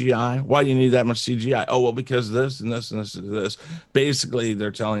CGI? Why do you need that much CGI? Oh, well, because this and this and this and this. Basically,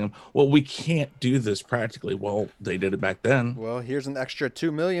 they're telling them, well, we can't do this practically. Well, they did it back then. Well, here's an extra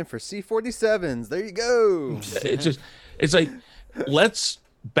 $2 million for C-47s. There you go. It's like, let's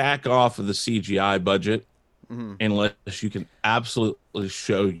back off of the CGI budget unless you can absolutely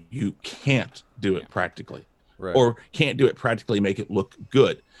show you can't do it practically, or can't do it practically, make it look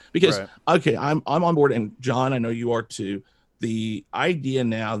good. Because okay, I'm on board, and John, I know you are too. The idea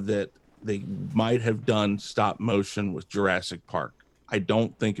now that they might have done stop motion with Jurassic Park, I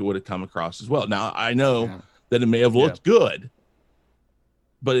don't think it would have come across as well. Now I know that it may have looked good,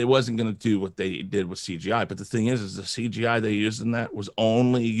 but it wasn't going to do what they did with CGI. But the thing is the CGI they used in that was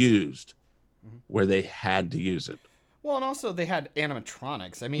only used where they had to use it. Well, and also they had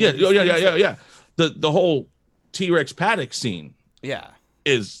animatronics. I mean, yeah. The whole T-Rex paddock scene,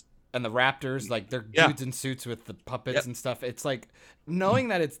 is, and the raptors, like they're dudes in suits with the puppets and stuff. It's like knowing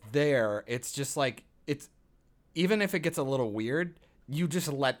that it's there. It's just like it's even if it gets a little weird, you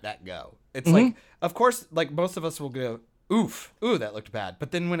just let that go. It's like, of course, like most of us will go, ooh, that looked bad.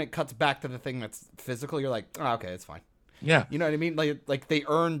 But then when it cuts back to the thing that's physical, you're like, oh, okay, it's fine. Yeah. You know what I mean? Like they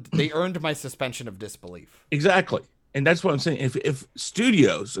earned my suspension of disbelief. Exactly. And that's what I'm saying. If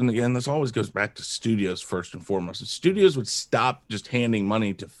studios, and again, this always goes back to studios first and foremost, if studios would stop just handing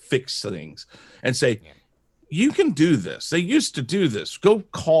money to fix things and say, you can do this. They used to do this. Go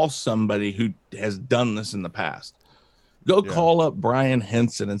call somebody who has done this in the past. Go call up Brian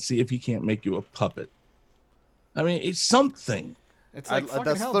Henson and see if he can't make you a puppet. I mean, it's something. It's like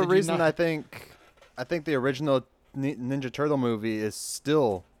that's the reason I think the original Ninja Turtle movie is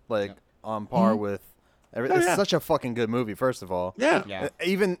still like on par with everything. It's such a fucking good movie, first of all. Yeah.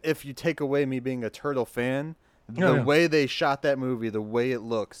 Even if you take away me being a turtle fan, the way they shot that movie, the way it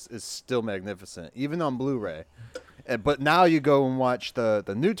looks is still magnificent, even on Blu-ray. But now you go and watch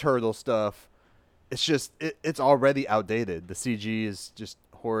the new Turtle stuff, it's just it's already outdated. The CG is just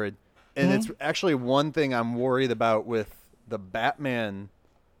horrid. And it's actually one thing I'm worried about with the Batman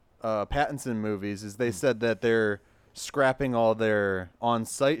Pattinson movies is they said that they're scrapping all their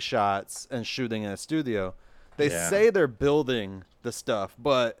on-site shots and shooting in a studio. They say they're building the stuff,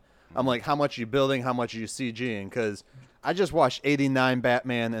 but I'm like, how much are you building? How much are you CGing? Because I just watched 89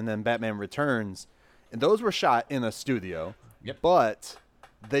 Batman and then Batman Returns, and those were shot in a studio. Yep. But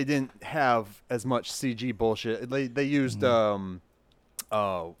they didn't have as much CG bullshit. They used what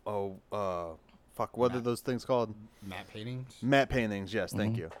are those things called? Matte paintings. Matte paintings. Yes,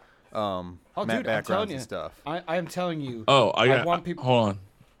 thank you. Matte dude, backgrounds and stuff. I am telling you. I want people. Hold on.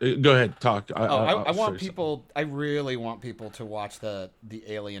 Go ahead, talk. I want people. I really want people to watch the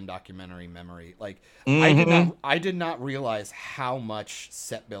Alien documentary Memory. Like I did not realize how much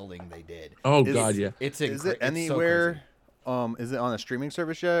set building they did. Oh God, yeah. Is it anywhere? Is it on a streaming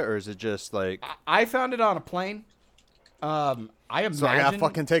service yet, or is it just like? I found it on a plane. I imagine. So I gotta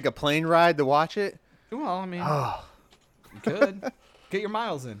fucking take a plane ride to watch it. Well, I mean, good. Get your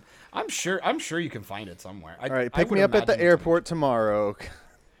miles in. I'm sure you can find it somewhere. All right, pick me up at the airport tomorrow.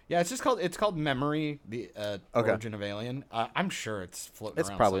 Yeah, it's called Memory, the origin of Alien. I'm sure it's floating around.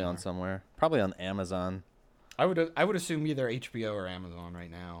 It's probably somewhere. on somewhere. Probably on Amazon. I would assume either HBO or Amazon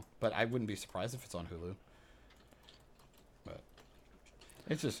right now, but I wouldn't be surprised if it's on Hulu. But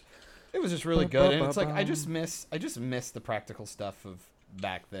it was just really good, and it's like I just miss the practical stuff of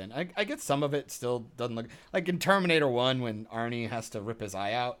back then. I get some of it still doesn't look like in Terminator 1 when Arnie has to rip his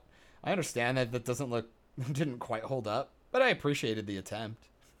eye out. I understand that didn't quite hold up, but I appreciated the attempt.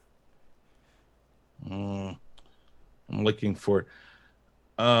 I'm looking for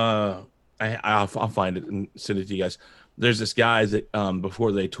I'll find it and send it to you guys. There's this guy that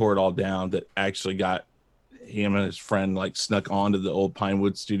before they tore it all down that actually got him and his friend like snuck onto the old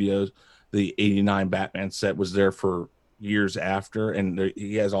Pinewood Studios. The 89 Batman set was there for years after, and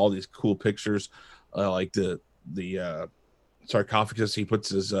he has all these cool pictures, like the sarcophagus he puts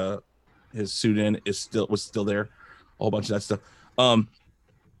his suit in was still there, a whole bunch of that stuff.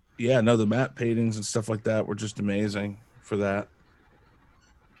 yeah, no, the matte paintings and stuff like that were just amazing for that.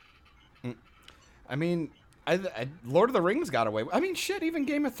 I mean, Lord of the Rings got away. I mean, shit, even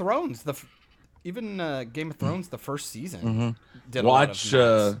Game of Thrones, Game of Thrones, the first season did Watch. a lot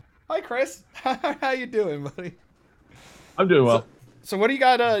of mattes. Hi, Chris. How you doing, buddy? I'm doing well. So what do you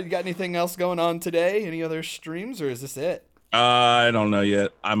got? You got anything else going on today? Any other streams, or is this it? I don't know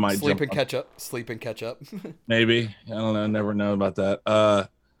yet. I might sleep and catch up. Sleep and catch up. Maybe. I don't know. Never know about that.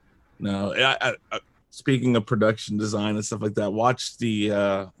 No. I speaking of production design and stuff like that, watch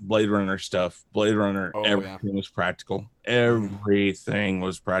the Blade Runner stuff. Blade Runner, everything was practical. Everything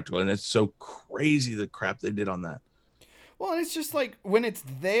was practical, and it's so crazy the crap they did on that. Well, it's just like when it's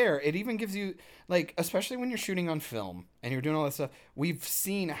there, it even gives you, like, especially when you're shooting on film and you're doing all that stuff, we've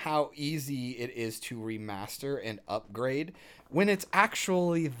seen how easy it is to remaster and upgrade. When it's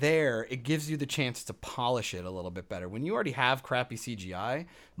actually there, it gives you the chance to polish it a little bit better. When you already have crappy CGI,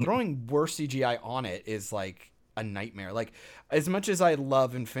 throwing worse CGI on it is like a nightmare. Like, as much as I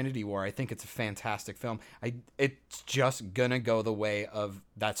love Infinity War, I think it's a fantastic film. It's just gonna go the way of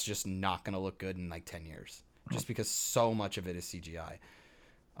that's just not gonna look good in like 10 years. Just because so much of it is CGI.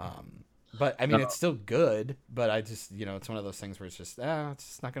 But I mean, it's still good, but I just, it's one of those things where it's just not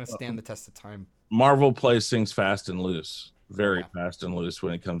going to stand the test of time. Marvel plays things fast and loose, very fast and loose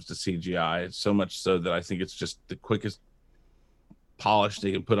when it comes to CGI. It's so much so that I think it's just the quickest polish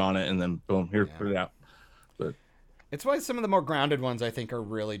they can put on it, and then boom, here, put it out. But it's why some of the more grounded ones, I think, are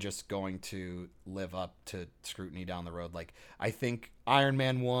really just going to live up to scrutiny down the road. Like, I think Iron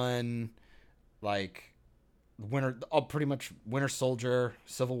Man 1, like pretty much Winter Soldier,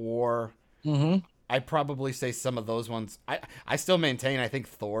 Civil War. I'd probably say some of those ones. I still maintain I think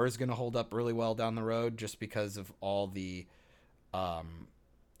Thor is going to hold up really well down the road just because of all the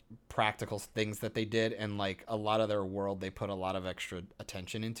practical things that they did, and like a lot of their world they put a lot of extra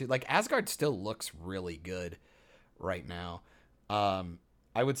attention into. Like Asgard still looks really good right now.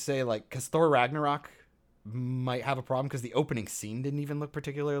 I would say like because Thor Ragnarok might have a problem because the opening scene didn't even look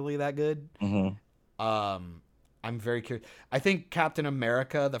particularly that good. I'm very curious. I think Captain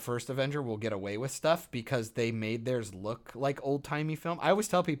America, the first Avenger, will get away with stuff because they made theirs look like old-timey film. I always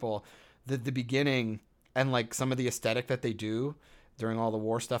tell people that the beginning and like some of the aesthetic that they do during all the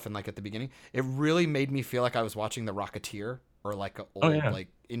war stuff and like at the beginning, it really made me feel like I was watching The Rocketeer or like an old like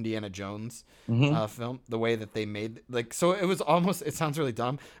Indiana Jones film. The way that they made like, so it was almost, it sounds really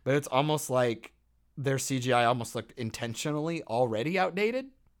dumb, but it's almost like their CGI almost looked intentionally already outdated.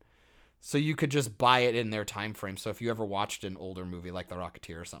 So you could just buy it in their time frame. So if you ever watched an older movie like The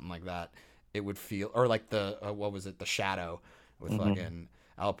Rocketeer or something like that, it would feel, or like the what was it, The Shadow with fucking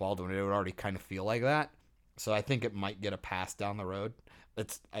Alec Baldwin, it would already kind of feel like that. So I think it might get a pass down the road.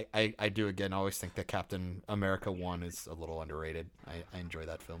 I do again always think that Captain America 1 is a little underrated. I enjoy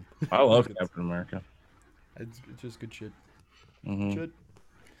that film. I love Captain America. It's just good shit. Shit.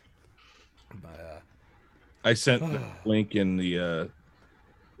 But, I sent the link in the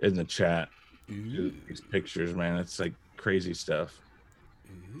chat. These pictures, man, it's like crazy stuff.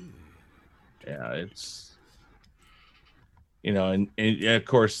 Yeah, it's and yeah, of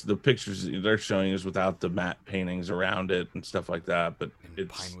course the pictures they're showing is without the matte paintings around it and stuff like that, but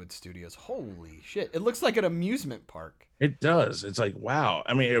it's Pinewood Studios. Holy shit, it looks like an amusement park. It does. It's like, wow.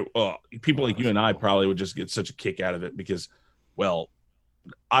 I mean, people like you and I probably would just get such a kick out of it because, well,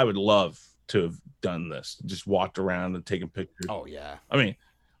 I would love to have done this, just walked around and taken pictures. Oh yeah. I mean,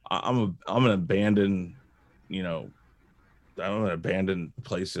 I'm an abandoned, I'm an abandoned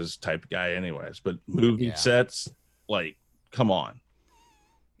places type guy anyways, but movie sets, like, come on.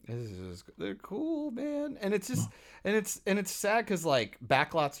 They're cool, man. And it's just, and it's sad because like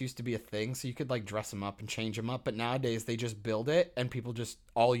backlots used to be a thing, so you could like dress them up and change them up, but nowadays they just build it and people just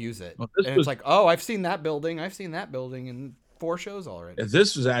all use it. Well, it's like, oh, I've seen that building in 4 shows already.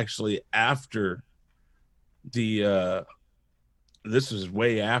 This was actually after this was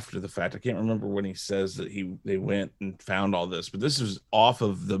way after the fact. I can't remember when he says that they went and found all this, but this was off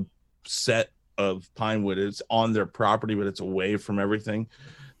of the set of Pinewood. It's on their property, but it's away from everything.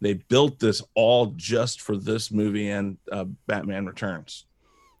 They built this all just for this movie and Batman Returns.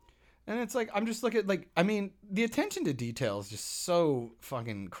 And it's like, I'm just looking at, like, I mean, the attention to detail is just so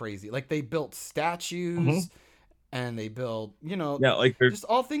fucking crazy. Like, they built statues and they built, like just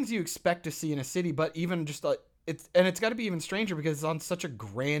all things you expect to see in a city, but even just like, it's got to be even stranger because it's on such a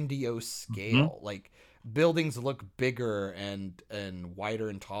grandiose scale. Like, buildings look bigger and wider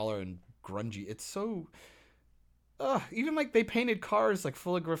and taller and grungy. It's so even like they painted cars like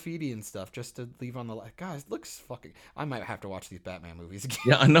full of graffiti and stuff just to leave on the guys. Looks fucking. I might have to watch these Batman movies again.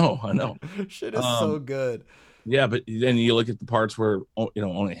 Yeah, I know. Shit is so good. Yeah, but then you look at the parts where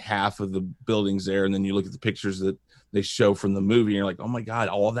only half of the building's there, and then you look at the pictures that they show from the movie, and you're like, oh my god,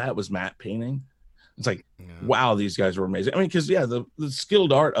 all that was matte painting. It's like, wow, these guys were amazing. I mean, because the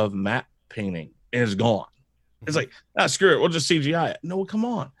skilled art of matte painting is gone. It's like, screw it, we'll just CGI it. No, come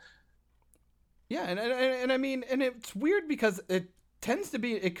on. Yeah, and I mean, and it's weird because it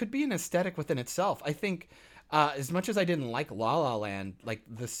could be an aesthetic within itself. I think as much as I didn't like La La Land, like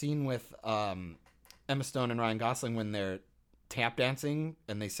the scene with Emma Stone and Ryan Gosling when they're tap dancing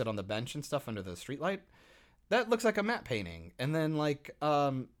and they sit on the bench and stuff under the streetlight, that looks like a matte painting. And then like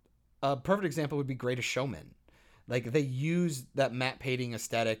a perfect example would be Greatest Showman. Like they use that matte painting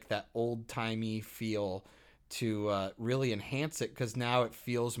aesthetic, that old timey feel to really enhance it, because now it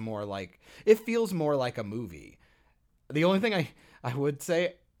feels more like a movie. The only thing I would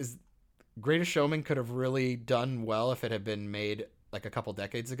say is Greatest Showman could have really done well if it had been made like a couple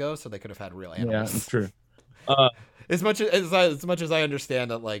decades ago, so they could have had real animals. Yeah, that's true. As much as I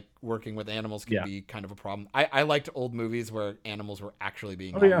understand that like working with animals can be kind of a problem, I liked old movies where animals were actually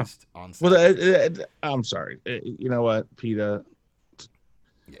being used on set. Well, I'm sorry. You know what, PETA?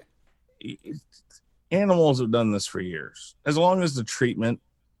 Yeah. Animals have done this for years. As long as the treatment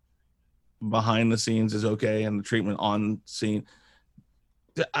behind the scenes is okay and the treatment on scene,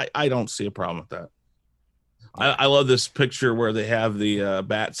 I don't see a problem with that. I love this picture where they have the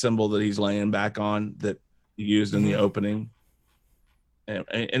bat symbol that he's laying back on that he used in the opening. And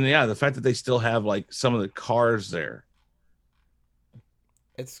the fact that they still have like some of the cars there.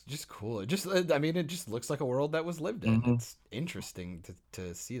 It's just cool. It just looks like a world that was lived in. It's interesting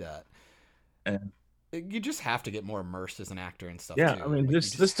to see that. And you just have to get more immersed as an actor and stuff. Yeah, too. I mean, like,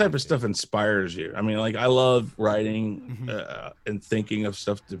 this type of stuff inspires you. I mean, like I love writing and thinking of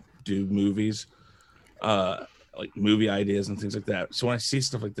stuff to do movies, like movie ideas and things like that. So when I see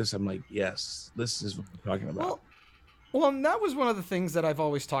stuff like this, I'm like, yes, this is what I'm talking about. Well, and that was one of the things that I've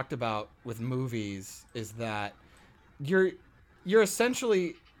always talked about with movies is that you're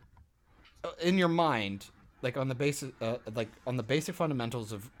essentially in your mind, like on the basic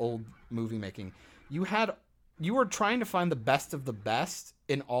fundamentals of old movie making. You were trying to find the best of the best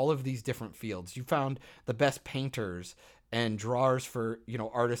in all of these different fields. You found the best painters and drawers for,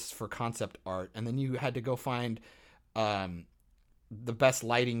 artists for concept art. And then you had to go find the best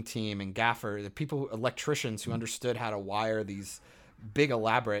lighting team and gaffer, electricians who understood how to wire these big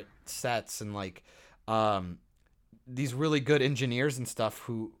elaborate sets, and like these really good engineers and stuff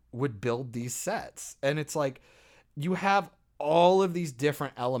who would build these sets. And it's like you have all of these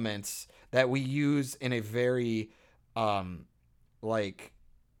different elements that we use in a very I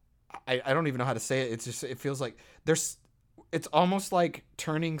don't even know how to say it. It's just, it feels like it's almost like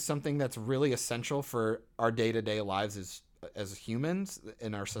turning something that's really essential for our day-to-day lives as humans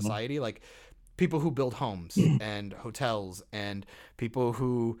in our society, like people who build homes and hotels and people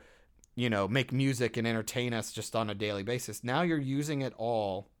who make music and entertain us just on a daily basis. Now you're using it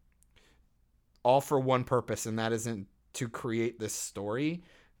all for one purpose, and that isn't to create this story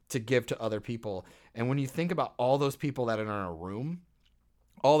to give to other people. And when you think about all those people that are in a room,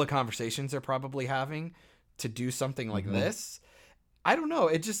 all the conversations they're probably having to do something like this, I don't know.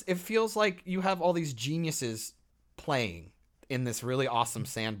 It feels like you have all these geniuses playing in this really awesome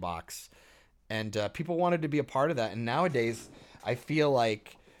sandbox, and people wanted to be a part of that. And nowadays I feel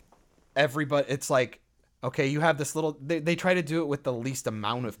like it's like, okay, you have this little, they try to do it with the least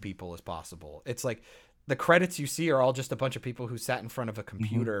amount of people as possible. It's like, the credits you see are all just a bunch of people who sat in front of a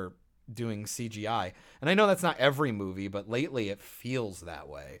computer doing CGI. And I know that's not every movie, but lately it feels that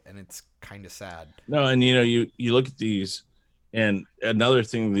way, and it's kind of sad. No, and you look at these, and another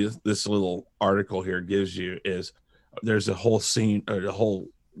thing this little article here gives you is there's a whole scene or a whole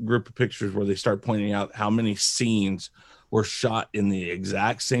group of pictures where they start pointing out how many scenes were shot in the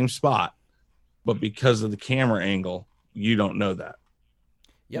exact same spot, but because of the camera angle, you don't know that.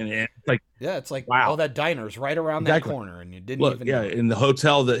 Yep. And it's like, wow. Oh, that diner's right around that corner, and you didn't even know. In the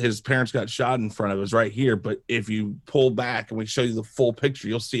hotel that his parents got shot in front of is right here. But if you pull back and we show you the full picture,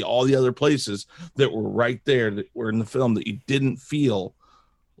 you'll see all the other places that were right there that were in the film that you didn't feel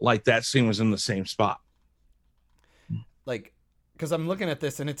like that scene was in the same spot. Like, because I'm looking at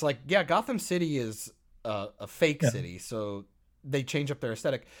this and it's like, yeah, Gotham City is a fake city, so they change up their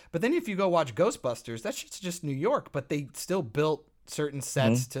aesthetic. But then if you go watch Ghostbusters, that shit's just New York, but they still built certain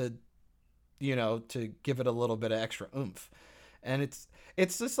sets to give it a little bit of extra oomph. And it's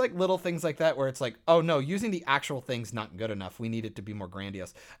just like little things like that where it's like, oh no, using the actual thing's not good enough. We need it to be more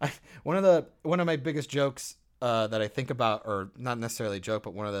grandiose. One of my biggest jokes that I think about, or not necessarily a joke,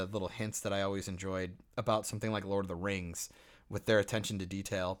 but one of the little hints that I always enjoyed about something like Lord of the Rings with their attention to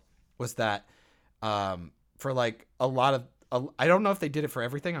detail, was that for like a lot of. I don't know if they did it for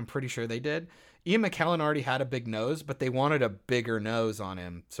everything. I'm pretty sure they did. Ian McKellen already had a big nose, but they wanted a bigger nose on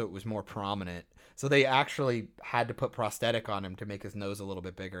him so it was more prominent. So they actually had to put prosthetic on him to make his nose a little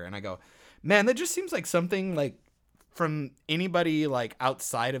bit bigger. And I go, man, that just seems like something like from anybody like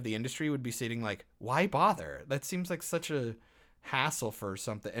outside of the industry would be sitting like, why bother? That seems like such a hassle for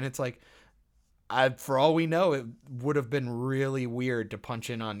something. And it's like, for all we know, it would have been really weird to punch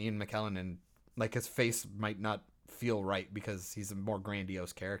in on Ian McKellen and like his face might not feel right because he's a more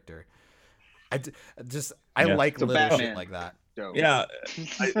grandiose character. I like So little Batman. shit like that. Dope. Yeah,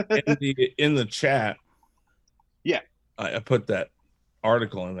 in the chat, Yeah. I put that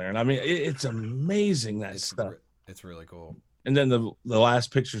article in there, and I mean it's amazing that stuff. It's really cool. And then the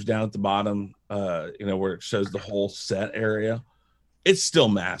last picture's down at the bottom, where it shows the whole set area. It's still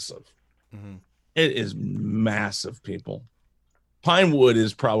massive. Mm-hmm. It is massive, people. Pinewood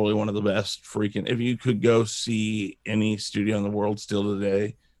is probably one of the best freaking. If you could go see any studio in the world still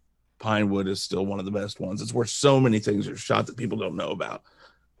today, Pinewood is still one of the best ones. It's where so many things are shot that people don't know about.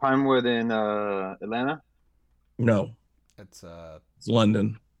 Pinewood in Atlanta. No, It's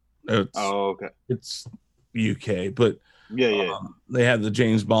London. Okay. It's UK, but Yeah. they had the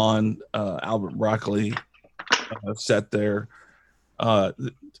James Bond, Albert Broccoli set there.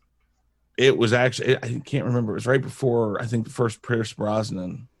 It was actually, I can't remember. It was right before, I think, the first Pierce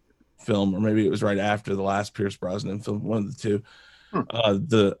Brosnan film, or maybe it was right after the last Pierce Brosnan film, one of the two.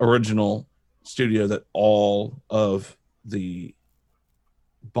 The original studio that all of the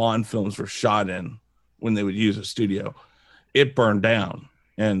Bond films were shot in when they would use a studio, it burned down.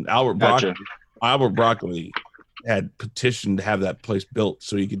 And Albert Broccoli had petitioned to have that place built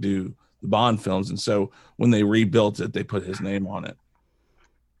so he could do the Bond films. And so when they rebuilt it, they put his name on it.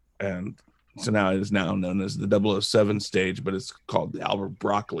 And so now it is now known as the 007 stage, but it's called the Albert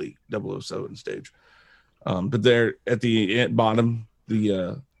Broccoli 007 stage. But there at the bottom,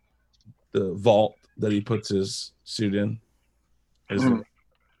 the vault that he puts his suit in is.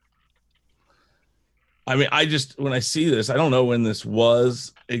 I mean, when I see this, I don't know when this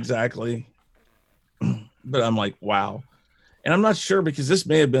was exactly, but I'm like, wow. And I'm not sure because this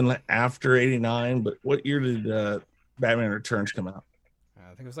may have been after '89. But what year did Batman Returns come out?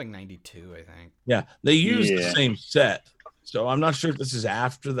 I think it was like 92, I think. Yeah, they used the same set. So I'm not sure if this is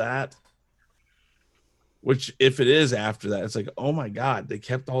after that. Which, if it is after that, it's like, oh my God, they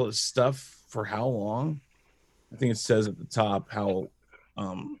kept all this stuff for how long? I think it says at the top how,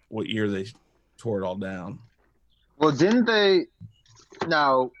 what year they tore it all down. Well, didn't they?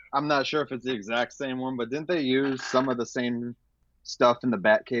 Now, I'm not sure if it's the exact same one, but didn't they use some of the same stuff in the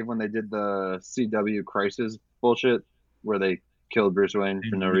Batcave when they did the CW Crisis bullshit, where they killed Bruce Wayne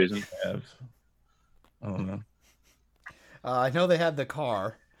for no reason? I don't know. I know they had the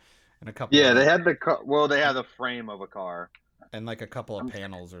car. And a couple. Yeah, they had the car. Well, they had the frame of a car and like a couple of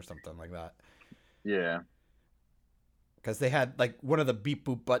panels or something like that. Yeah, because they had like one of the beep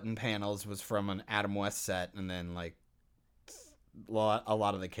boop button panels was from an Adam West set, and then like a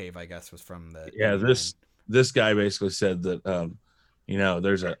lot of the cave, I guess, was from the. Yeah, this guy basically said that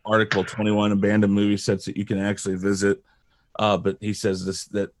there's an article 21 abandoned movie sets that you can actually visit, but he says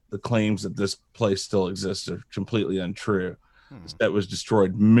that the claims that this place still exists are completely untrue. That was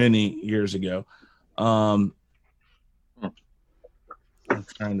destroyed many years ago. I'm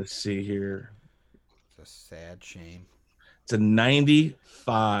trying to see here. It's a sad shame. It's a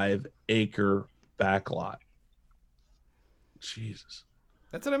 95-acre backlot. Jesus.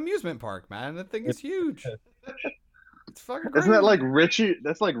 That's an amusement park, man. That thing is huge. It's fucking crazy. Isn't that like Richie?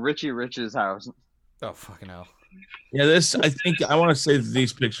 That's like Richie Rich's house. Oh, fucking hell. Yeah, I want to say that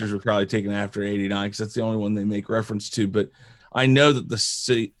these pictures were probably taken after '89 because that's the only one they make reference to. But I know that the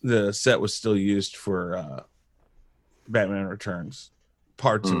set was still used for Batman Returns,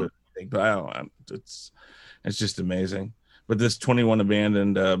 parts of it, I think. But I don't know. It's just amazing. But this 21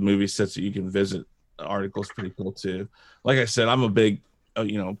 abandoned movie sets that you can visit article is pretty cool too. Like I said, I'm a big,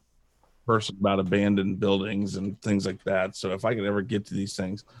 person about abandoned buildings and things like that. So if I could ever get to these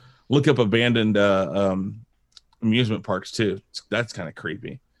things, look up abandoned amusement parks too. That's kind of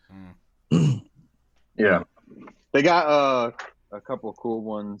creepy. Yeah, they got a couple of cool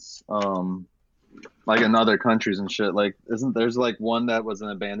ones, like in other countries and shit. Like, there's like one that was an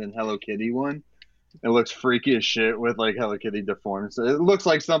abandoned Hello Kitty one. It looks freaky as shit with like Hello Kitty deformed. So it looks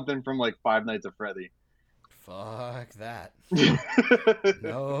like something from like Five Nights at Freddy. Fuck that.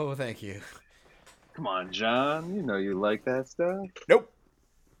 No, thank you. Come on, John. You know you like that stuff. Nope.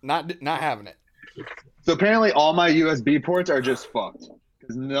 Not having it. So apparently all my USB ports are just fucked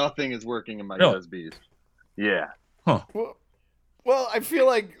because nothing is working in my USBs. Yeah. Huh. Well, I feel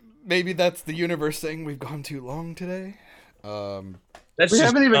like maybe that's the universe saying we've gone too long today. That's We just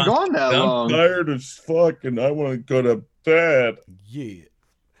haven't even not- gone that I'm long. tired as fuck, and I want to go to bed. Yeah.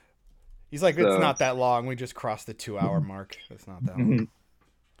 He's like, So- it's not that long. We just crossed the 2-hour mark. It's not that long.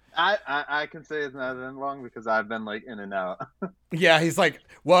 I can say it's not that long because I've been like in and out. Yeah, he's like,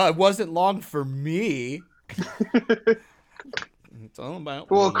 well, it wasn't long for me. It's all about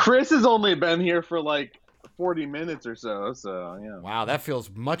Well, me. Chris has only been here for like 40 minutes or so. So yeah. Wow, that feels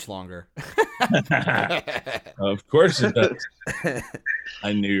much longer. Of course it does.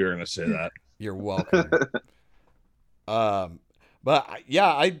 I knew you were going to say that. You're welcome. But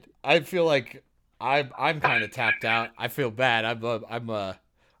yeah, I feel like I'm kind of tapped out. I feel bad.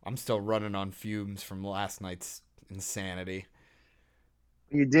 I'm still running on fumes from last night's insanity.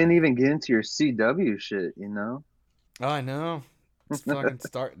 You didn't even get into your CW shit, you know? Oh, I know. It's fucking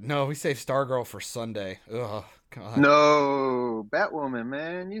Star. No, we saved Stargirl for Sunday. Ugh, God. No, Batwoman,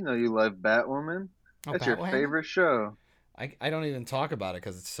 man. You know you love Batwoman. Oh, That's your Batwoman? favorite show. I don't even talk about it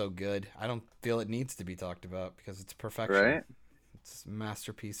because it's so good. I don't feel it needs to be talked about because it's perfection. Right? It's a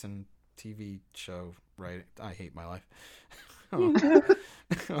masterpiece and TV show. Right? I hate my life.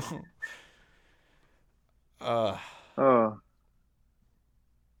 Oh.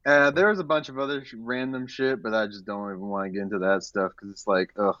 There's a bunch of other random shit, but I just don't even want to get into that stuff because it's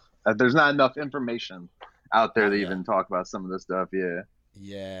like, ugh, there's not enough information out there to Yeah. even talk about some of this stuff. Yeah.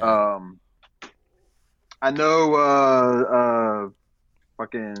 Yeah. I know.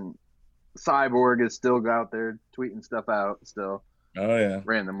 Fucking Cyborg is still out there tweeting stuff out still Oh, yeah.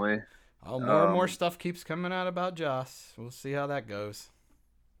 randomly. Oh, more and more um, stuff keeps coming out about Joss. We'll see how that goes.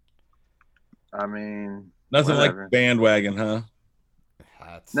 I mean, Nothing whatever. like bandwagon, huh?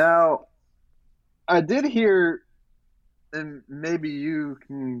 That's Now, I did hear, and maybe you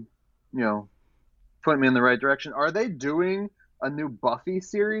can, point me in the right direction. Are they doing a new Buffy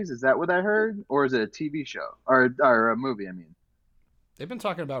series? Is that what I heard, or is it a TV show or a movie? I mean, they've been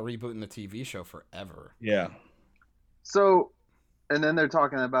talking about rebooting the TV show forever. Yeah. so, and then they're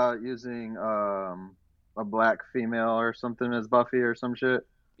talking about using a black female or something as Buffy or some shit.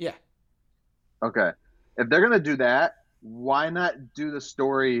 Yeah. Okay, if they're gonna do that, why not do the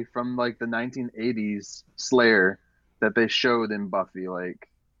story from like the 1980s Slayer that they showed in Buffy? Like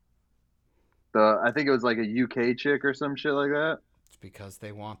I think it was like a UK chick or some shit like that. It's because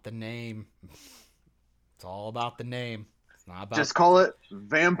they want the name. It's all about the name. It's not about Just call it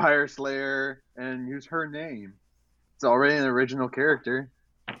Vampire Slayer and use her name. It's already an original character.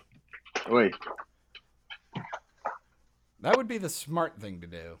 Wait, That would be the smart thing to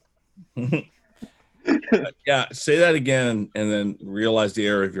do. Yeah. Say that again and then realize the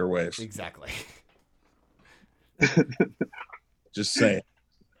error of your ways. Exactly. Just say it.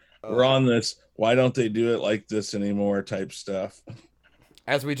 We're on this. Why don't they do it like this anymore type stuff?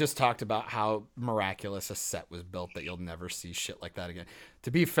 As we just talked about how miraculous a set was built that you'll never see shit like that again.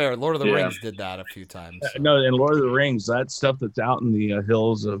 To be fair, Lord of the Yeah. Rings did that a few times. so- No, in Lord of the Rings, that stuff that's out in the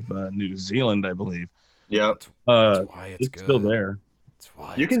hills of New Zealand, I believe. yep. That's why it's It's good. still there. That's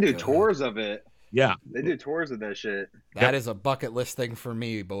why You it's can do good. tours of it. Yeah. They do tours of that shit. That is a bucket list thing for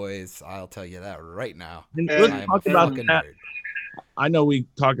me, boys. I'll tell you that right now. And And- let's I am talk a about fucking that. nerd. I know we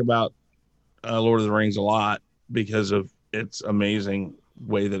talk about Lord of the Rings a lot because of its amazing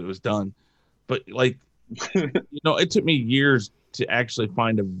way that it was done. But like, it took me years to actually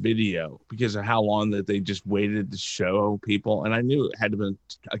find a video because of how long that they just waited to show people. And I knew it had to be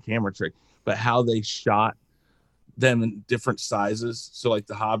a camera trick, but how they shot them in different sizes. So like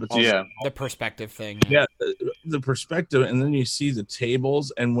the Hobbits. Yeah. The perspective thing. Yeah, the perspective, and then you see the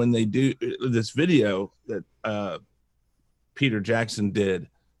tables, and when they do this video that Peter Jackson did,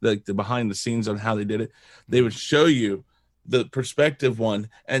 like the behind the scenes on how they did it, they would show you the perspective one,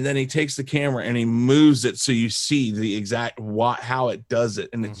 and then he takes the camera and he moves it so you see the exact how it does it,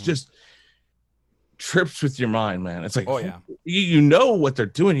 and it's just trips with your mind, man. It's like, Oh, yeah. you know what they're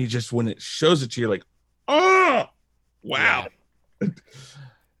doing. You just when it shows it to you, you're like, oh, wow.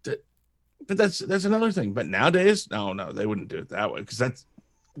 But that's another thing. But nowadays, no, they wouldn't do it that way because that's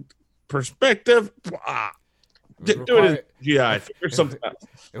perspective. Do it in GI or something else.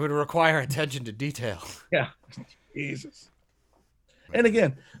 It would require attention to detail. Yeah, Jesus. And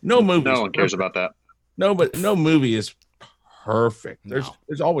again, no movie. No one cares about that. No, but no movie is perfect. No.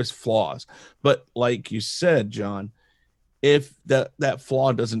 There's always flaws. But like you said, John, if that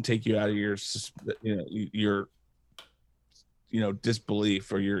flaw doesn't take you out of your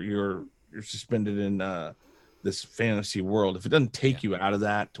disbelief, or you're suspended in this fantasy world, if it doesn't take you out of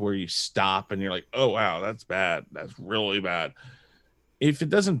that to where you stop and you're like, oh wow, that's bad, that's really bad, if it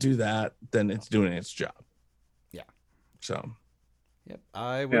doesn't do that, then it's doing its job. Yeah. So Yep,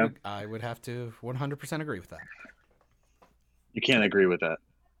 I would have to 100% agree with that. You can't agree with that.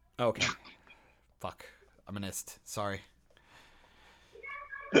 Okay. Fuck. I'm an ist. Sorry.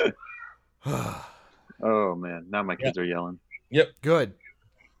 Oh man, now my kids are yelling. Yep. Good.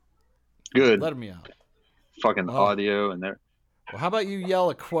 Let me out. Fucking audio and they're. Well, how about you yell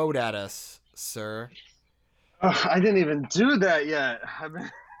a quote at us, sir? I didn't even do that yet.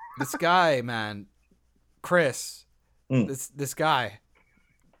 This guy, man, Chris. This guy.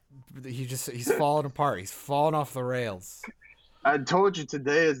 He's falling apart. He's falling off the rails. I told you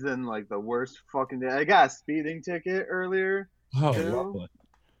today has been like the worst fucking day. I got a speeding ticket earlier. Oh, too. lovely.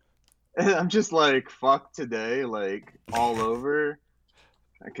 And I'm just like, fuck today, like all over.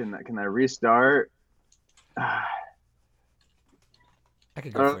 Can I restart? I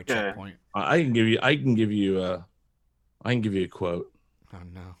could go for a checkpoint. I can give you a quote. Oh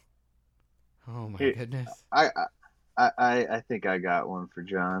no. Oh my goodness. I think I got one for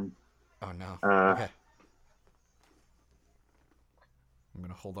John. Oh no. Okay. I'm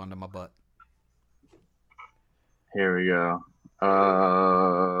gonna hold on to my butt. Here we go.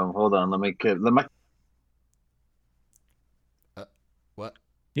 Hold on. Let me. What?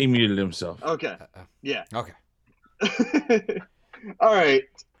 He muted himself. Okay. Yeah. Okay. All right.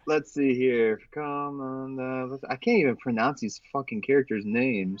 Let's see here. Come on. I can't even pronounce these fucking characters'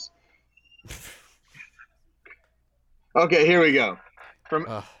 names. Okay, here we go. From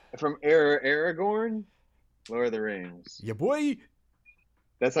Aragorn, Lord of the Rings. Yeah, boy.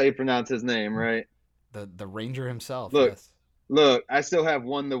 That's how you pronounce his name, right? The ranger himself. Look, yes. Look, I still have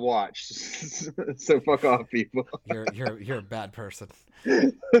one to watch, so fuck off, people. You're a bad person.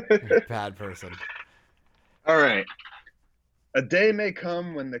 You're a bad person. All right. A day may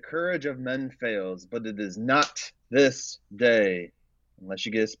come when the courage of men fails, but it is not this day, unless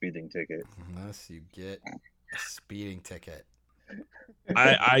you get a speeding ticket. Unless you get a speeding ticket.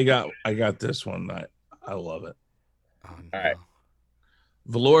 I got this one. I love it. Oh, no. All right.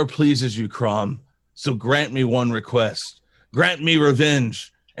 The Lord pleases you, Crom, so grant me one request. Grant me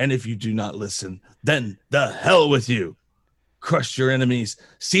revenge, and if you do not listen, then the hell with you. Crush your enemies,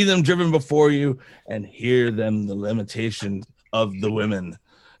 see them driven before you, and hear them the limitation of the women.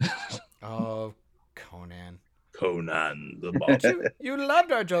 Oh, Conan. Conan, the boss. You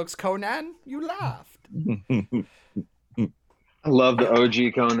loved our jokes, Conan. You laughed. I love the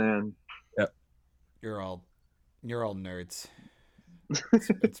OG Conan. Yep. You're all nerds.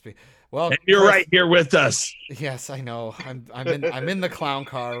 Well, and you're right here with us. Yes, I know. I'm in the clown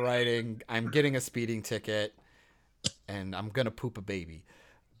car riding. I'm getting a speeding ticket, and I'm gonna poop a baby.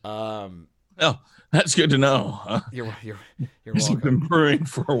 Oh, that's good to know. You're This has been brewing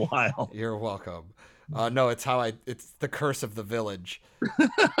for a while. You're welcome. No, it's it's the curse of the village.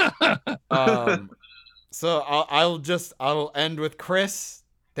 So I'll end with Chris.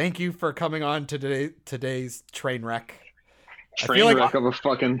 Thank you for coming on to today's train wreck. Train wreck of a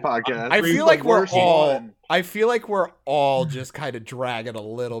fucking podcast. I feel like we're all just kind of dragging a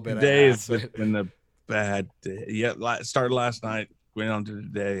little bit. Today's been a bad day. Yeah, started last night, went on to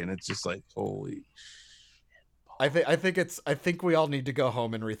today, and it's just like holy. I think we all need to go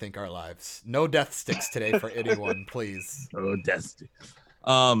home and rethink our lives. No death sticks today for anyone, please. Oh, death stick.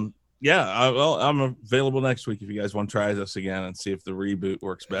 Yeah, I'm available next week if you guys want to try this again and see if the reboot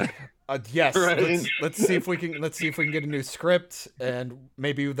works better. Yes, right. let's see if we can get a new script, and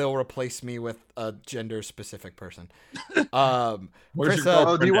maybe they'll replace me with a gender specific person. Chris,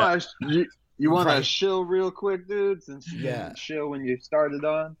 do you want to shill real quick, dude? Since you didn't shill when you started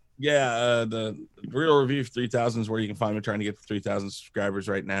on. Yeah, the Real Review 3000 is where you can find me trying to get to 3,000 subscribers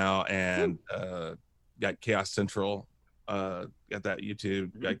right now, and got Chaos Central. Got that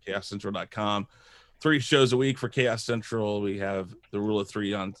YouTube, got chaoscentral.com. 3 shows a week for Chaos Central. We have the Rule of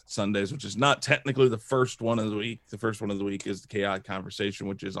 3 on Sundays, which is not technically the first one of the week. The first one of the week is the Chaos Conversation,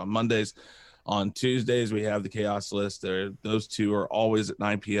 which is on Mondays. On Tuesdays, we have the Chaos List. Those 2 are always at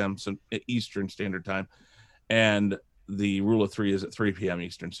 9 p.m. Eastern Standard Time. And the Rule of 3 is at 3 p.m.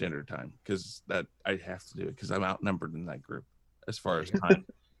 Eastern Standard Time, because that I have to do it because I'm outnumbered in that group as far as time.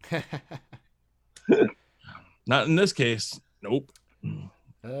 Not in this case. Nope.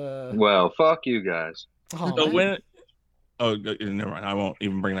 Well, fuck you guys. Never mind. I won't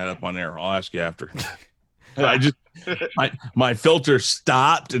even bring that up on air. I'll ask you after. My filter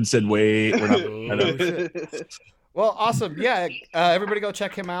stopped and said, "Wait, we're not." Well, awesome. Yeah, everybody go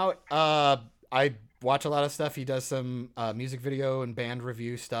check him out. I watch a lot of stuff. He does some music video and band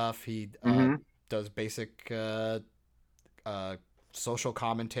review stuff. He does basic social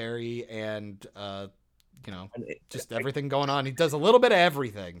commentary and just everything going on. He does a little bit of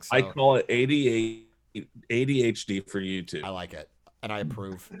everything. So. I call it ADHD for YouTube. I like it. and I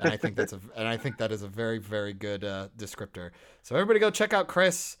approve. And I think that is a very, very good descriptor. So everybody go check out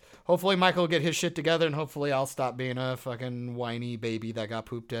Chris. Hopefully Michael will get his shit together, and hopefully I'll stop being a fucking whiny baby that got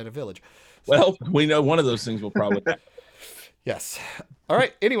pooped at a village. Well, we know one of those things will probably happen. Yes. All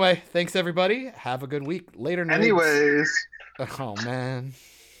right. Anyway, thanks everybody. Have a good week. Later, nerds. Anyways. Oh man.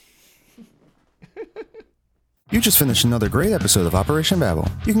 You just finished another great episode of Operation Babel.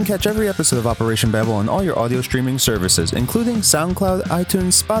 You can catch every episode of Operation Babel on all your audio streaming services, including SoundCloud,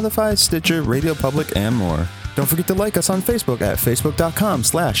 iTunes, Spotify, Stitcher, Radio Public, and more. Don't forget to like us on Facebook at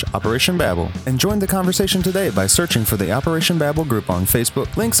facebook.com/Operation Babel. And join the conversation today by searching for the Operation Babel group on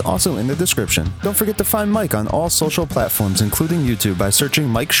Facebook. Links also in the description. Don't forget to find Mike on all social platforms, including YouTube, by searching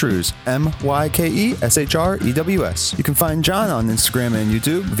Mike Shrews, MYKESHREWS. You can find John on Instagram and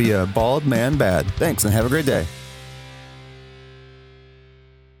YouTube via Bald Man Bad. Thanks and have a great day.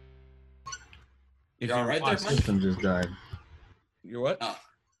 If all right there, Mike? System just died. You're what? Oh.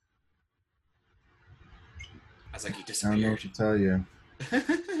 I was like, he I don't know disappeared. what to tell you.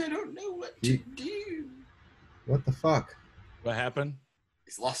 I don't know what to do. What the fuck? What happened?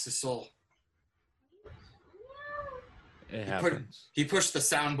 He's lost his soul. It happens. He pushed the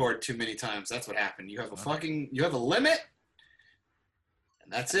soundboard too many times. That's what happened. You have a limit,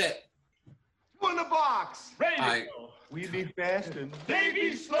 and that's it. Two in the box. Ready to I- go. We be fast and they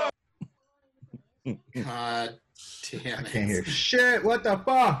be slow. God damn I it. can't hear shit. What the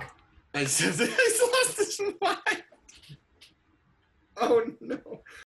fuck? He's lost his mind. Oh no.